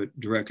to have it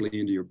directly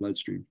into your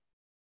bloodstream.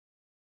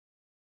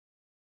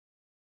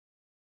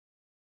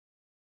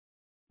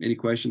 Any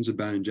questions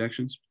about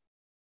injections?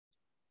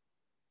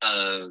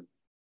 I'll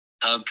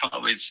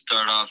probably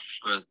start off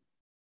with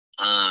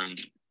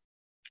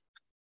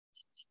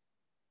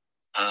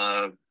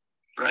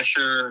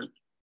pressure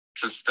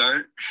to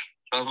start,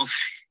 probably.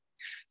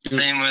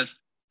 Yep. Same with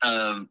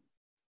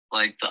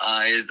like the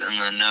eyes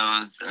and the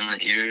nose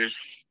and the ears.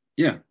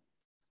 Yeah.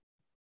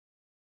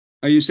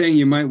 Are you saying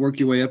you might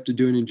work your way up to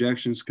doing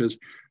injections? Because,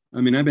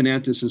 I mean, I've been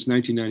at this since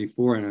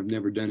 1994 and I've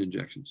never done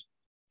injections.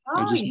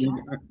 I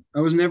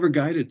was never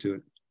guided to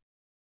it.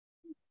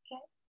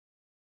 Okay.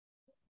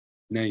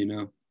 Now you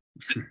know.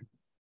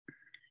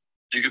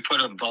 You could put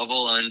a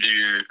bubble under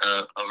your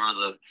over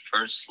the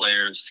first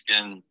layer of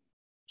skin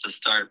to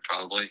start,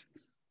 probably.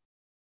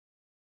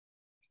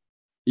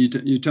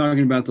 You're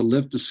talking about to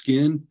lift the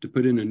skin to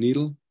put in a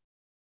needle?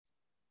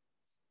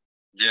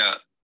 Yeah.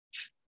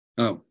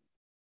 Oh.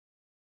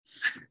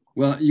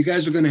 Well, you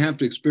guys are going to have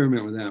to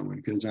experiment with that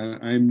one, because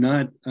I'm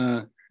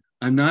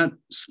not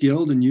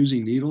skilled in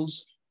using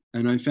needles,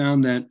 and I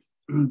found that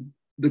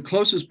the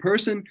closest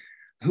person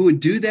who would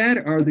do that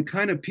are the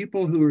kind of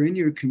people who are in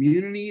your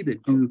community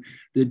that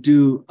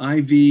do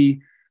IV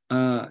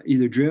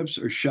either drips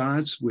or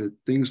shots with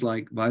things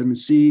like vitamin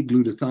C,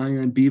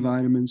 glutathione, B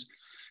vitamins.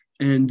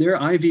 And there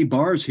are IV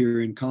bars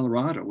here in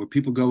Colorado where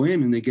people go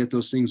in and they get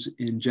those things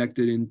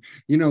injected in.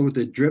 You know what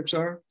the drips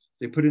are?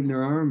 They put it in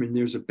their arm, and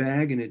there's a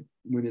bag, and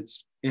when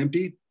it's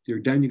empty, you're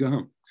done, you go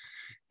home.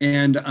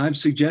 And I've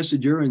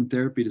suggested urine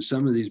therapy to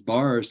some of these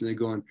bars, and they're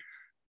going,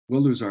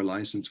 we'll lose our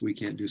license. We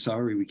can't do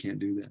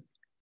that.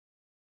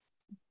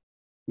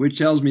 Which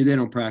tells me they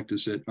don't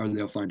practice it, or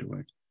they'll find a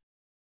way.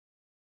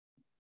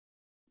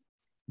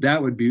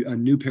 That would be a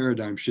new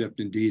paradigm shift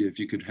indeed, if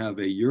you could have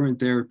a urine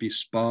therapy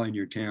spa in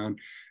your town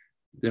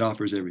that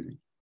offers everything,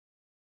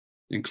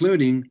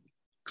 including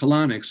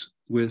colonics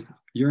with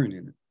urine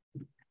in it,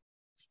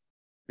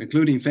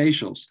 including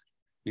facials,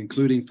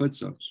 including foot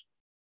soaps.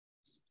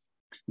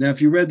 Now,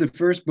 if you read the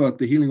first book,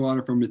 The Healing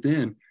Water from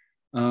Within,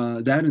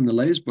 that in the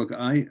Lay's book,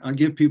 I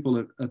give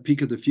people a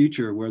peek at the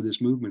future of where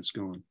this movement's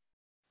going.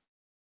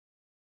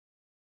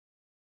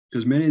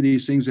 Because many of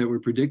these things that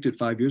were predicted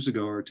 5 years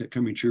ago are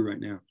coming true right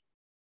now,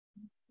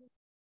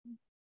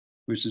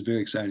 which is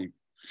very exciting.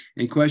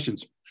 Any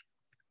questions?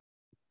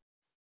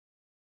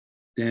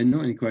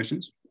 Daniel, any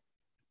questions?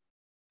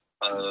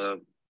 I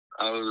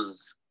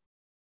was,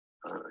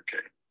 okay.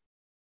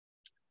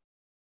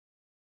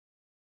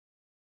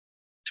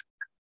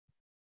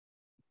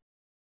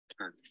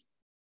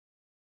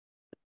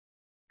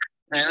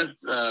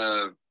 That's,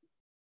 I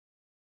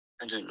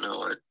didn't know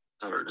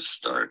where to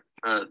start.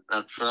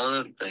 That's the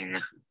other thing.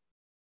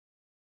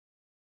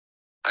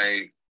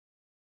 I'm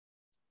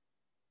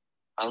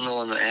the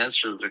one that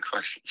answers the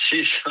question.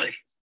 She's like,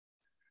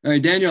 all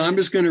right, Daniel, I'm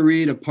just going to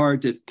read a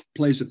part that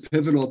plays a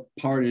pivotal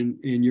part in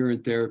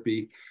urine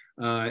therapy.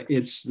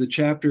 It's the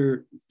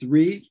chapter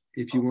 3,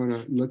 if you want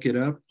to look it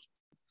up.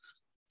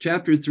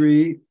 Chapter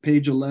 3,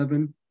 page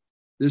 11.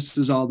 This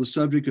is all the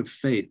subject of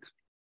faith.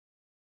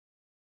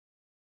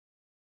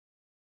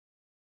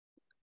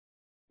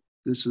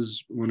 This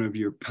is one of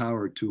your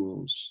power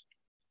tools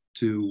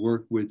to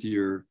work with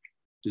your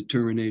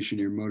determination,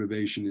 your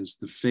motivation is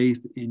the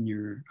faith in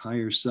your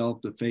higher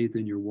self, the faith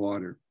in your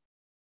water.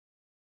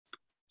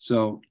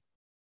 So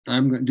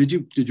I'm going, did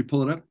you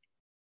pull it up?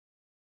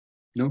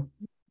 No?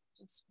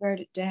 Just wrote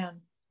it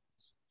down.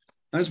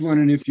 I was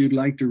wondering if you'd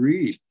like to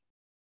read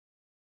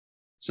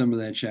some of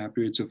that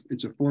chapter. It's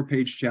a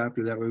 4-page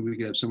chapter. That way we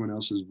could have someone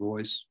else's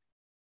voice.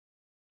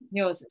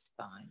 Yours is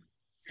fine.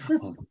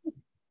 Oh.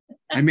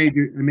 I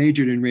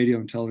majored in radio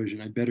and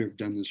television. I better have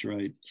done this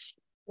right.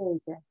 There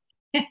you go.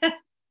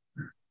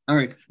 All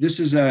right. This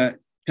is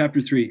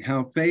chapter 3,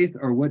 how faith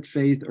or what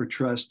faith or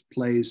trust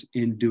plays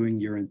in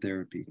doing urine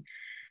therapy.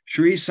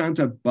 Sri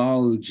Santa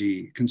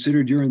Balji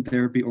considered urine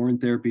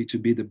therapy to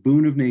be the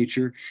boon of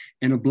nature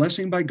and a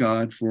blessing by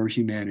God for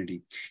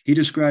humanity. He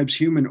describes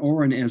human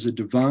urine as a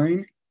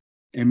divine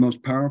and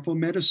most powerful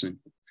medicine.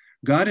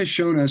 God has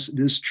shown us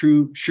this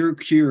sure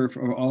cure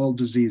for all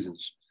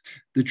diseases.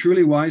 The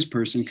truly wise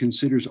person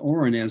considers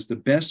urine as the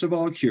best of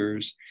all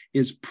cures.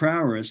 Its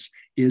prowess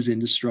is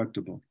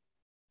indestructible.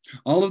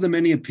 All of the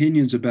many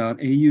opinions about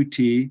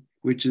AUT,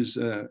 which is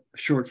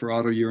short for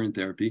auto urine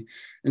therapy,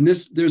 and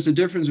there's a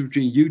difference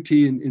between UT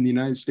in the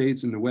United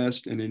States and the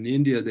West, and in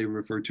India they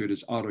refer to it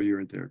as auto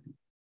urine therapy,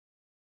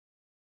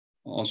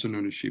 also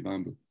known as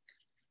Shivambu.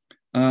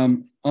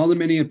 All the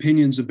many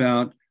opinions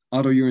about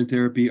auto urine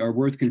therapy are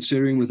worth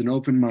considering with an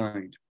open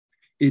mind.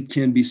 It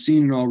can be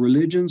seen in all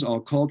religions, all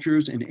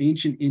cultures, and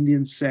ancient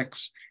Indian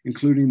sects,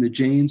 including the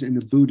Jains and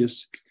the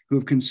Buddhists, who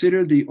have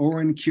considered the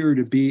urine cure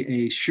to be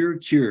a sure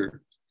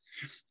cure.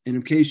 And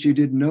in case you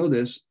didn't know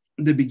this,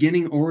 the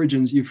beginning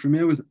origins, you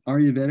familiar with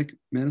Ayurvedic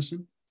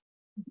medicine?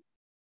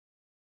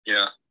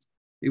 Yeah.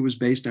 It was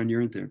based on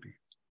urine therapy.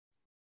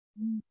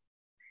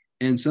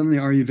 And some of the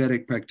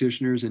Ayurvedic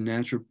practitioners and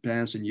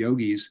naturopaths and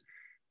yogis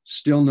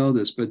still know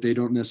this, but they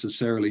don't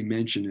necessarily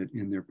mention it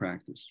in their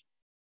practice.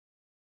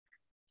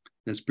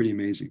 That's pretty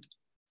amazing.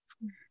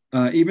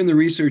 Even the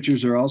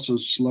researchers are also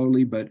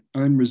slowly but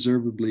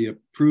unreservedly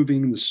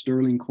approving the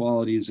sterling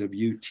qualities of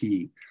UT.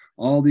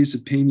 All these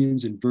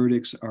opinions and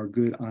verdicts are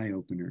good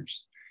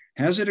eye-openers.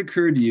 Has it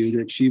occurred to you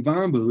that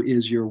Shivambu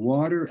is your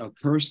water of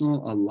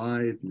personal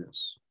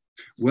aliveness,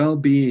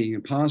 well-being,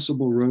 and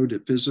possible road to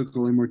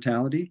physical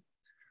immortality?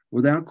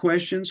 Without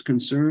questions,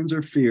 concerns,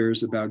 or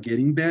fears about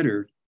getting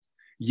better,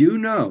 you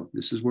know,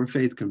 this is where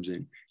faith comes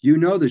in, you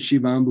know that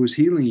Shivambu is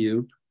healing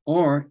you,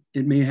 or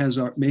it may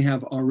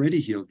have already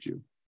healed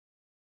you.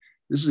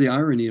 This is the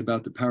irony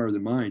about the power of the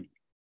mind.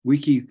 We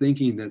keep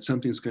thinking that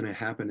something's going to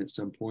happen at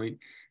some point,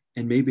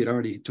 and maybe it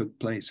already took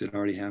place. It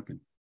already happened.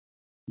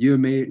 You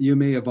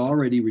may have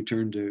already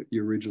returned to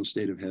your original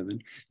state of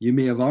heaven. You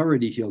may have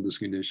already healed this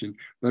condition,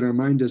 but our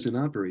mind doesn't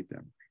operate that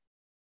way.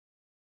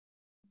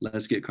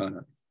 Let's get caught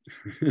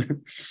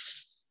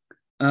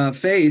up.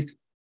 Faith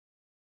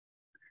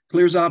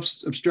clears off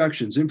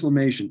obstructions,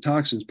 inflammation,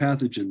 toxins,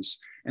 pathogens,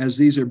 as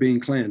these are being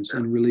cleansed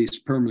and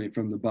released permanently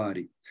from the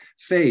body.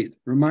 Faith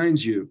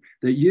reminds you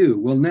that you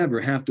will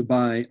never have to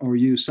buy or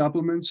use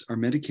supplements or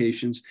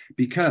medications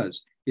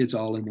because it's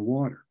all in the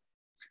water.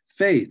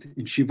 Faith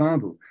in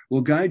Shivambu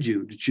will guide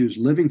you to choose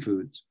living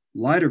foods,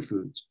 lighter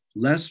foods,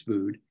 less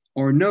food,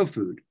 or no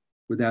food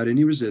without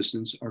any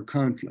resistance or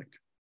conflict.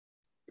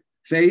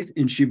 Faith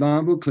in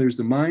Shivambu clears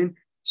the mind,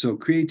 so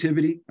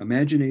creativity,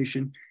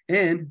 imagination,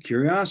 and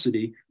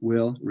curiosity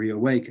will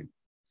reawaken.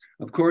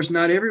 Of course,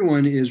 not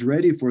everyone is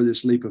ready for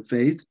this leap of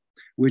faith,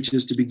 which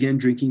is to begin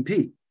drinking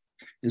pee.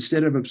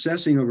 Instead of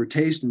obsessing over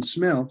taste and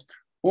smell,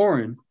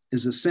 urine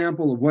is a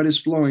sample of what is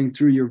flowing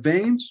through your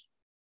veins,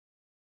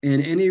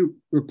 and any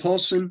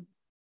repulsion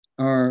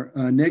or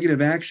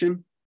negative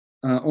action,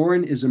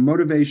 urine is a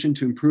motivation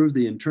to improve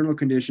the internal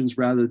conditions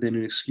rather than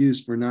an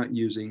excuse for not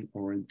using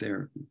urine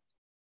therapy.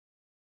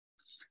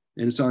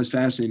 And it's always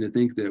fascinating to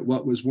think that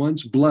what was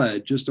once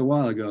blood just a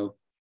while ago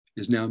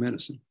is now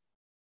medicine.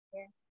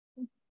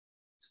 Yeah.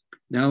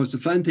 Now, it's a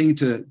fun thing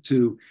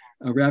to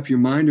wrap your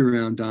mind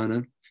around,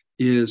 Donna,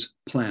 is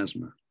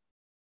plasma.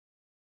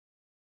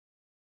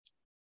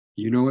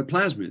 You know what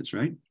plasma is,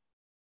 right?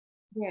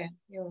 Yeah.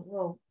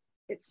 Well,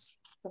 it's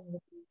from the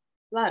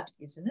blood,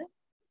 isn't it?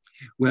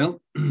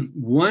 Well,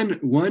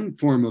 one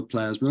form of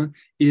plasma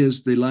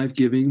is the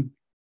life-giving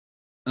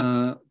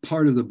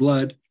part of the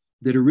blood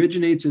that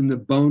originates in the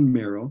bone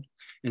marrow,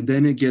 and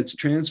then it gets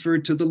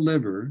transferred to the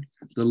liver.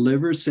 The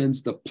liver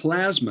sends the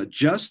plasma,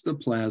 just the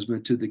plasma,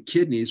 to the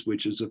kidneys,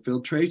 which is a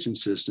filtration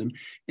system,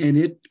 and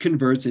it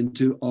converts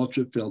into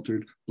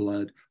ultra-filtered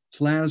blood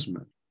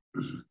plasma.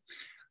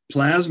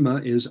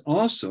 Plasma is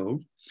also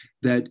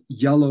that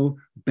yellow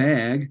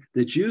bag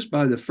that's used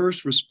by the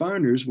first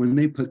responders when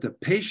they put the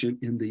patient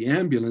in the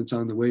ambulance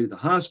on the way to the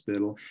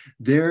hospital.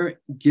 They're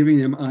giving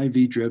them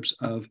IV drips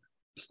of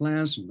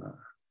plasma.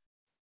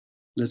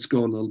 Let's go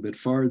a little bit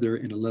farther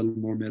and a little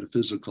more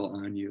metaphysical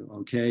on you,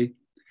 okay?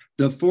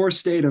 The fourth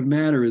state of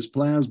matter is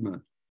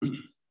plasma.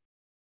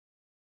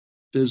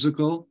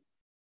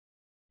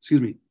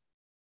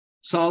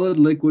 Solid,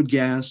 liquid,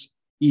 gas,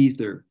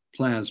 ether,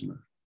 plasma.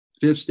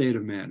 Fifth state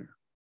of matter.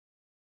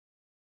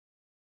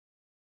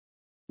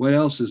 What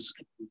else is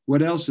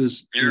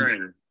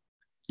urine?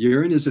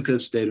 Urine is the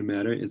fifth state of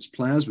matter. It's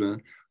plasma.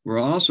 We're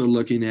also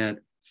looking at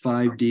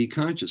 5D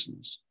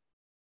consciousness.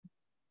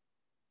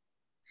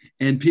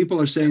 And people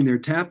are saying they're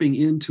tapping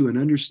into an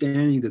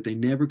understanding that they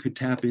never could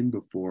tap in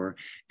before.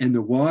 And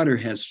the water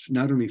has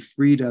not only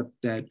freed up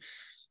that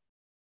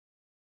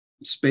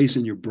space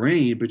in your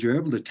brain, but you're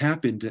able to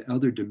tap into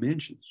other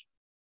dimensions.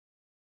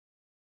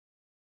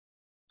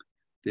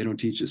 They don't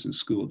teach this in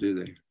school, do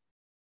they?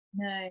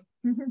 No.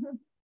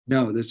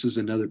 No, this is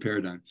another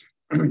paradigm.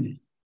 In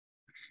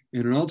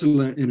an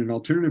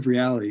alternative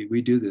reality,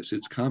 we do this.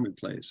 It's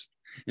commonplace.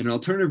 In an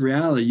alternative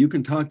reality, you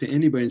can talk to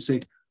anybody and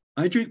say,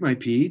 I drink my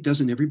pee,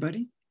 doesn't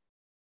everybody?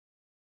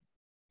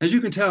 As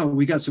you can tell,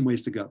 we got some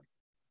ways to go.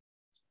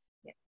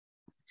 Yeah.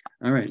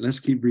 All right, let's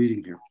keep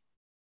reading here.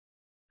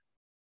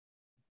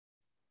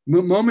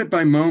 Moment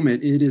by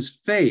moment, it is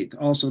faith,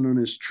 also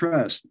known as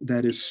trust,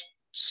 that is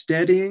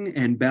steadying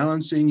and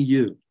balancing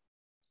you.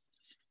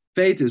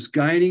 Faith is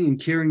guiding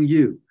and carrying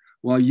you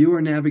while you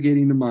are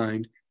navigating the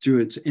mind through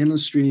its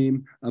endless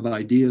stream of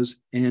ideas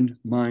and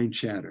mind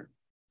chatter.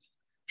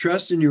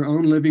 Trust in your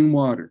own living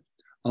water,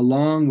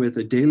 along with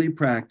a daily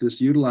practice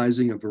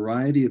utilizing a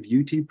variety of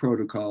UT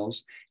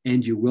protocols,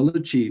 and you will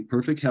achieve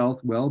perfect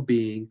health,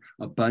 well-being,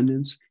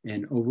 abundance,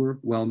 and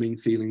overwhelming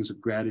feelings of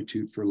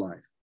gratitude for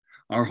life.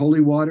 Our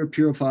holy water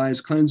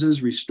purifies,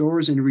 cleanses,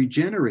 restores, and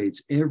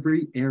regenerates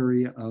every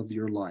area of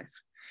your life.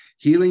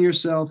 Healing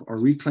yourself or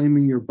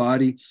reclaiming your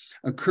body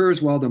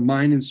occurs while the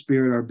mind and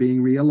spirit are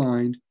being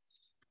realigned,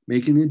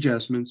 making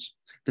adjustments,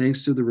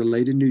 thanks to the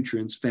related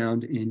nutrients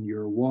found in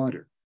your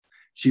water.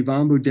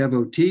 Shivambu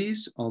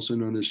devotees, also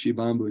known as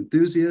Shivambu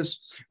enthusiasts,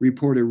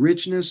 report a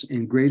richness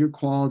and greater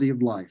quality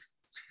of life.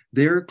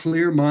 Their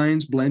clear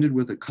minds, blended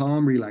with a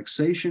calm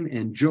relaxation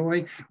and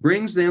joy,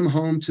 brings them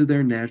home to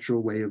their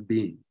natural way of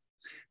being.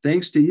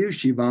 Thanks to you,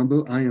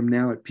 Shivambu, I am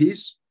now at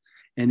peace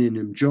and in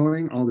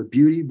enjoying all the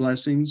beauty,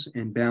 blessings,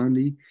 and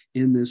bounty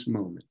in this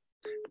moment.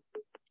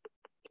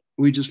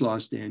 We just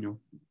lost Daniel.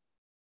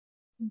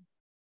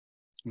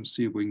 Let's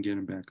see if we can get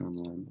him back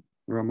online.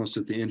 We're almost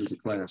at the end of the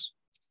class.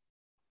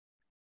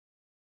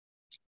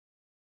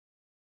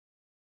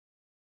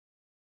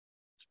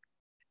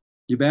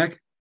 You back?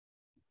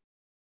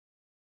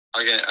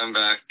 Okay, I'm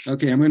back.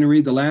 Okay, I'm going to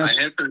read the last.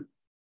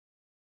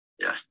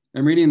 Yeah.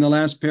 I'm reading the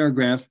last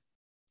paragraph,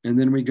 and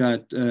then we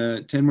got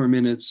 10 more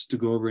minutes to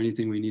go over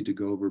anything we need to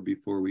go over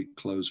before we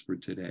close for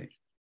today.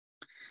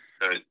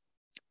 Good.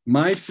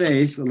 My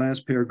faith, the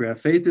last paragraph,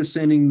 faith is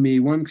sending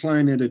me one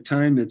client at a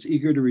time that's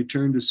eager to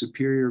return to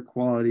superior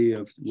quality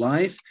of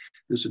life.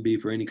 This would be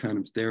for any kind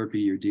of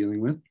therapy you're dealing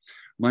with.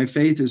 My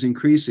faith is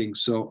increasing,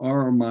 so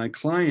are my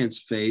clients'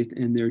 faith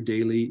in their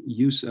daily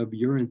use of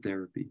urine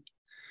therapy.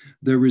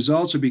 The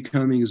results are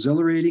becoming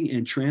exhilarating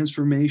and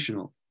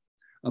transformational.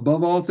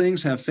 Above all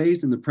things, have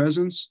faith in the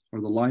presence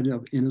or the light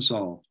in us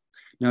all.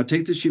 Now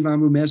take the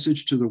Shivambu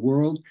message to the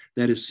world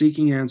that is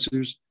seeking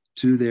answers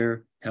to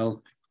their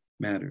health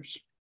matters.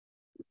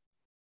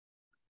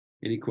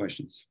 Any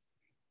questions?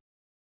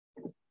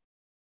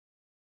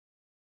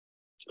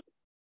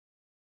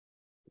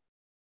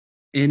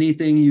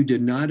 Anything you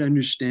did not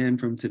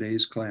understand from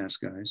today's class,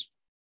 guys?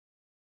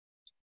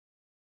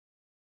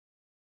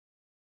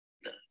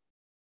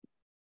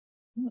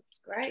 That's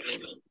great.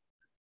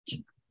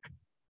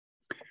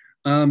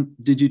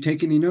 Did you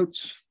take any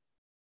notes?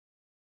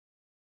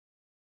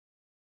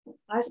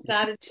 I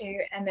started to,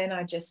 and then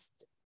I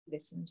just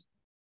listened.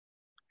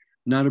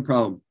 Not a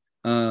problem.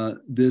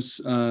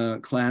 This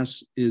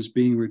class is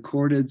being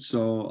recorded,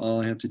 so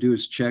all I have to do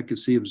is check to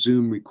see if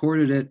Zoom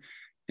recorded it,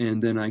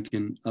 and then I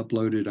can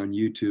upload it on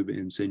YouTube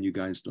and send you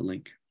guys the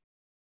link.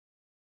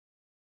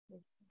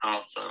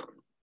 Awesome.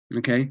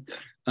 Okay.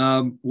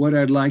 What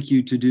I'd like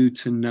you to do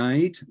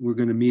tonight, we're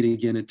going to meet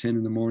again at 10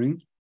 in the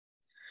morning,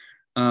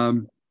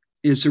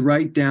 is to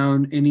write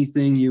down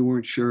anything you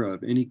weren't sure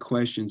of, any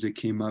questions that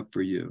came up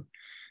for you,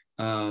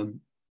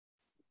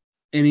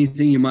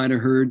 anything you might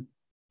have heard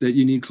that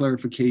you need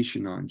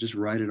clarification on. Just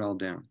write it all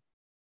down.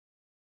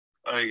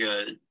 I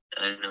got it.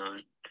 I know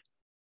it.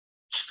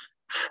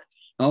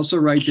 Also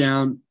write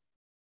down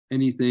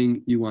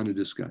anything you want to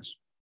discuss.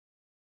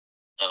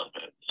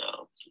 Okay.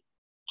 I'll take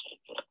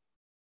that.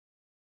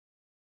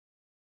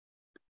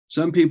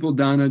 Some people,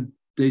 Donna,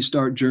 they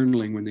start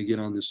journaling when they get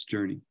on this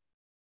journey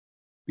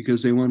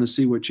because they want to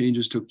see what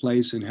changes took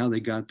place and how they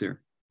got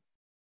there.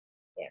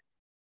 Yeah.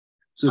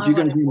 So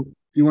if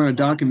you want to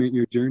document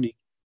your journey.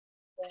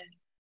 Yeah.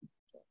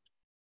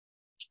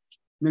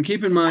 Now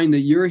keep in mind that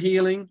your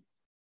healing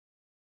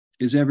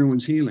is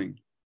everyone's healing.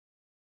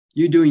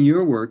 You doing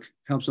your work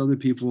helps other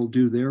people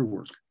do their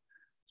work.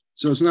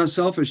 So it's not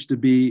selfish to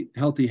be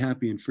healthy,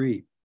 happy, and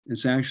free.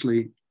 It's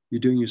actually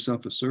you're doing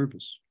yourself a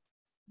service.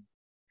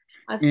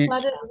 I've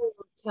started a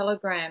little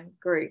Telegram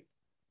group.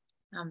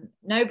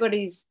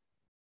 Nobody's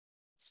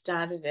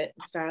started it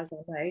as far as I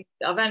know.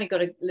 I've only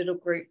got a little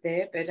group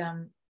there, but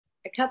a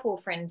couple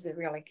of friends are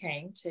really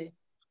keen to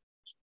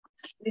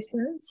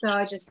listen. So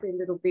I just do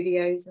little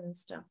videos and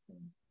stuff.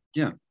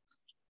 Yeah.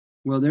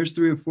 Well, there's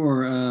 3 or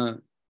 4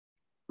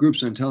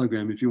 groups on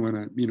Telegram if you want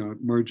to,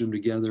 merge them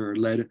together or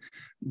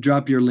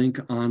drop your link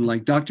on.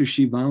 Like Dr.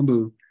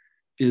 Shivambu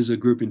is a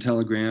group in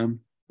Telegram.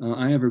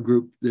 I have a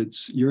group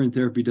that's Urine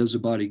Therapy Does the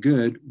Body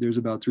Good. There's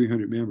about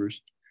 300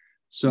 members.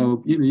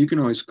 So, you can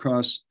always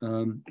cross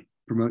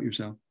promote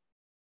yourself.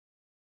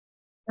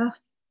 Oh,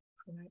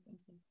 promote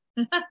myself.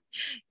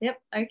 Yep.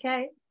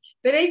 Okay.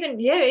 But even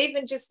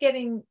just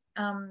getting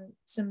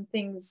some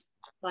things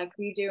like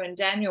you do and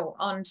Daniel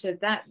onto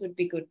that would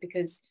be good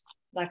because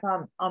like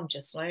I'm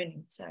just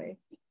learning, so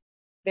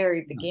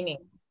very beginning.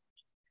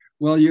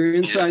 Well, your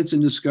insights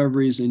and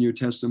discoveries and your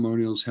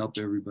testimonials help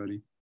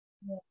everybody.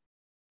 Yeah.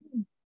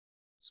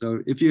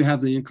 So if you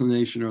have the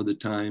inclination or the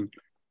time,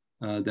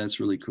 that's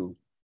really cool.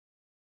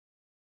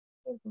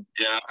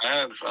 Yeah, I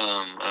have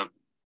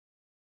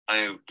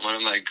one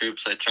of my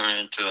groups I turn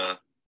into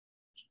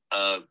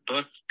a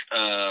book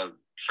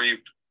free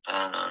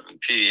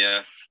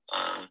PDF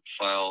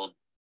file.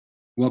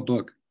 What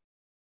book?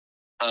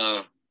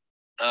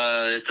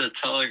 It's a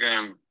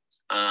Telegram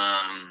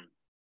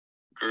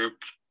group,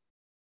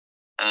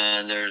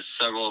 and there's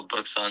several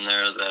books on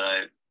there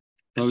that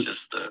it's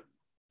just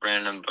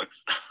random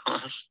books.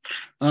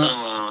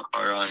 Some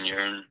are on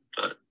Urine,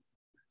 but.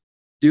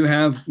 Do you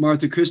have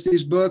Martha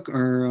Christie's book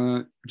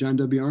or John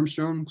W.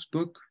 Armstrong's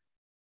book?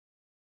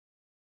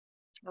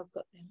 I've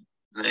got them.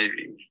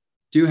 Maybe.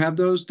 Do you have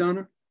those,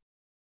 Donna?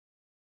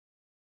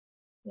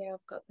 Yeah,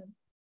 I've got them.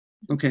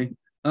 Okay.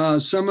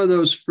 Some of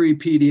those free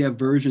PDF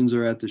versions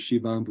are at the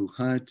Shivambu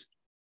Hut.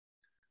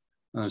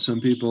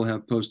 Some people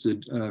have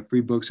posted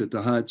free books at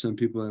the Hut. Some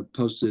people have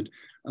posted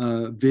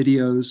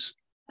videos.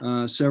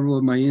 Several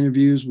of my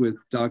interviews with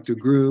Dr.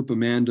 Group,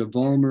 Amanda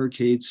Vollmer,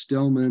 Kate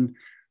Stillman,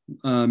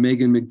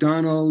 Megan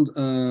McDonald,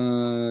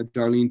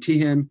 Darlene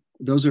Tehan.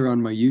 Those are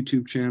on my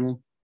YouTube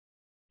channel.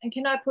 And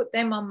can I put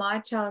them on my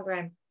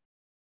Telegram?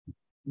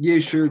 Yeah,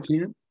 sure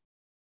can.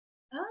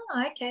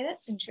 Oh, okay.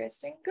 That's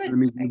interesting. Good. Let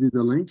me give you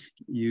the link.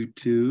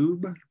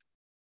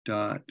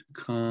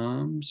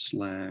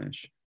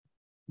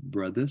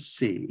 youtube.com/Brother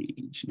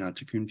Sage. Not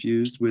to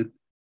confuse with,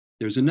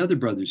 there's another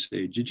Brother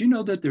Sage. Did you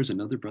know that there's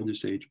another Brother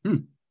Sage?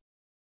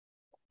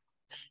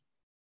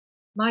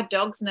 My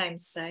dog's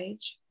name's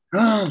Sage.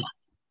 Oh.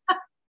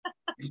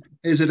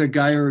 Is it a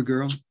guy or a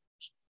girl?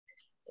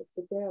 It's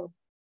a girl.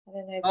 I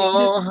don't know.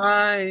 Oh,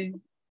 hi.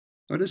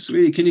 What a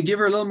sweetie. Can you give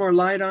her a little more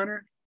light on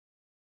her?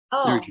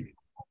 Oh.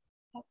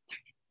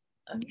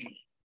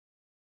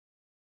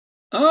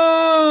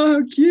 Oh,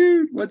 how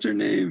cute. What's her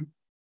name?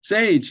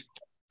 Sage.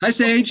 Hi,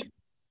 Sage.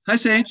 Hi,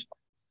 Sage.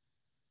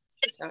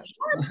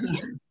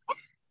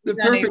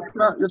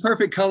 The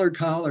perfect color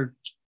collar.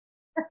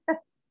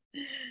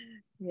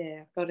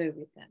 Yeah, got her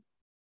with that.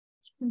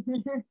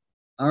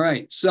 All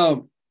right.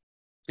 So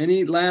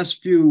any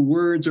last few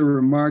words or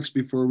remarks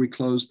before we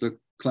close the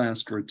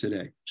class for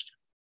today?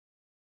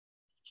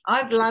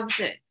 I've loved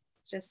it.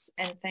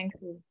 And thank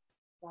you.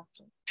 Loved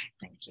it.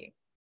 Thank you.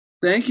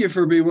 Thank you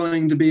for being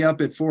willing to be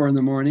up at 4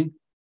 a.m.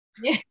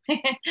 Yeah,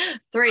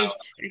 3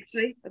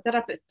 actually. I got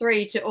up at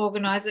 3 to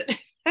organize it.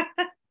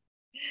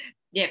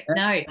 Yep.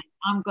 No,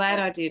 I'm glad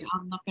I did.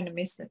 I'm not going to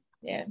miss it.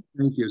 Yeah.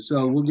 Thank you.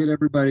 So we'll get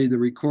everybody the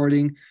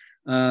recording.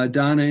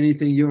 Donna,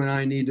 anything you and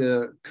I need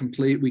to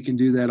complete, we can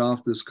do that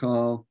off this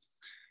call.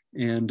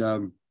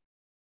 And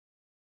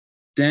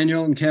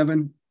Daniel and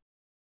Kevin,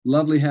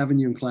 lovely having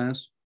you in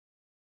class.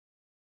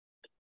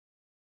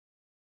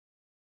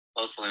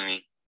 Mostly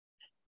me.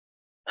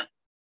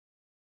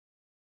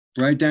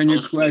 Write down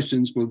your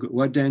questions. We'll go.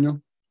 What,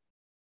 Daniel?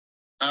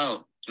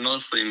 Oh,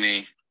 mostly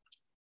me.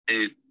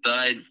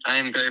 But I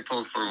am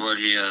grateful for what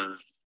he has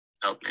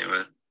helped me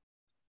with.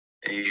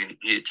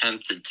 He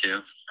attempted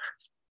to.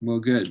 Well,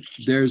 good.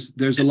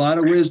 There's a lot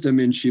of wisdom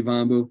in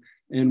Shivambu,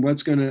 and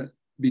what's going to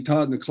be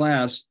taught in the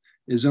class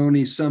is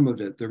only some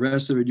of it. The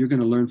rest of it you're going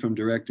to learn from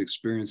direct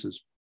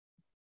experiences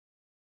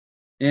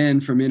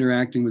and from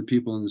interacting with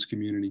people in this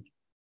community.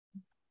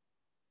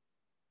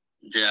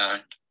 Yeah.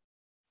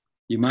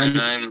 You mind?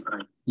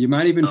 You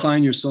might even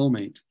find your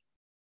soulmate.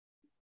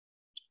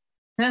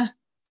 Huh.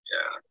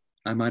 Yeah.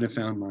 I might have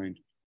found mine.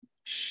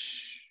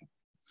 Shh.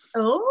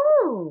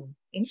 Oh,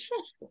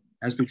 interesting.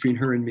 That's between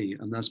her and me.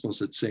 I'm not supposed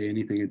to say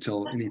anything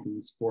until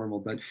anything is formal,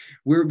 but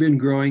we've been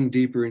growing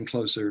deeper and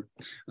closer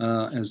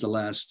as the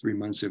last 3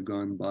 months have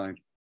gone by.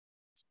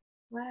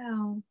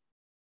 Wow.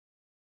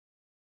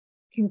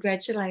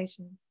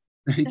 Congratulations.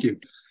 Thank you.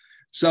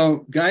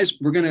 So, guys,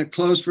 we're going to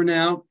close for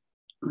now.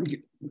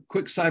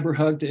 Quick cyber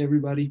hug to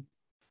everybody.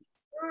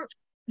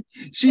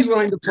 She's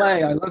willing to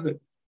play. I love it.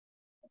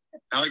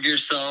 Hug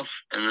yourself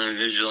and then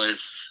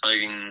visualize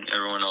hugging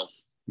everyone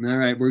else. All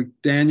right.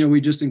 Daniel,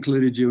 we just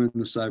included you in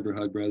the cyber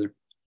hug, brother.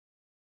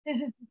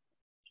 Okay.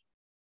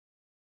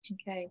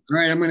 All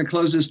right. I'm going to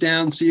close this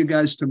down. See you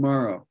guys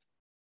tomorrow.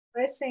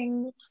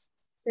 Blessings.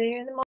 See you in the morning.